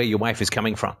understand where your wife is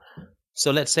coming from.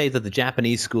 So let's say that the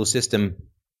Japanese school system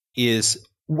is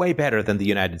way better than the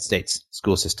United States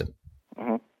school system.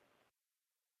 Mm-hmm.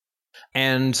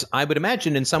 And I would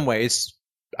imagine in some ways,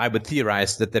 I would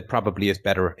theorize that probably is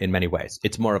better in many ways.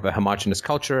 It's more of a homogenous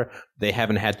culture. They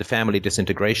haven't had the family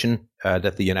disintegration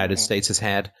that the United States has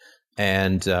had.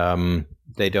 And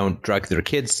they don't drug their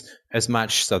kids as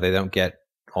much, so they don't get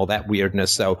all that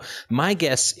weirdness. So my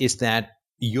guess is that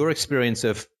your experience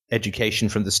of education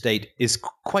from the state is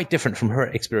quite different from her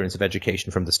experience of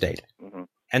education from the state. Mm-hmm.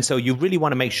 And so you really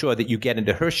want to make sure that you get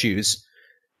into her shoes,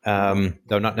 though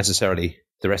not necessarily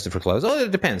the rest of her clothes. Oh,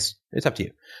 it depends. It's up to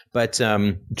you. But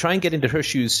try and get into her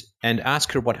shoes and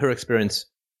ask her what her experience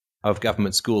of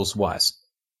government schools was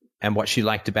and what she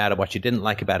liked about it, what she didn't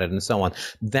like about it, and so on.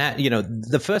 That,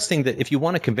 the first thing that if you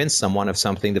want to convince someone of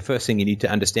something, the first thing you need to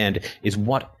understand is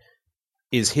what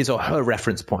is his or her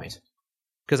reference point.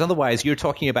 Because otherwise you're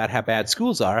talking about how bad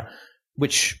schools are,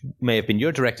 which may have been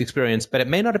your direct experience, but it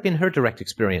may not have been her direct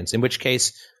experience, in which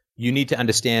case you need to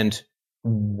understand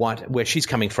where she's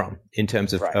coming from in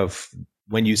terms of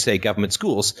when you say government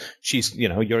schools. She's,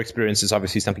 your experience is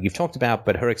obviously something you've talked about,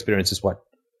 but her experience is what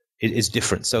is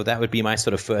different. So that would be my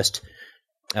sort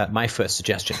of my first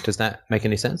suggestion. Does that make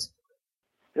any sense?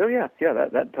 Oh yeah,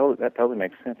 that totally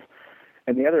makes sense.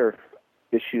 And the other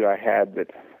issue I had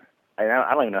that I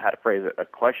don't even know how to phrase it, a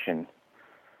question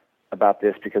about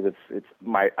this, because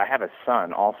I have a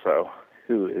son also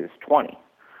who is 20.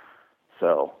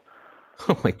 So.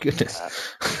 Oh my goodness.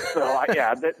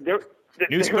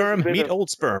 New sperm, meet old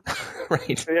sperm.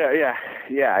 Right.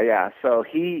 Yeah. So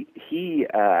he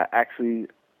actually,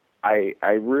 I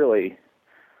really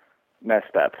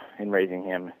messed up in raising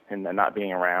him and not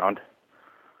being around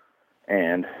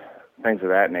and things of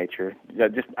that nature.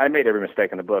 I made every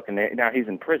mistake in the book, and now he's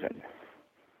in prison.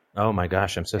 Oh my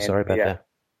gosh, I'm so sorry about that.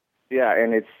 Yeah,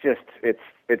 and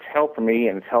it's hell for me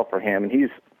and it's hell for him,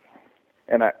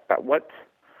 and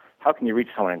how can you reach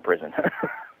someone in prison?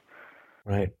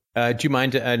 Right. Do you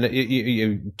mind,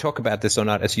 you talk about this or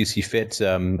not as you see fit?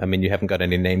 You haven't got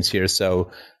any names here. So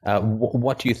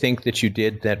what do you think that you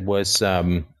did that was,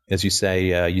 as you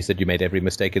say, you said you made every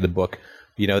mistake in the book.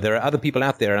 There are other people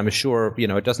out there, I'm sure,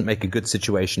 it doesn't make a good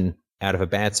situation out of a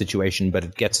bad situation, but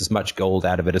it gets as much gold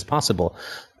out of it as possible.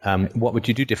 What would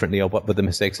you do differently, or what were the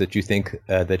mistakes that you think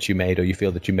that you made or you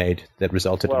feel that you made that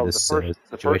resulted in this situation?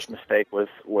 The first mistake was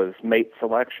mate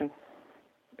selection.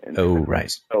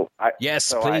 Right.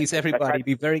 Please, everybody,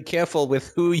 be very careful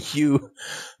with who you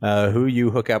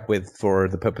hook up with for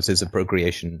the purposes of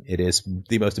procreation. It is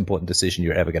the most important decision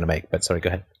you're ever going to make. But sorry, go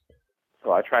ahead.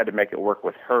 So I tried to make it work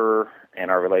with her and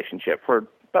our relationship for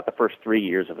about the first 3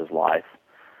 years of his life,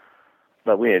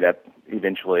 but we ended up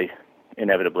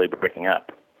inevitably breaking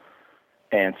up.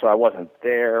 And so I wasn't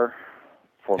there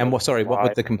for. And what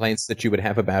were the complaints that you would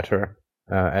have about her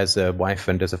as a wife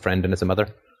and as a friend and as a mother?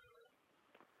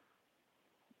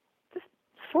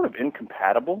 Sort of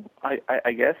incompatible,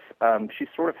 I guess. She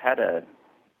sort of had a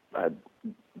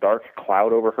dark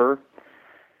cloud over her.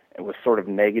 It was sort of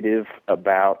negative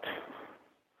about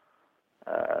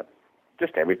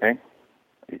just everything.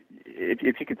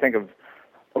 If you could think of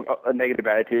a negative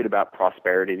attitude about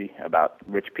prosperity, about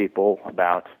rich people,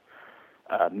 about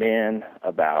men,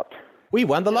 about... We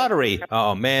won the lottery.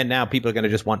 Oh, man, now people are going to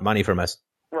just want money from us.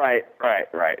 Right.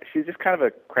 She's just kind of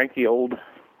a cranky old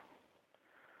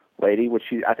lady, which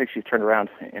I think she's turned around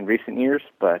in recent years,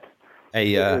 but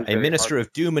a minister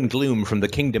of doom and gloom from the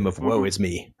kingdom of woe is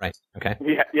me, right? Okay.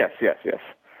 Yeah. Yes.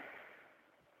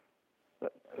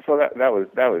 So that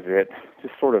was it.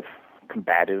 Just sort of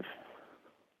combative,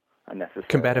 unnecessary.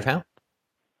 Combative how?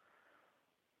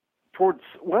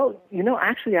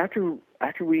 Actually,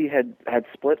 after we had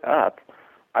split up,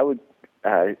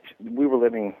 we were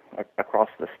living across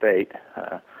the state,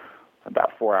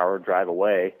 about 4-hour drive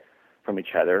away from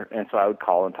each other, and so I would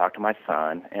call and talk to my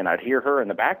son, and I'd hear her in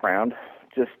the background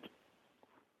just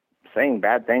saying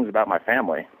bad things about my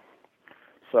family.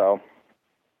 So,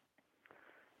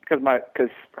 because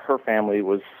her family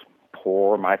was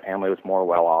poor, my family was more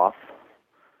well off,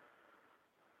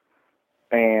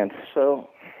 and so,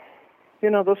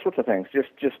 those sorts of things,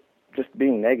 just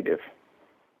being negative.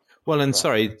 Well, and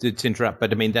sorry to interrupt,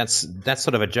 but that's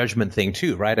sort of a judgment thing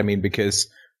too, right? Because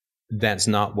that's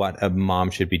not what a mom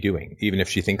should be doing, even if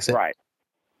she thinks it. Right.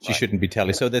 She shouldn't be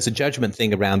telling. So there's a judgment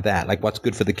thing around that, like what's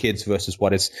good for the kids versus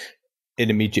what is an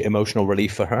immediate emotional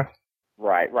relief for her.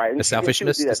 Right. And the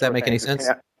selfishness, does that make any sense?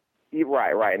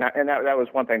 Right. And that was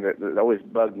one thing that always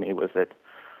bugged me, was that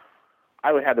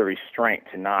I would have the restraint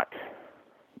to not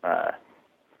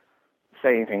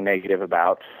say anything negative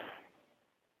about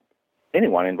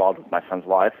anyone involved with my son's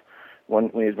life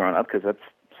when he's grown up, because that's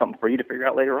something for you to figure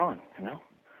out later on,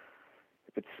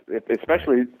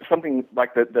 Especially something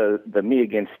like the me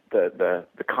against the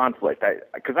conflict.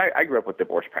 Because I grew up with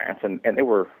divorced parents, and they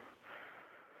were,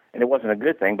 and it wasn't a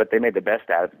good thing, but they made the best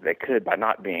out of it they could by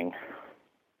not being,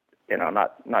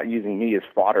 not using me as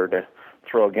fodder to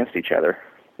throw against each other.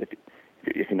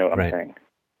 If you know what I'm saying.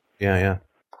 Yeah.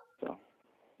 So.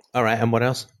 All right, and what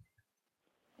else?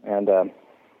 And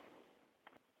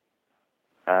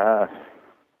I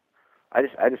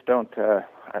just don't. I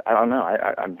don't know.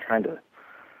 I'm trying to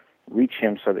reach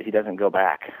him so that he doesn't go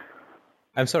back.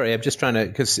 I'm sorry. I'm just trying to,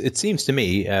 because it seems to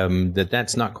me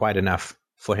that's not quite enough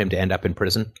for him to end up in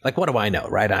prison. Like, what do I know,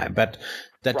 right? But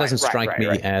that doesn't strike me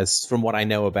as, from what I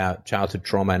know about childhood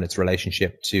trauma and its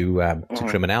relationship to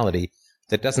criminality.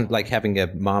 That doesn't, like having a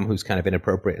mom who's kind of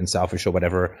inappropriate and selfish or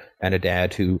whatever, and a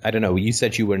dad who, I don't know. You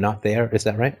said you were not there. Is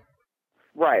that right?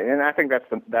 Right, and I think that's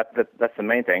the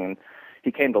main thing. And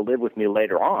he came to live with me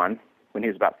later on when he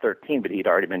was about 13, but he'd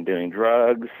already been doing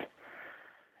drugs.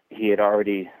 He had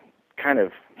already kind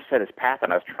of set his path,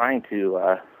 and I was trying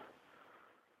to.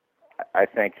 I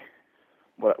think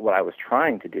what I was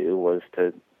trying to do was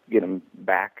to get him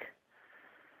back,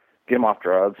 get him off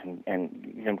drugs, and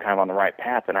get him kind of on the right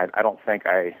path. And I don't think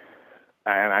and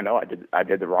I know I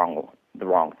did the wrong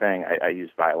thing. I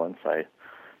used violence. I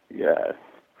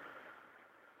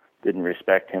didn't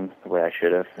respect him the way I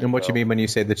should have. And what you mean when you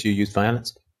say that you used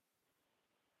violence?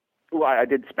 Well, I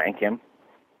did spank him,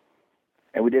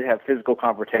 and we did have physical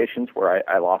confrontations where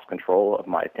I lost control of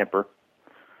my temper.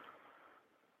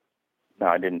 No,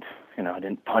 I didn't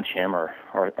punch him or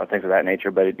things of that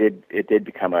nature, but it did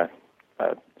become a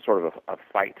sort of a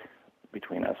fight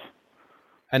between us.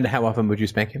 And how often would you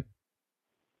spank him?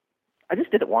 I just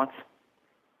did it once.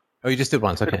 Oh, you just did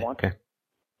once. Okay. Okay.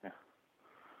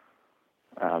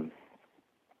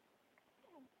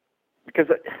 Because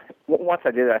once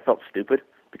I did it, I felt stupid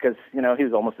because he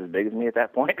was almost as big as me at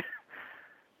that point.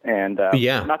 And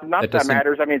not that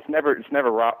matters. I mean, it's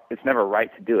never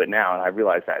right to do it now, and I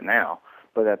realize that now.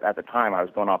 But at the time, I was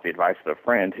going off the advice of a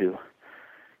friend who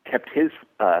kept his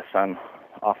son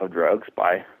off of drugs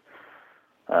by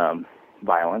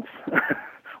violence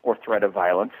or threat of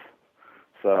violence.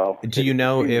 So, do you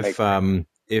know if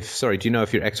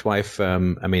your ex-wife,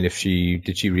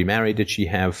 did she remarry? Did she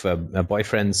have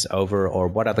boyfriends over, or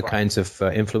what other kinds of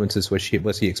influences was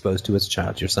he exposed to as a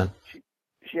child, your son?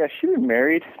 She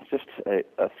remarried just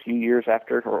a few years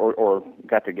after, or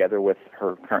got together with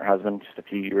her current husband just a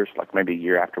few years, like maybe a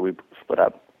year after we split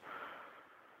up.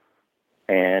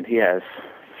 And he has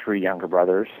 3 younger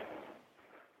brothers.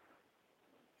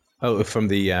 Oh, from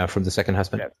the second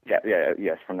husband?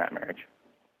 Yes, from that marriage.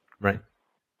 Right.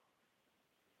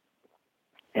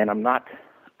 And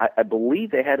I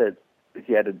believe he had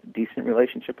a decent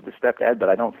relationship with his stepdad, but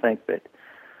I don't think that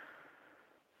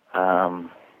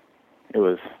it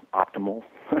was optimal.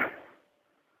 I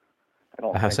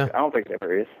don't think it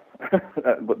ever is.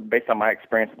 But based on my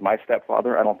experience with my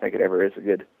stepfather, I don't think it ever is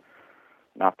an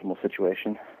optimal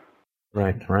situation.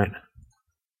 Right.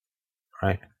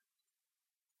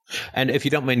 And if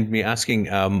you don't mind me asking,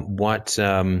 what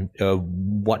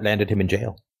landed him in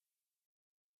jail?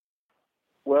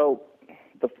 Well,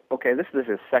 this is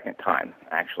his second time,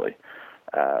 actually.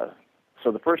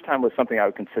 So the first time was something I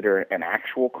would consider an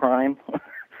actual crime,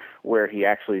 where he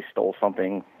actually stole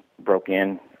something, broke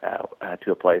in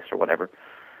to a place or whatever,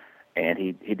 and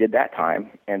he did that time.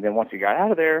 And then once he got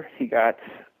out of there, he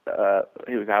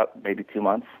was out maybe 2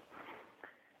 months,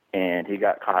 and he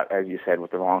got caught, as you said,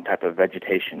 with the wrong type of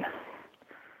vegetation.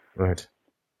 Right.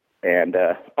 And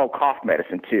cough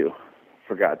medicine too.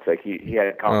 For God's sake, he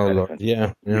had cough medicine. Lord.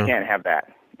 Yeah. You can't have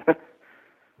that.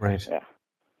 Right.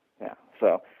 Yeah.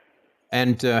 So.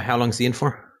 And how long is he in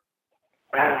for?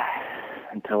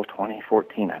 Until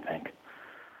 2014, I think.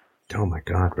 Oh my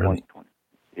God! Really?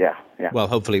 Yeah. Well,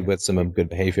 hopefully with some good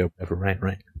behavior, whatever. Right.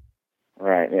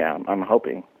 Right. Yeah. I'm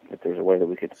hoping that there's a way that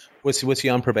we could. Was he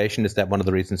on probation? Is that one of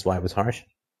the reasons why it was harsh?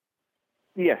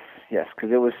 Yes.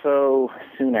 Because it was so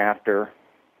soon after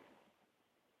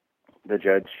the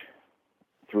judge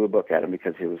threw a book at him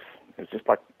because it was just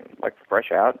like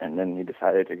fresh out, and then he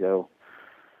decided to go.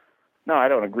 No, I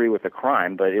don't agree with the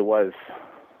crime, but it was.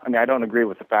 I mean, I don't agree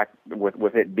with the fact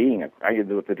with it being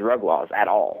with the drug laws at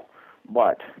all,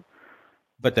 but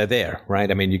they're there,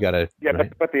 right? I mean, you got to. Yeah,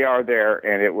 right? but they are there,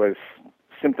 and it was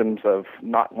symptoms of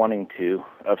not wanting to,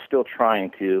 of still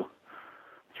trying to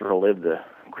sort of live the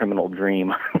criminal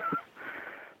dream,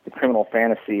 the criminal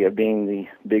fantasy of being the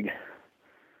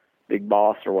big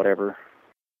boss or whatever.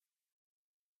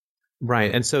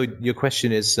 Right. And so your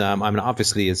question is,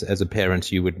 obviously as a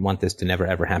parent, you would want this to never,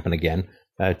 ever happen again.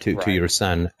 to your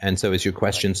son. And so is your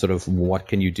question sort of what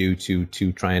can you do to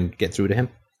try and get through to him?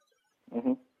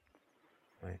 Mm-hmm.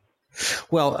 Right.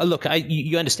 Well, look,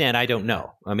 you understand I don't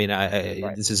know. I mean,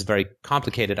 Right. this is very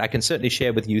complicated. I can certainly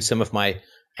share with you some of my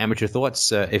amateur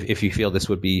thoughts if you feel this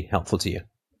would be helpful to you.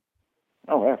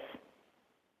 Oh, yes.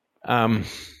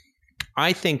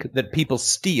 I think that people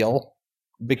steal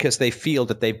because they feel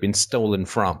that they've been stolen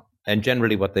from. And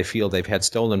generally what they feel they've had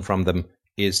stolen from them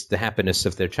is the happiness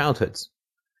of their childhoods.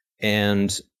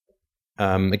 And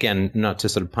again, not to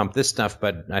sort of pump this stuff,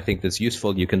 but I think that's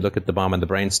useful. You can look at the Bomb and the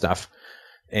Brain stuff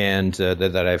and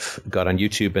that I've got on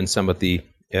YouTube and some of the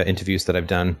interviews that I've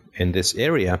done in this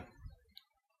area.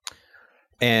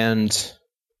 And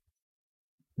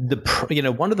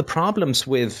one of the problems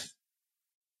with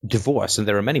divorce, and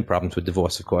there are many problems with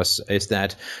divorce, of course, is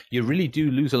that you really do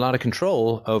lose a lot of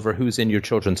control over who's in your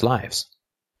children's lives.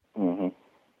 Mm-hmm.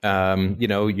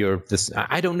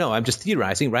 I don't know. I'm just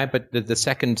theorizing, right? But the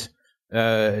second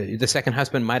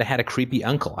husband might have had a creepy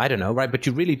uncle. I don't know, right? But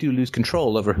you really do lose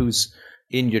control over who's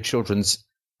in your children's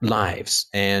lives,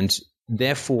 and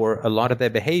therefore, a lot of their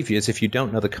behaviors, if you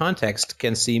don't know the context,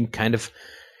 can seem kind of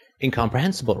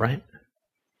incomprehensible, right?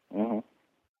 Mm-hmm.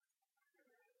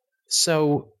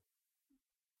 So,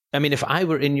 I mean, if I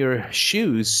were in your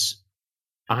shoes,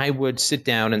 I would sit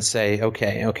down and say,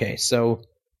 okay, so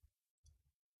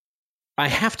I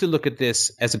have to look at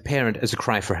this as a parent as a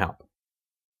cry for help.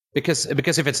 Because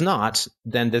if it's not,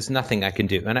 then there's nothing I can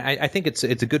do. And I think it's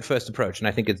a good first approach, and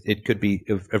I think it could be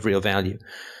of real value.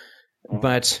 Mm-hmm.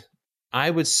 But I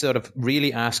would sort of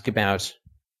really ask about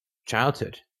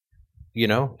childhood.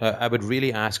 I would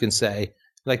really ask and say,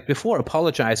 like, before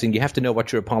apologizing, you have to know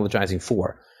what you're apologizing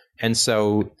for. And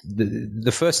so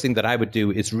the first thing that I would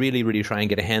do is really, really try and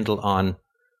get a handle on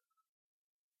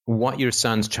what your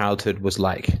son's childhood was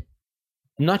like.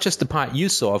 Not just the part you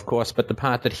saw, of course, but the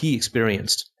part that he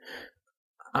experienced.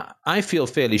 I feel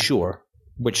fairly sure,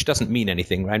 which doesn't mean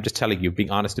anything, right? I'm just telling you,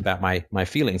 being honest about my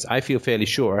feelings. I feel fairly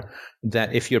sure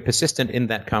that if you're persistent in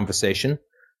that conversation,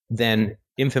 then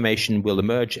information will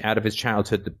emerge out of his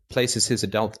childhood that places his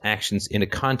adult actions in a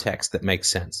context that makes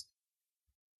sense.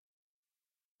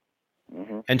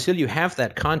 Mm-hmm. Until you have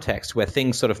that context where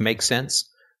things sort of make sense,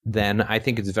 then I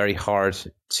think it's very hard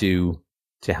to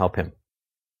help him.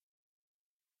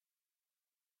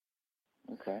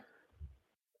 Okay.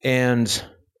 And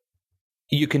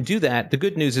you can do that. The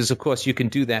good news is, of course, you can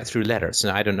do that through letters.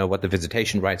 Now, I don't know what the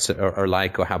visitation rights are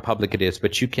like or how public it is,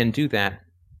 but you can do that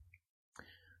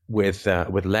with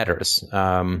letters.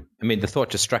 I mean, the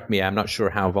thought just struck me. I'm not sure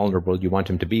how vulnerable you want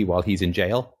him to be while he's in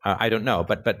jail. I don't know.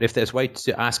 But if there's a way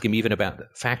to ask him even about the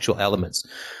factual elements,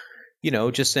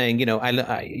 just saying,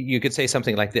 you could say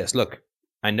something like this. Look,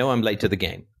 I know I'm late to the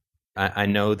game. I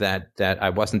know that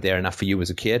I wasn't there enough for you as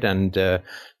a kid, and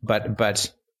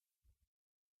but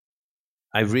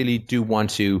I really do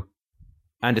want to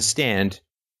understand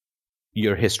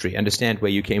your history, understand where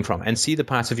you came from, and see the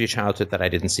parts of your childhood that I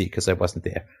didn't see because I wasn't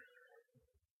there.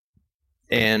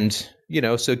 And,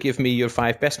 so give me your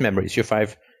 5 best memories, your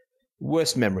 5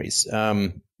 worst memories,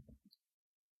 and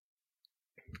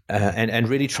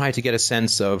really try to get a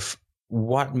sense of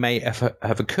what may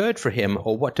have occurred for him,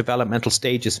 or what developmental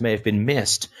stages may have been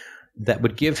missed that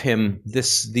would give him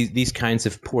these kinds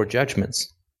of poor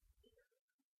judgments.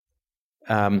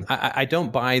 I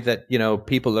don't buy that,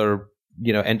 people are,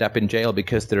 end up in jail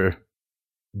because they're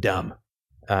dumb.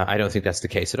 I don't think that's the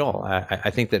case at all. I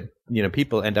think that,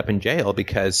 people end up in jail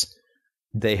because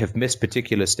they have missed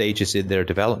particular stages in their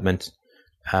development,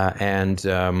 and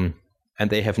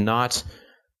they have not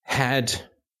had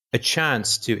a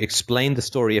chance to explain the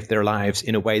story of their lives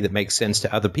in a way that makes sense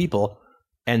to other people,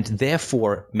 and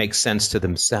therefore makes sense to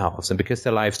themselves. And because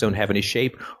their lives don't have any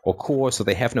shape or course, or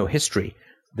they have no history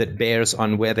that bears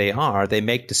on where they are, they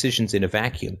make decisions in a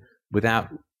vacuum without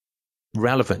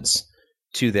relevance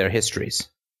to their histories.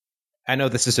 I know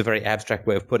this is a very abstract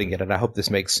way of putting it, and I hope this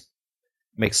makes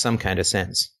some kind of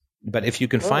sense. But if you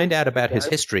can find out about his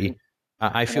history,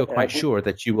 I feel quite sure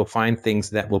that you will find things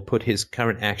that will put his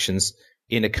current actions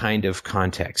in a kind of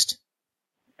context.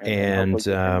 And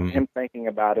him thinking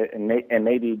about it, and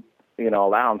maybe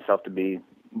allow himself to be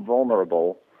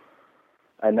vulnerable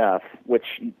enough, which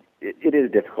it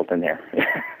is difficult in there.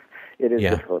 It is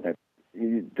difficult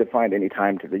to find any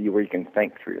time where you can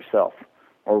think for yourself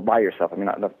or by yourself. I mean,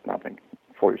 not think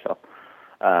for yourself.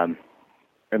 And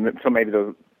so maybe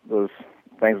those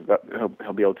things that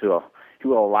he'll be able to, he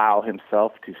will allow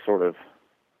himself to sort of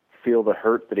feel the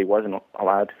hurt that he wasn't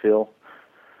allowed to feel.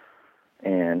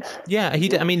 And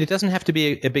I mean, it doesn't have to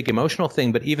be a big emotional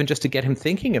thing, but even just to get him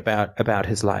thinking about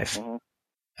his life. Mm-hmm.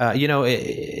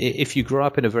 if you grow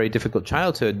up in a very difficult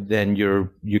childhood, then you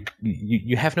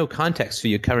have no context for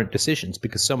your current decisions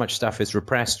because so much stuff is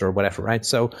repressed or whatever, right?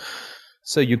 So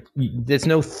there's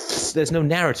no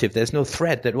narrative, there's no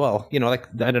thread that, well, like,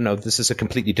 I don't know, this is a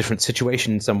completely different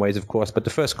situation in some ways, of course, but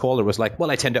the first caller was like, well,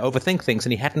 I tend to overthink things,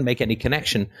 and he hadn't made any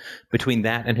connection between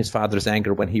that and his father's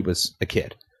anger when he was a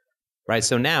kid. Right,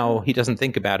 so now he doesn't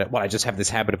think about it. Well, I just have this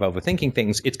habit of overthinking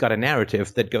things. It's got a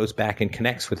narrative that goes back and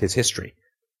connects with his history.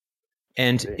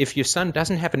 And if your son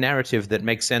doesn't have a narrative that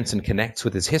makes sense and connects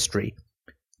with his history,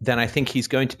 then I think he's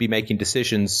going to be making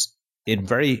decisions in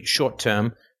very short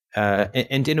term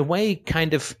and in a way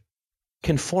kind of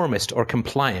conformist or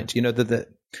compliant. The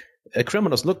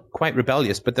criminals look quite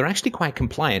rebellious, but they're actually quite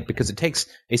compliant because it takes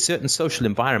a certain social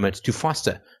environment to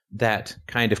foster that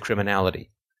kind of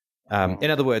criminality.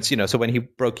 In other words, so when he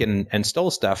broke in and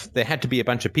stole stuff, there had to be a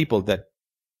bunch of people that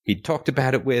he talked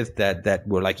about it with that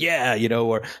were like, yeah,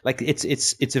 or like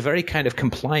it's a very kind of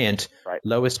compliant, right,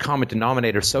 lowest common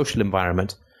denominator social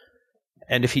environment.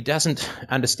 And if he doesn't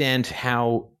understand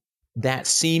how that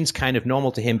seems kind of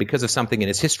normal to him because of something in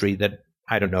his history that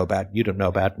I don't know about, you don't know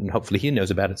about, and hopefully he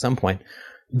knows about at some point,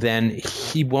 then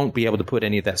he won't be able to put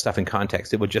any of that stuff in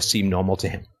context. It will just seem normal to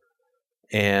him.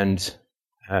 And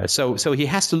so he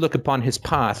has to look upon his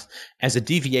path as a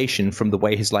deviation from the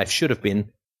way his life should have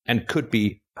been and could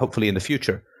be, hopefully, in the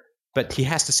future. But he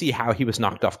has to see how he was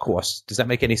knocked off course. Does that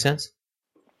make any sense?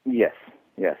 Yes.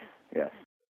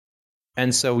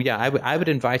 And so, yeah, I would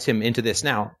invite him into this.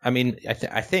 Now, I mean, I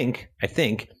think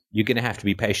you're going to have to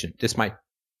be patient. This might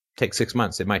take 6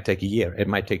 months. It might take a year. It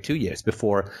might take 2 years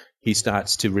before he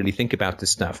starts to really think about this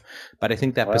stuff. But I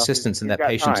think that persistence and that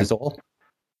patience is all.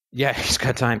 Yeah, he's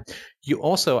got time. You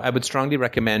also, I would strongly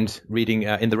recommend reading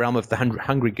In the Realm of the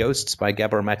Hungry Ghosts by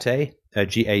Gabor Mate,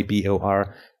 Gabormate,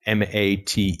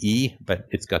 but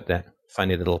it's got that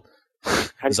funny little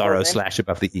Zorro slash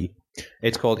above the E.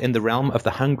 It's called In the Realm of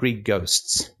the Hungry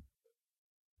Ghosts.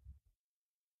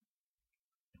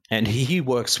 And he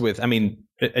works with, I mean,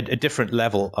 a different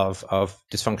level of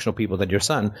dysfunctional people than your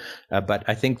son, but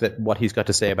I think that what he's got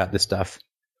to say about this stuff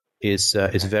is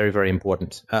very, very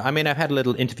important. I mean, I've had a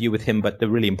little interview with him, but the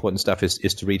really important stuff is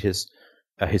to read his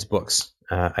books.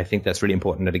 I think that's really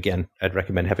important. And again, I'd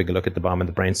recommend having a look at the Bomb and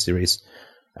the Brain series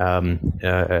on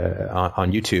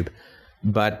YouTube.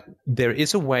 But there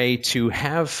is a way to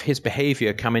have his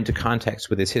behavior come into context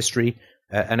with his history.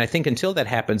 And I think until that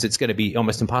happens, it's going to be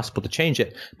almost impossible to change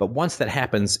it. But once that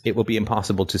happens, it will be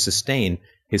impossible to sustain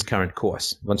his current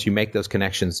course. Once you make those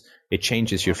connections, it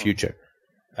changes your future.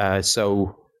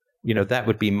 So that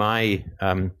would be my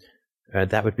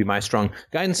strong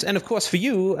guidance. And of course, for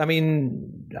you, I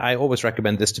mean, I always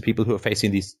recommend this to people who are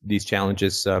facing these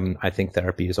challenges. I think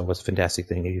therapy is always a fantastic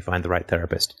thing if you find the right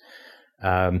therapist.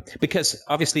 Because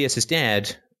obviously, as his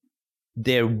dad,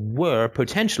 there were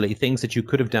potentially things that you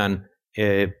could have done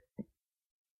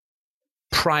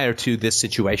prior to this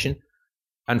situation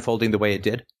unfolding the way it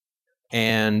did.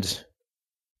 And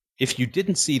if you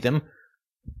didn't see them,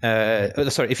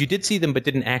 if you did see them but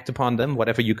didn't act upon them,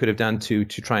 whatever you could have done to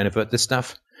try and avert this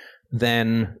stuff,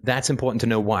 then that's important to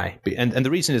know why. And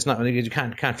the reason is not you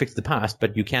can't fix the past,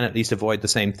 but you can at least avoid the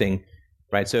same thing,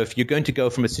 right? So if you're going to go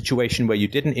from a situation where you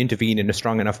didn't intervene in a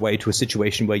strong enough way to a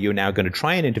situation where you're now going to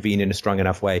try and intervene in a strong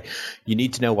enough way, you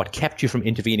need to know what kept you from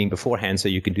intervening beforehand so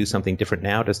you can do something different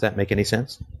now. Does that make any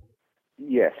sense?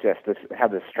 Yes, to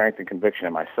have the strength and conviction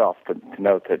in myself to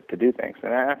know to do things.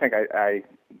 And I think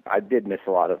I did miss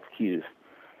a lot of cues.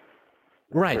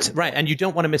 Right, and you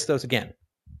don't want to miss those again.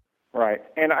 Right,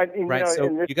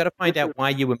 So you got to find out why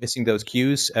you were missing those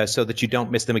cues, so that you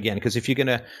don't miss them again. Because if you're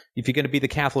gonna be the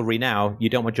cavalry now, you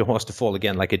don't want your horse to fall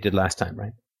again like it did last time,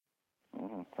 right?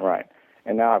 Mm-hmm. Right,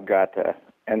 and now I've got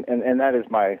and that is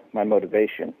my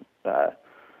motivation.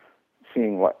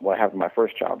 Seeing what happened to my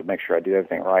first child, to make sure I do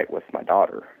everything right with my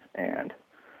daughter, and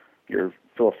your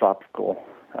philosophical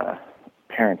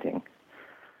parenting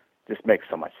just makes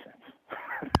so much sense.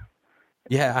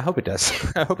 Yeah, I hope it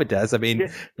does. I mean,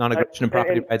 non-aggression and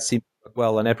property rights seem to work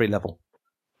well on every level.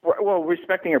 Well,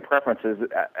 respecting your preferences,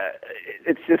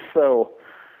 it's just so.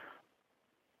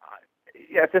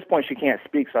 At this point, she can't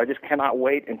speak, so I just cannot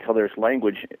wait until there's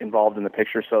language involved in the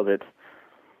picture, so that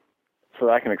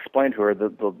I can explain to her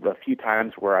the few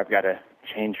times where I've got to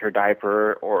change her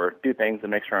diaper or do things that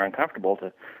makes her uncomfortable,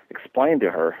 to explain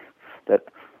to her that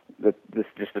this is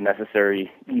just a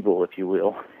necessary evil, if you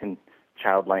will, in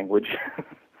child language.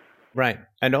 Right.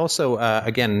 And also,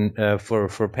 again,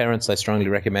 for parents, I strongly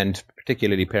recommend,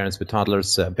 particularly parents with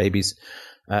toddlers, babies,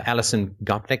 Alison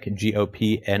Gopnik,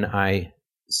 Gopnick,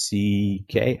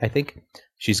 I think.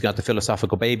 She's got the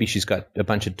Philosophical Baby. She's got a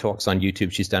bunch of talks on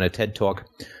YouTube. She's done a TED Talk.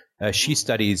 She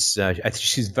studies, I think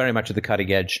she's very much at the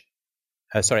cutting edge.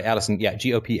 Sorry, Alison,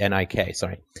 Gopnik,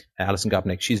 sorry. Alison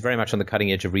Gopnik. She's very much on the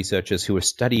cutting edge of researchers who are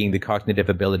studying the cognitive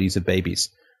abilities of babies.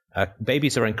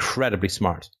 Babies are incredibly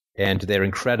smart, and they're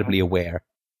incredibly aware.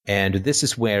 And this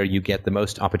is where you get the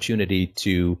most opportunity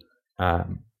to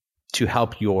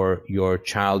help your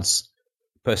child's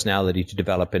personality to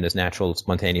develop in as natural,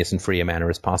 spontaneous, and free a manner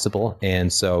as possible.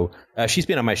 And so she's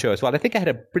been on my show as well. I think I had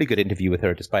a pretty good interview with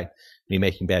her, despite me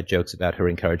making bad jokes about her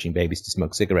encouraging babies to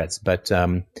smoke cigarettes. But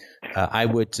I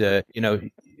would,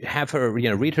 have her,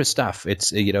 read her stuff. It's,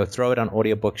 throw it on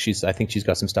audiobook. I think she's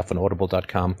got some stuff on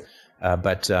audible.com. I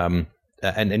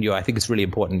think it's really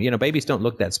important. Babies don't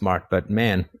look that smart, but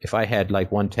man, if I had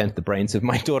like 1/10 the brains of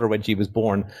my daughter when she was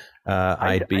born,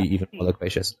 I'd be even more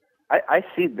loquacious. I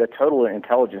see the total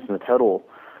intelligence and the total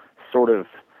sort of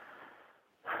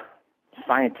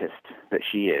scientist that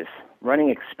she is, running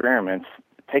experiments,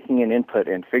 taking in input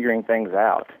and figuring things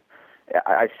out.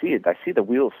 I see it. I see the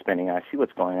wheels spinning. I see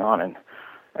what's going on. And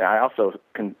I also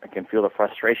can feel the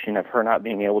frustration of her not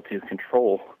being able to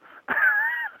control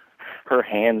her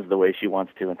hands the way she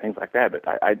wants to and things like that. But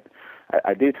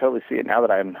I do totally see it now that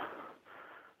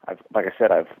like I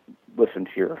said, I've listened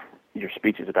to your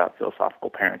speeches about philosophical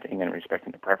parenting and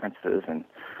respecting the preferences and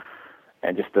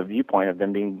just the viewpoint of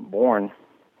them being born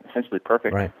essentially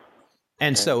perfect. Right.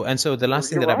 And so the last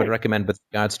thing that I would recommend with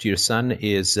regards to your son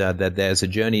is that there's a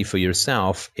journey for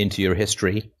yourself into your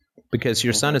history, because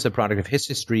your son is a product of his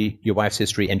history, your wife's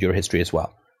history, and your history as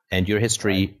well. And your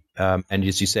history, and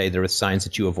as you say, there are signs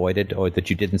that you avoided or that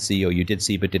you didn't see or you did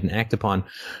see but didn't act upon.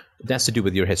 That's to do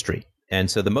with your history.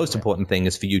 And so the most important thing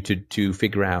is for you to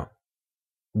figure out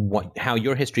how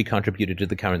your history contributed to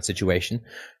the current situation.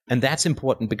 And that's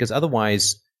important because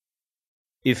otherwise,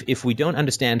 if we don't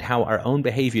understand how our own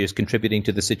behavior is contributing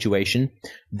to the situation,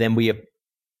 then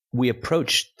we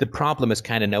approach the problem as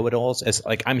kind of know-it-alls, as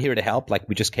like, I'm here to help, like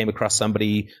we just came across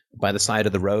somebody by the side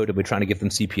of the road and we're trying to give them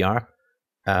CPR.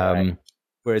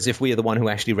 Whereas if we are the one who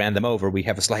actually ran them over, we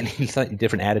have a slightly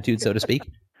different attitude, so to speak.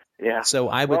 Yeah. So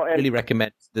I would really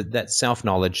recommend that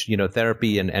self-knowledge,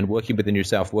 therapy and working within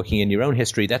yourself, working in your own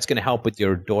history. That's going to help with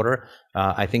your daughter.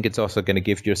 I think it's also going to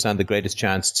give your son the greatest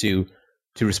chance to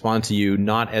respond to you,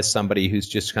 not as somebody who's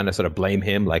just kind of sort of blame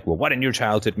him, like, well, what in your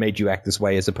childhood made you act this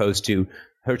way, as opposed to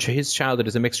his childhood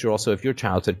is a mixture also of your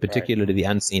childhood, particularly the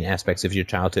unseen aspects of your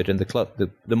childhood. And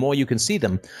the more you can see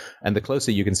them and the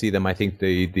closer you can see them, I think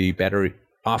the better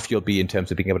off you'll be in terms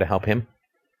of being able to help him.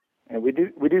 And we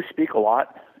do speak a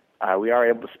lot. We are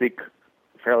able to speak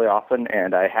fairly often,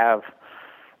 and I have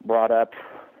brought up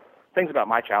things about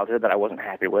my childhood that I wasn't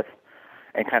happy with,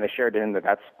 and kind of shared in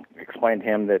that's explained to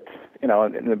him that, in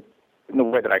the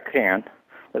way that I can,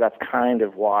 but that's kind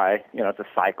of why, it's a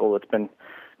cycle that's been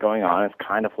going on. It's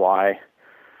kind of why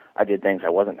I did things I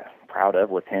wasn't proud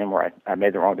of with him, or I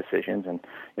made the wrong decisions, and,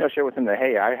 share with him that,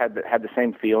 hey, I had the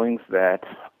same feelings that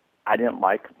I didn't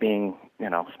like being,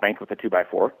 spanked with a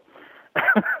 2x4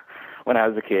 when I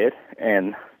was a kid,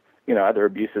 and, other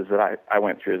abuses that I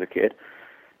went through as a kid,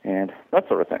 and that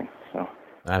sort of thing. So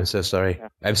I'm so sorry. Yeah.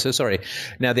 I'm so sorry.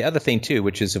 Now, the other thing, too,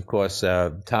 which is, of course,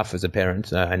 tough as a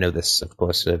parent, I know this, of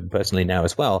course, personally now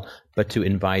as well, but to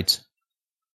invite,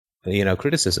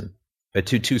 criticism, but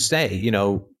to say,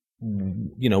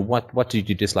 what did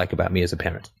you dislike about me as a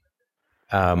parent?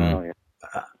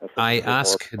 I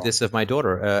ask this of my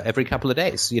daughter every couple of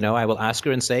days. I will ask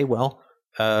her and say, well,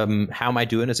 how am I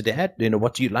doing as a dad?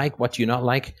 What do you like? What do you not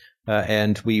like?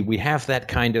 And we have that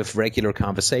kind of regular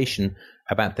conversation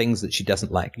about things that she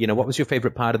doesn't like. What was your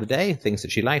favorite part of the day? Things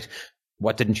that she liked.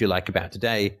 What didn't you like about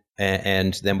today?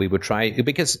 And then we would try,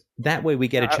 because that way we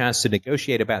get a chance to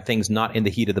negotiate about things not in the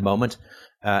heat of the moment.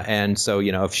 And so,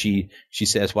 if she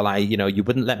says, well, you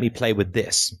wouldn't let me play with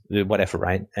this, whatever,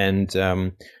 right? And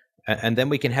then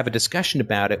we can have a discussion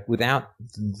about it without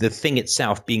the thing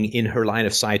itself being in her line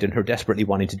of sight and her desperately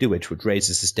wanting to do it, which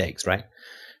raises the stakes, right?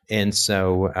 And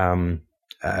so,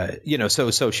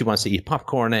 so she wants to eat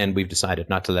popcorn, and we've decided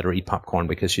not to let her eat popcorn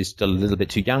because she's still a little bit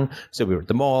too young. So we were at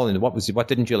the mall, and what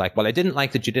didn't you like? Well, I didn't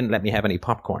like that you didn't let me have any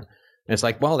popcorn. And it's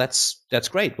like, well, that's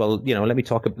great. Well,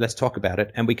 let's talk about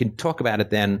it, and we can talk about it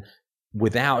then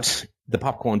without the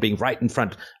popcorn being right in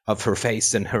front of her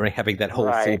face and her having that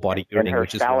whole full body yearning,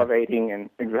 which is salivating and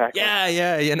exactly.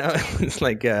 Yeah, it's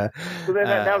like. So then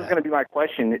that was going to be my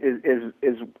question: is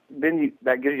then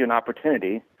that gives you an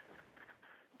opportunity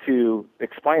to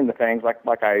explain the things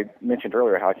like I mentioned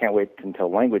earlier, how I can't wait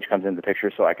until language comes into the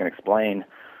picture so I can explain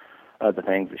the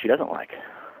things that she doesn't like,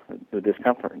 the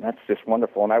discomfort, and that's just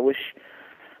wonderful. And I wish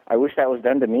I wish that was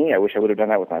done to me. I wish I would have done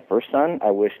that with my first son.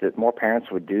 I wish that more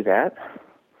parents would do that,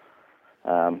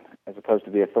 as opposed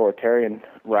to the authoritarian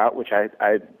route, which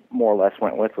I more or less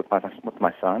went with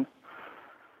my son.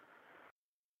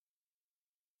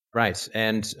 Right,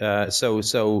 and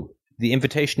so the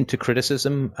invitation to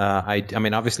criticism. I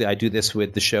mean, obviously, I do this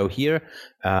with the show here.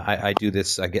 I do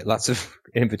this. I get lots of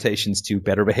invitations to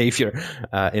better behavior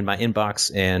in my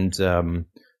inbox, and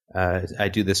I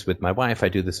do this with my wife. I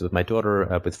do this with my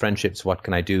daughter. With friendships, what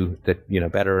can I do that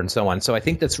better, and so on. So I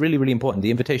think that's really, really important.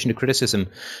 The invitation to criticism.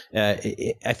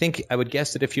 I think I would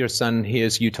guess that if your son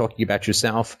hears you talking about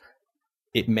yourself,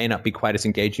 it may not be quite as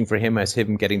engaging for him as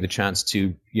him getting the chance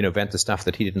to, vent the stuff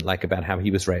that he didn't like about how he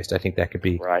was raised. I think that could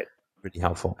be really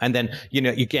helpful. And then,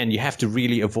 again, you have to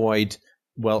really avoid,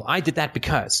 well, I did that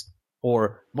because,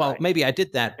 or, well, maybe I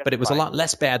did that, but it was a lot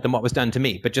less bad than what was done to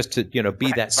me. But just to,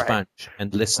 be that sponge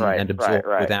and listen and absorb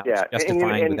without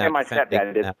justifying, and without my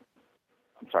stepdad did.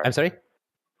 I'm sorry.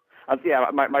 Yeah,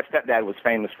 my stepdad was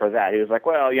famous for that. He was like,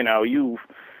 well, you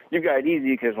got it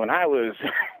easy because when I was,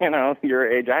 your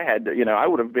age, I had, I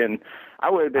would have been. I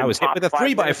was hit with a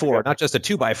 3x4, not just a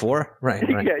 2x4. Right.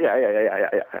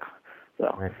 Yeah.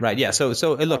 So. Right. Yeah.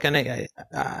 So look, and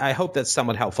I hope that's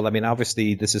somewhat helpful. I mean,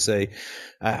 obviously, this is and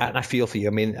I feel for you.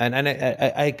 I mean, and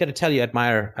I got to tell you, I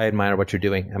admire what you're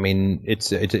doing. I mean,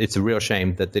 it's a real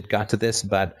shame that it got to this,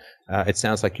 but it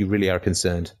sounds like you really are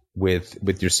concerned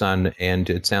with your son, and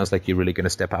it sounds like you're really going to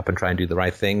step up and try and do the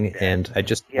right thing. And I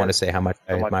just want to say how much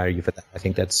I admire you for that. I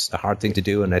think that's a hard thing to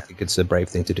do, and I think it's a brave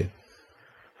thing to do.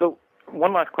 So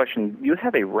one last question. Do you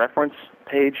have a reference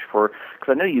page because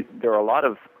I know there are a lot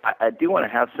of, I do want to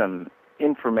have some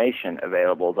information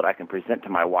available that I can present to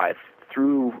my wife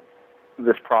through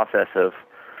this process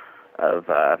of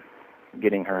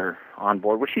getting her on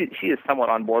board. Well, she is somewhat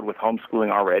on board with homeschooling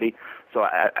already, so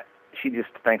she just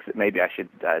thinks that maybe I should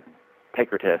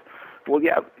take her to. Well,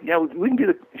 yeah, we can do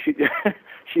the.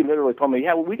 She literally told me,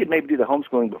 we could maybe do the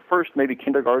homeschooling, but first maybe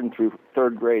kindergarten through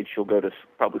third grade she'll go to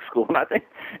public school, and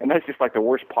that's just like the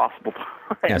worst possible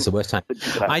time. Yeah, it's the worst time.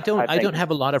 I don't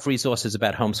have a lot of resources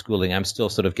about homeschooling. I'm still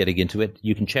sort of getting into it.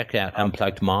 You can check out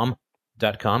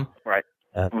unpluggedmom.com. Right.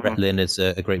 Brett Lynn is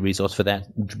a great resource for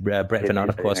that. Brett Venard,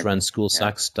 of course, runs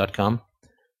schoolsucks.com.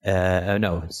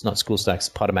 No, it's not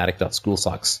schoolsucks,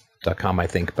 podomatic.schoolsucks.com, I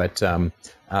think. But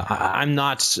I'm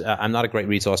not a great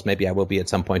resource. Maybe I will be at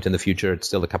some point in the future. It's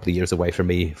still a couple of years away for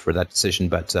me for that decision,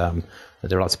 but there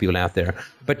are lots of people out there.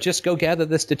 But just go gather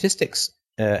the statistics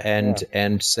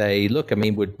and say, look, I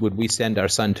mean, would we send our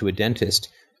son to a dentist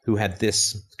who had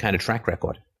this kind of track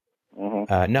record?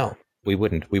 Mm-hmm. No, we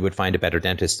wouldn't. We would find a better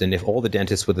dentist. And if all the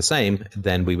dentists were the same,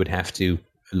 then we would have to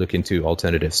look into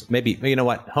alternatives. Maybe, you know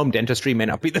what, home dentistry may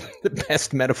not be the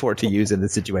best metaphor to use in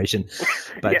this situation,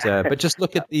 but just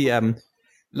look at the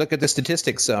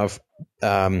statistics of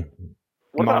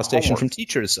molestation from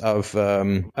teachers, of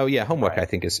homework. I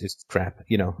think is crap.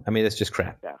 I mean, it's just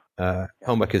crap.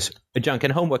 Homework is junk,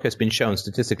 and homework has been shown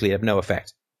statistically have no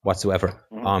effect whatsoever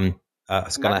on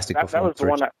scholastic performance. That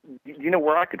was the one. Do you know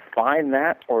where I could find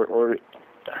that or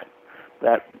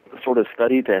that sort of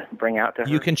study to bring out to her?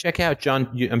 You can check out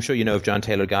John. I'm sure you know of John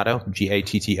Taylor Gatto,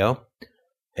 Gatto,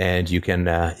 and you can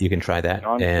try that.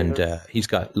 And he's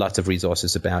got lots of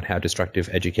resources about how destructive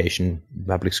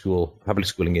public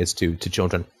schooling is to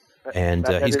children. And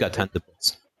he's got tons of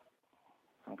books.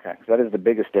 Okay, so that is the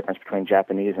biggest difference between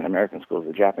Japanese and American schools.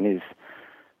 The Japanese,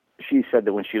 she said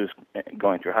that when she was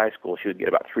going through high school, she would get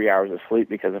about 3 hours of sleep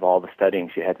because of all the studying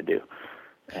she had to do.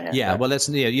 And, well,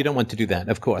 you don't want to do that,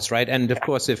 of course, right? And of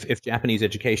course, if Japanese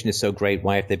education is so great,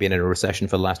 why have they been in a recession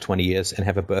for the last 20 years and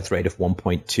have a birth rate of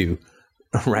 1.2,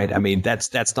 right? I mean,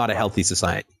 that's not a healthy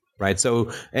society, right?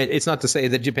 So it's not to say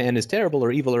that Japan is terrible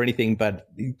or evil or anything, but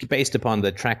based upon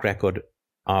the track record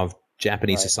of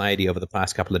Japanese society over the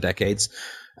past couple of decades,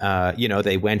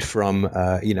 they went from,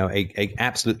 a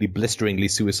absolutely blisteringly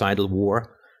suicidal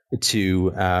war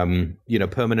to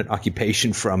permanent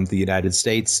occupation from the United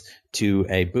States, to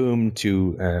a boom,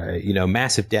 to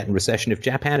massive debt and recession. If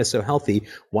Japan is so healthy,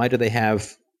 why are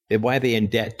they in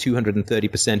debt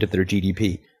 230% of their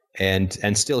GDP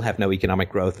and still have no economic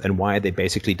growth? And why are they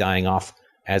basically dying off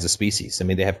as a species? I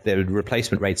mean, their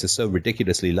replacement rates are so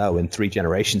ridiculously low. In 3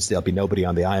 generations, there'll be nobody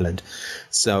on the island.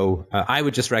 So I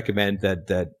would just recommend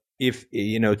that if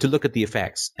to look at the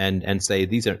effects and say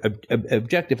these are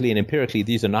objectively and empirically,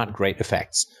 these are not great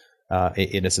effects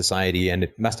in a society, and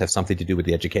it must have something to do with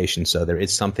the education. So there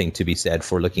is something to be said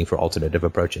for looking for alternative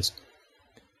approaches.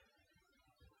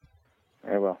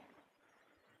 Very well.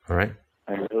 All right.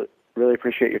 I really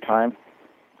appreciate your time.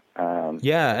 And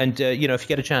if you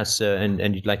get a chance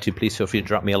and you'd like to, please feel free to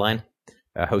drop me a line.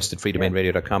 host at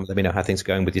freedomainradio.com. Let me know how things are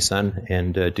going with your son,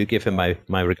 and do give him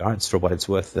my regards for what it's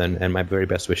worth, and my very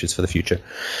best wishes for the future.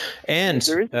 And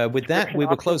with that, we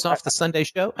will close off the Sunday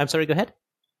show. I'm sorry, go ahead.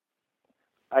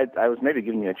 I was maybe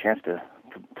giving you a chance to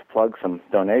plug some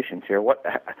donations here.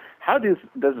 How does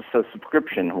a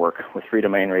subscription work with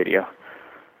Freedomain Radio?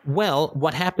 Well,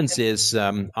 what happens is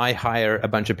I hire a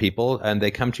bunch of people, and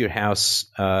they come to your house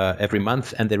every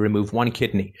month, and they remove one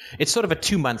kidney. It's sort of a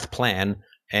 2-month plan,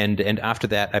 and after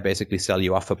that, I basically sell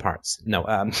you off for parts. No,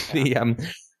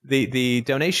 the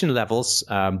donation levels,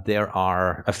 there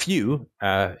are a few.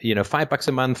 $5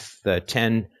 a month,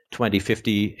 10, 20,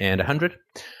 50, and 100.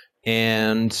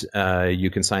 And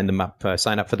you can sign up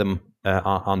for them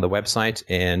on the website,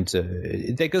 and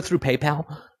they go through PayPal.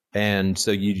 And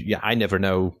so I never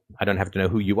know. I don't have to know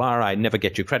who you are. I never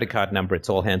get your credit card number. It's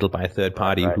all handled by a third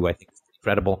party who I think is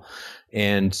credible.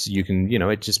 And you can,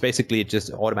 it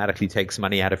just automatically takes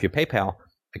money out of your PayPal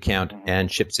account and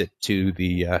ships it to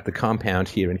the compound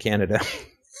here in Canada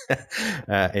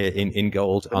in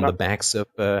gold on the backs of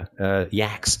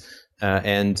yaks.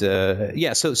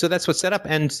 So that's what's set up,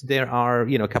 and there are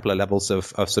a couple of levels of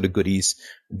sort of goodies.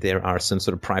 There are some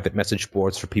sort of private message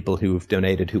boards for people who've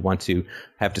donated who want to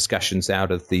have discussions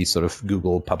out of the sort of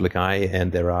Google public eye,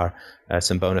 and there are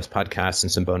some bonus podcasts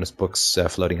and some bonus books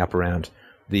floating up around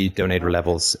the donator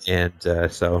levels. And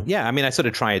I sort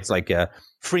of try. It's like a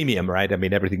freemium, right? I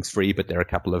mean, everything's free, but there are a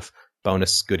couple of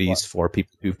bonus goodies for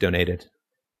people who've donated.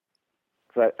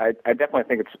 So I definitely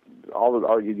think it's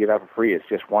all you give out for free is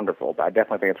just wonderful. But I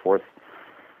definitely think it's worth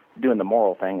doing the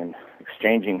moral thing and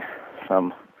exchanging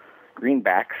some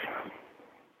greenbacks.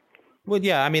 Well,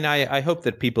 yeah. I mean, I hope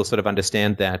that people sort of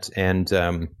understand that, and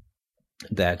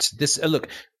that this look,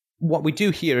 what we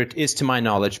do here is, to my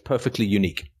knowledge, perfectly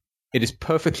unique. It is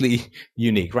perfectly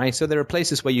unique, right? So there are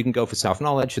places where you can go for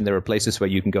self-knowledge, and there are places where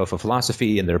you can go for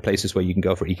philosophy, and there are places where you can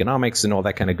go for economics and all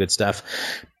that kind of good stuff.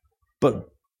 But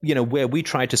where we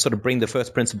try to sort of bring the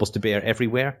first principles to bear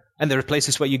everywhere. And there are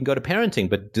places where you can go to parenting,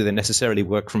 but do they necessarily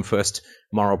work from first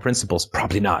moral principles?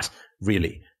 Probably not,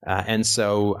 really. And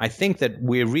so I think that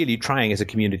we're really trying as a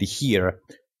community here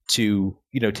to,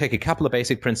 take a couple of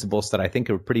basic principles that I think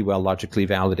are pretty well logically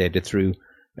validated through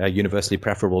universally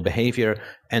preferable behavior,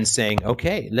 and saying,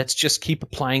 okay, let's just keep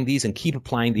applying these and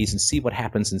see what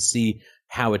happens and see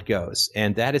how it goes.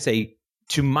 And that is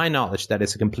to my knowledge, that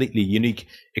is a completely unique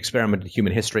experiment in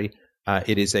human history.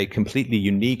 It is a completely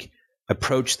unique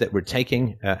approach that we're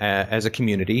taking as a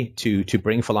community to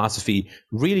bring philosophy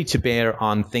really to bear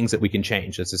on things that we can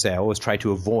change. As I say, I always try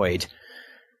to avoid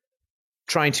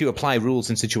trying to apply rules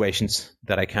in situations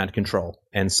that I can't control.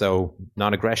 And so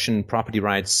non-aggression, property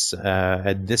rights,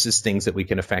 this is things that we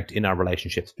can affect in our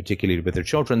relationships, particularly with our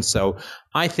children. So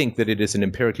I think that it is an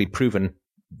empirically proven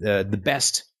the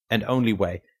best and only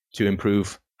way to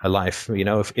improve a life.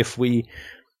 If we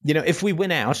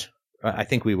win out, I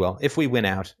think we will. If we win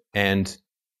out, and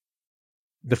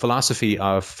the philosophy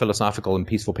of philosophical and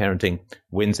peaceful parenting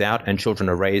wins out, and children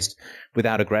are raised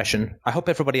without aggression, I hope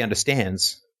everybody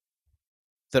understands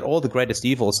that all the greatest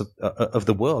evils of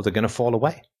the world are going to fall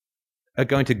away, are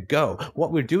going to go.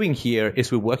 What we're doing here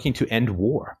is we're working to end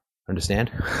war.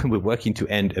 Understand? We're working to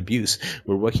end abuse.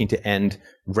 We're working to end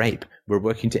rape. We're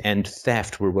working to end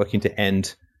theft. We're working to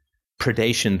end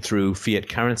predation through fiat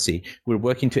currency. We're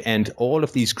working to end all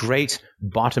of these great,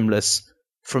 bottomless,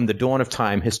 from the dawn of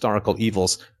time, historical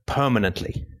evils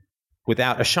permanently,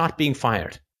 without a shot being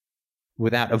fired,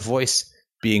 without a voice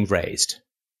being raised.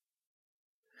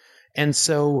 And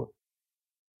so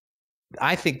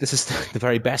I think this is the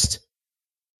very best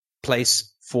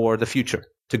place for the future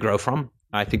to grow from.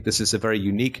 I think this is a very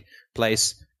unique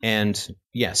place. And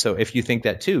so if you think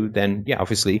that too, then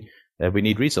obviously, we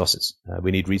need resources.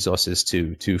 We need resources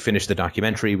to finish the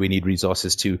documentary. We need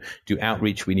resources to do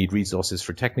outreach. We need resources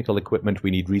for technical equipment.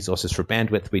 We need resources for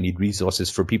bandwidth. We need resources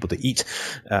for people to eat.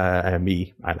 I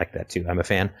like that too. I'm a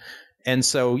fan. And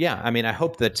so, I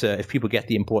hope that if people get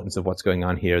the importance of what's going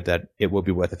on here, that it will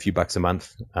be worth a few bucks a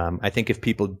month. I think if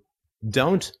people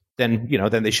don't, then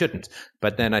they shouldn't.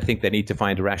 But then I think they need to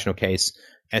find a rational case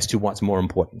as to what's more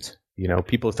important.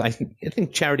 People. I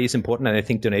think charity is important, and I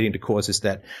think donating to causes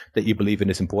that you believe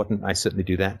in is important. I certainly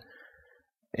do that.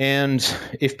 And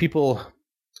if people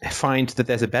find that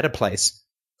there's a better place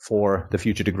for the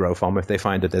future to grow from, if they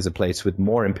find that there's a place with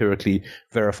more empirically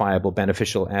verifiable,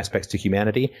 beneficial aspects to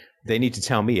humanity, they need to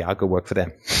tell me. I'll go work for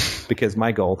them, because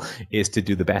my goal is to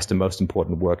do the best and most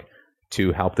important work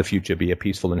to help the future be a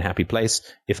peaceful and happy place.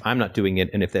 If I'm not doing it,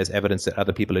 and if there's evidence that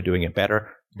other people are doing it better,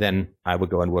 then I would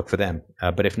go and work for them.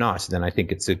 But if not, then I think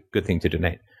it's a good thing to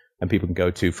donate. And people can go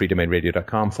to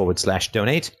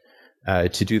freedomainradio.com/donate.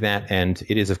 to do that, and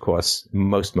it is, of course,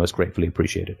 most gratefully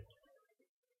appreciated.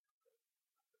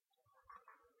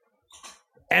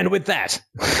 And with that,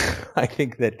 I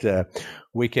think that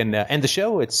we can end the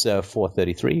show. It's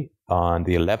 4:33 on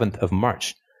the 11th of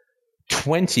March,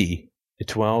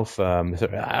 2012.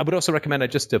 I would also recommend I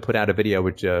just put out a video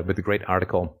with a great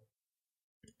article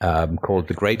called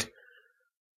 "The Great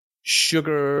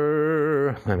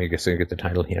Sugar." Let me guess I get the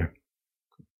title here.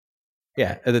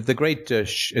 Yeah, the Great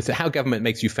it's How Government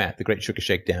Makes You Fat: The Great Sugar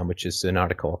Shakedown, which is an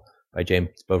article by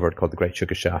James Bovard called "The Great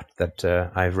Sugar Shaft" that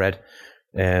I've read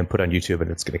and put on YouTube, and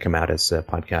it's going to come out as a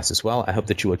podcast as well. I hope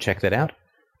that you will check that out,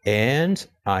 and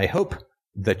I hope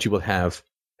that you will have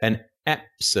an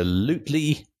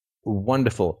absolutely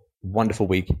wonderful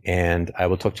week, and I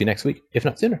will talk to you next week, if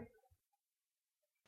not sooner.